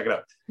go check it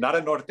out. Not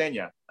a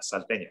norteña, a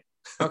salteña.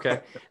 Okay.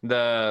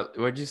 What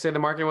did you say the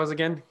market was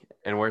again?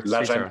 And where's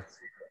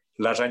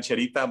La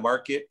Rancherita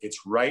Market. It's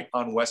right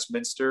on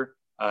Westminster,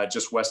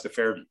 just west of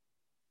Fairview.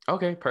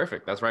 Okay,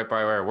 perfect. That's right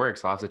by where it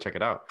works. I'll have to check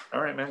it out.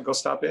 All right, man. Go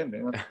stop in,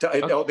 man.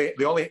 Okay.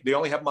 They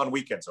only have them on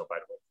weekends, though, by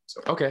the way.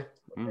 So. Okay.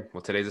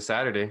 Well, today's a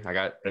Saturday. I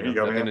got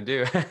nothing to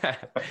do.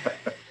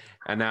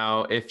 And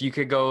now, if you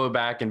could go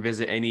back and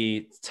visit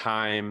any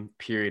time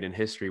period in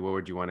history, what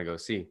would you want to go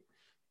see?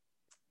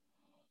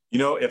 You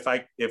know, if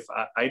I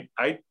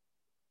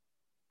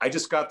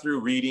just got through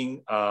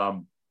reading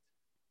the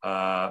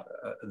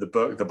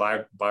book,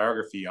 the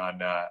biography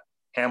on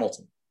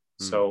Hamilton.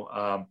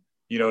 So,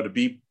 you know,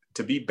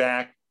 to be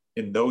back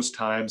in those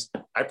times,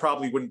 I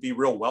probably wouldn't be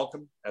real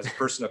welcome as a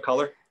person of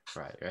color.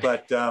 Right.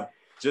 But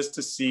just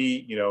to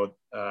see, you know,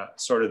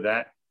 sort of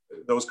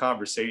those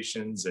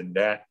conversations and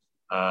that,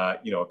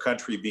 you know, a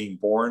country being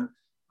born,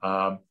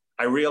 I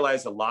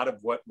realize a lot of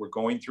what we're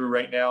going through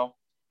right now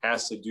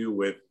has to do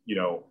with, you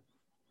know,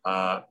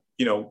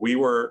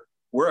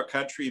 we're a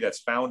country that's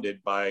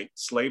founded by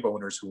slave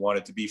owners who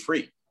wanted to be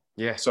free.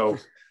 Yeah. So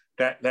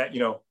that you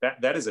know,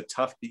 that is a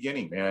tough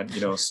beginning, man. You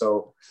know,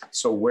 so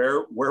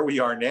where we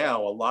are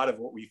now, a lot of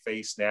what we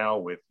face now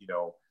with, you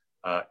know,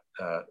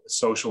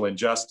 social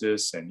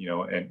injustice and, you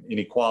know, and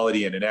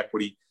inequality and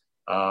inequity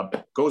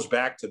goes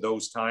back to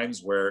those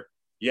times where,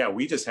 yeah,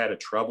 we just had a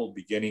troubled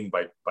beginning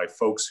by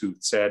folks who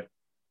said,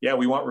 yeah,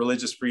 we want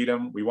religious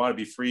freedom, we want to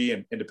be free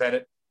and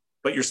independent,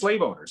 but you're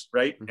slave owners,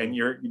 right? And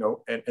you're, you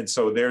know, and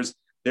so there's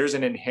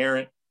an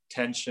inherent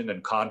tension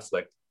and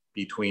conflict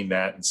between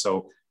that. And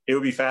so it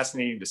would be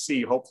fascinating to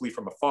see, hopefully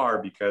from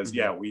afar, because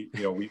yeah, we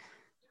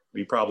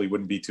probably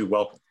wouldn't be too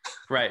welcome.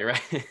 Right.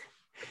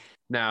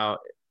 Now,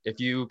 if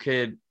you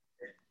could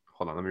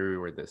hold on, let me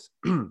reword this.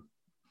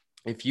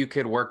 If you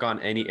could work on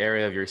any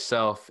area of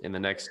yourself in the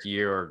next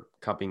year or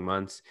coming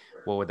months,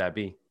 what would that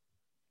be?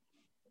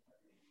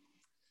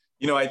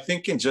 I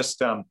think in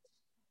just,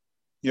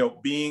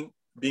 being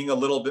a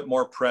little bit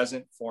more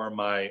present for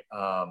my,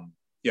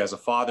 as a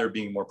father,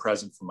 being more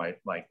present for my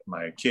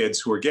kids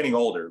who are getting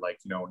older.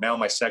 Like, now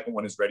my second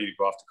one is ready to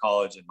go off to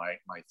college, and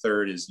my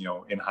third is,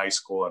 in high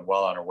school and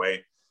well on her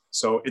way.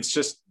 So it's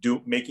just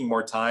making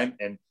more time.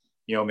 And,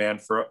 man,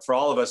 for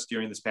all of us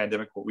during this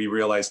pandemic, what we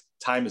realized,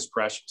 time is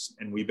precious.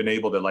 And we've been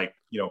able to,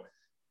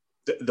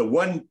 the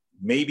one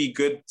maybe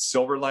good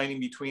silver lining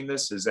between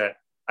this is that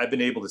I've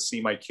been able to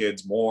see my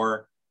kids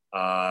more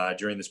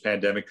during this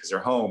pandemic because they're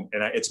home.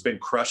 And it's been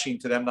crushing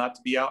to them not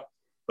to be out,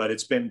 but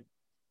it's been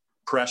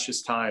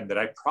precious time that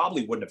I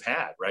probably wouldn't have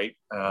had, right?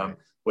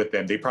 With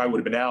them. They probably would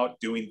have been out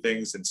doing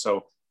things. And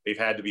so they've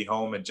had to be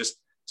home, and just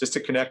to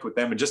connect with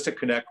them, and just to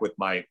connect with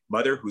my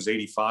mother, who's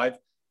 85,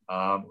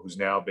 who's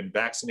now been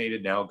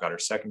vaccinated, now got her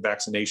second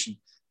vaccination.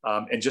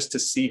 And just to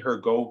see her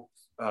go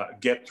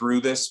get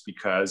through this,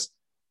 because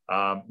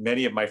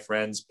many of my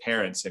friends'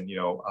 parents and,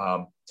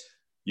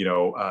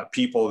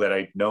 people that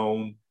I've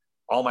known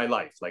all my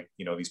life,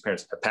 these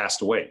parents have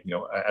passed away,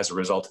 as a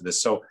result of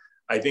this. So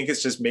I think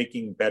it's just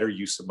making better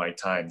use of my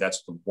time.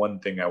 That's the one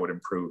thing I would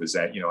improve, is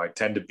that, I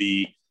tend to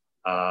be,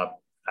 I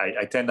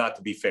tend not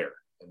to be fair.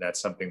 And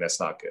that's something that's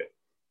not good.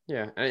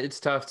 Yeah. And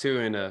it's tough too.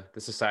 In the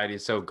society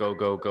is so go,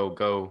 go, go,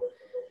 go.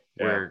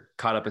 Yeah. We're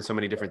caught up in so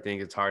many different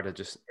things. It's hard to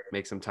just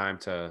make some time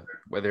to,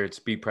 whether it's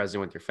be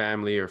present with your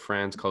family or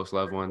friends, close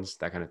loved ones,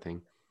 that kind of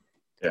thing.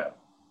 Yeah.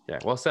 Yeah.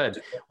 Well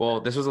said. Well,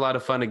 this was a lot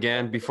of fun.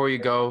 Again, before you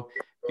go,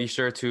 be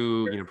sure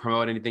to,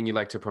 promote anything you'd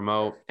like to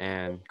promote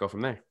and go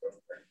from there.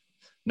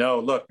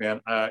 No, look,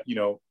 man, I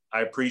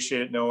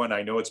appreciate it, Noah, and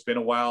I know it's been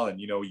a while, and,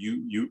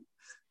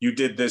 you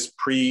did this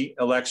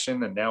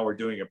pre-election, and now we're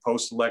doing a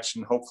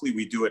post-election. Hopefully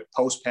we do it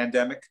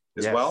post-pandemic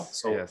as well.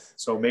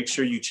 So make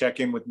sure you check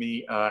in with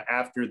me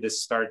after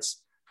this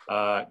starts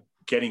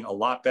getting a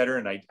lot better.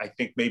 And I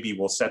think maybe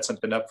we'll set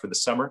something up for the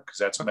summer, because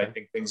that's when I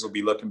think things will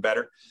be looking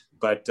better.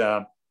 But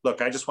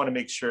look, I just want to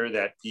make sure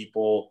that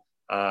people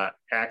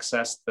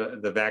access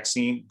the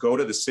vaccine. Go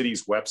to the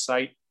city's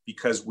website,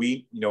 because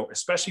we,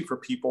 especially for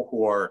people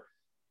who are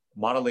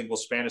monolingual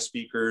Spanish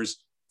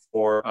speakers,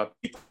 or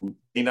people who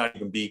may not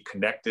even be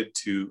connected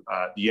to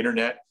the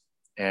internet,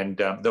 and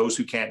those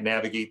who can't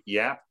navigate the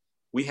app,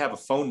 we have a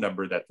phone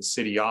number that the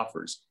city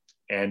offers,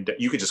 and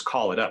you could just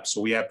call it up. So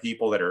we have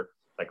people that are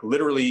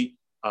literally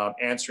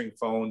answering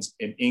phones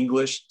in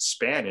English,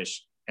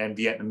 Spanish, and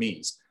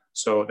Vietnamese.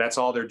 So that's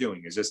all they're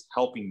doing, is just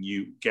helping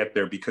you get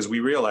there, because we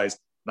realize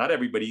not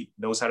everybody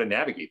knows how to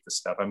navigate this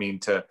stuff. I mean,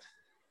 to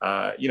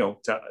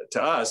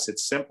us,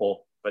 it's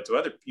simple, but to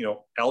other,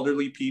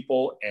 elderly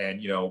people and,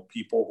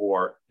 people who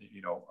are,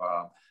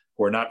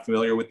 who are not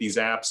familiar with these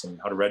apps and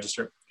how to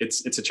register,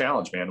 it's a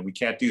challenge, man. We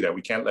can't do that.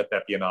 We can't let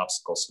that be an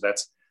obstacle. So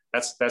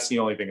that's the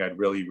only thing I'd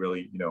really,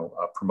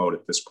 promote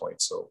at this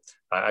point. So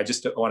I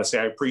just want to say,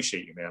 I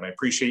appreciate you, man. I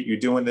appreciate you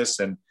doing this,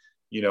 and,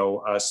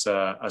 us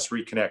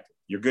reconnecting.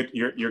 You're good.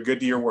 You're good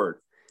to your word.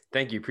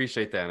 Thank you.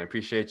 Appreciate that. And I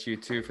appreciate you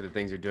too for the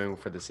things you're doing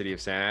for the city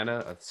of Santa Ana,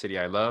 a city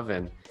I love.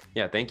 And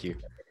yeah, thank you.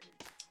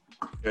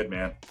 Good,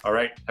 man. All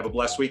right. Have a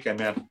blessed weekend,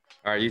 man.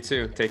 All right. You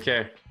too. Take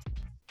care.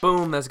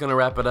 Boom. That's going to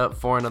wrap it up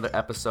for another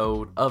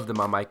episode of the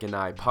My Mike and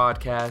I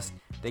podcast.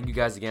 Thank you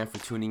guys again for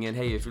tuning in.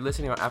 Hey, if you're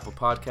listening on Apple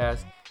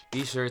Podcasts,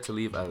 be sure to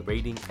leave a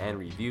rating and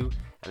review.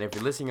 And if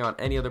you're listening on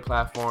any other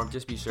platform,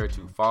 just be sure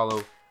to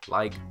follow,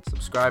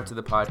 subscribe to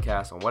the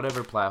podcast on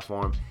whatever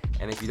platform.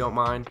 And if you don't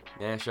mind,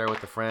 share it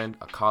with a friend,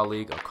 a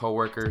colleague, a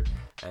coworker,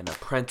 an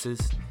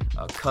apprentice,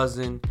 a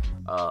cousin,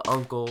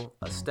 uncle,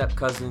 a step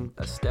cousin,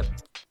 a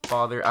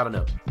stepfather. I don't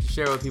know. Just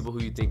share it with people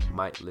who you think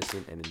might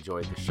listen and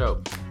enjoy the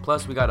show.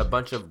 Plus, we got a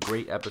bunch of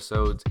great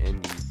episodes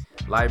in the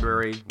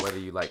library, whether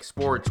you like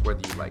sports,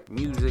 whether you like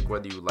music,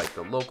 whether you like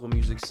the local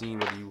music scene,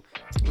 whether you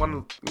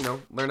want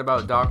to, learn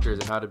about doctors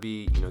and how to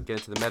be, get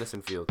into the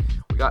medicine field.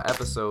 We got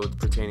episodes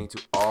pertaining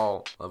to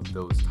all of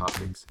those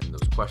topics and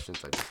those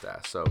questions I just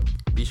asked. So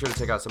be sure to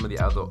check out some of the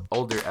other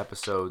older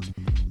episodes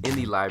in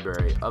the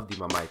library of the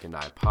My Mike and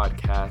I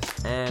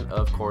podcast. And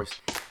of course,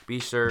 be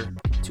sure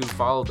to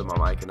follow the My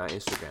Mike and I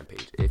Instagram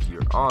page if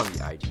you're on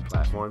the IG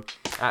platform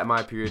at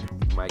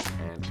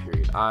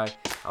my.mike.and.I.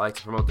 I like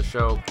to promote the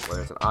show,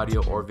 whether it's an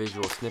audio or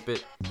visual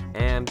snippet,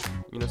 and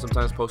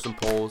sometimes post some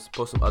polls,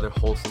 post some other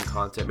wholesome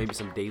content, maybe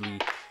some daily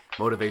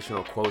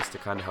motivational quotes to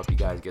kind of help you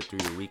guys get through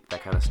your week,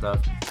 that kind of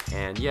stuff.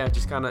 And yeah,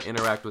 just kind of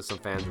interact with some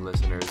fans and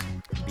listeners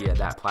via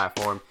that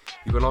platform.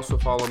 You can also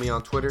follow me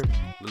on Twitter,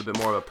 a little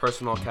bit more of a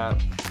personal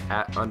account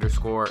at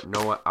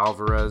 _Noah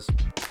Alvarez.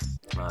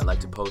 I like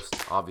to post,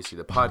 obviously,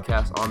 the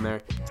podcast on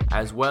there,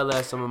 as well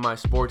as some of my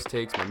sports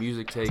takes, my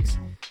music takes,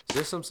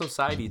 just some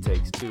society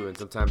takes too. And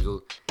sometimes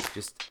you'll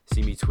just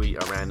see me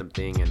tweet a random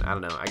thing, and I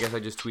don't know, I guess I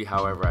just tweet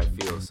however I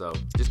feel. So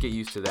just get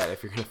used to that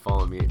if you're going to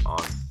follow me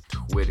on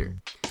Twitter.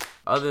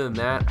 Other than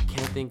that, I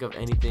can't think of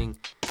anything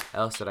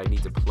else that I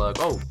need to plug.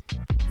 Oh,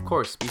 of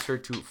course, be sure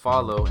to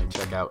follow and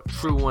check out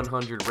True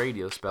 100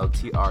 Radio, spelled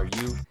TRU,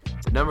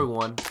 the number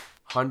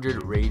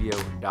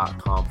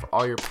 100radio.com for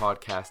all your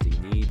podcasting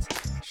needs.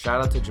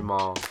 Shout out to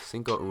Jamal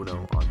Cinco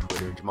Uno on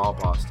Twitter, Jamal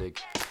Bostic,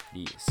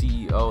 the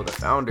CEO, the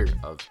founder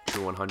of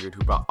True 100,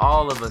 who brought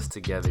all of us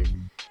together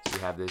to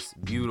have this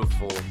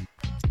beautiful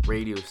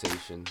radio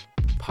station,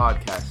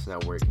 podcast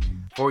network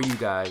for you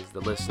guys,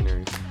 the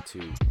listeners,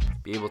 to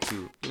be able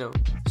to,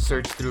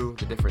 search through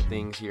the different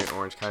things here in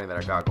Orange County that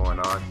I got going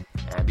on.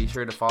 And be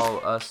sure to follow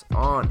us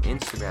on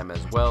Instagram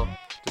as well.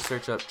 Just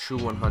search up True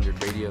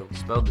 100 Radio,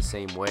 spelled the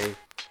same way.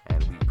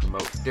 And we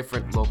promote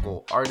different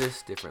local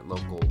artists, different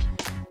local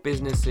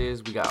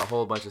businesses. We got a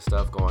whole bunch of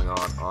stuff going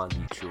on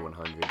the True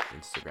 100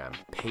 Instagram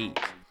page.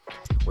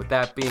 With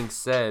that being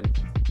said,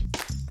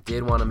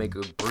 did want to make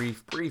a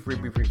brief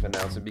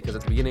announcement, because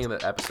at the beginning of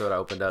the episode I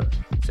opened up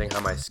saying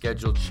how my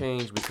schedule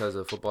changed because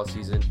of football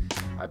season.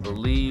 I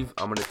believe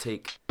I'm going to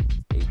take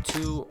a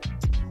 2,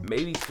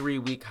 maybe 3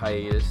 week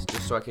hiatus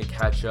just so I can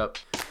catch up,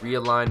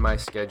 realign my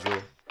schedule,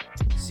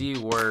 see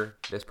where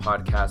this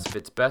podcast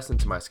fits best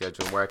into my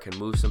schedule and where I can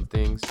move some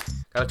things.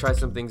 Gotta try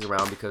some things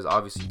around, because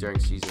obviously during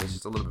season it's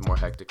just a little bit more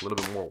hectic, a little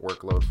bit more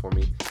workload for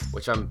me,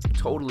 which I'm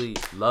totally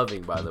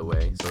loving, by the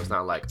way. So it's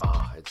not like,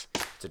 it's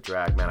a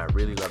drag, man. I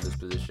really love this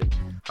position.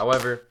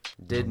 However,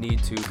 did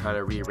need to kind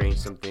of rearrange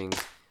some things.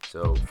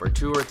 So for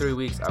 2 or 3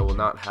 weeks, I will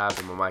not have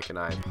the Mike and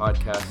I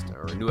podcast,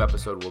 or a new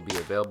episode will be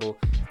available.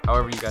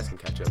 However, you guys can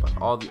catch up on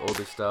all the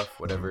older stuff,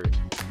 whatever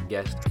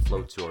guest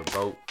floats your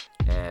boat.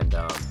 And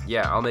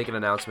I'll make an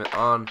announcement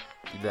on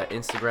the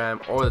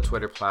Instagram or the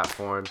Twitter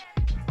platform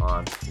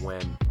on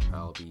when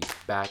I'll be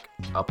back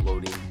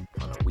uploading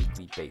on a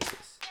weekly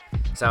basis.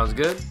 Sounds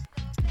good?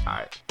 All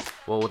right.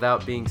 Well,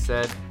 without being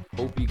said,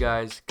 hope you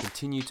guys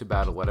continue to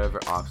battle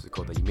whatever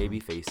obstacle that you may be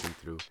facing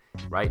through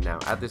right now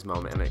at this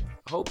moment. And I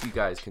hope you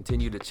guys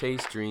continue to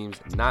chase dreams,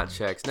 not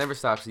checks, never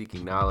stop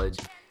seeking knowledge,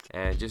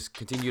 and just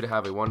continue to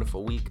have a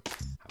wonderful week,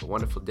 have a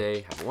wonderful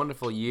day, have a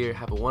wonderful year,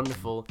 have a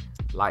wonderful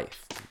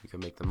life. You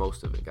can make the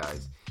most of it,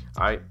 guys.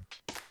 All right.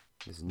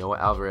 This is Noah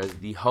Alvarez,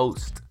 the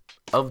host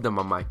of the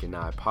Mike and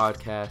I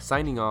podcast,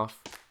 signing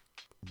off.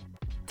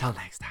 Till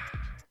next time.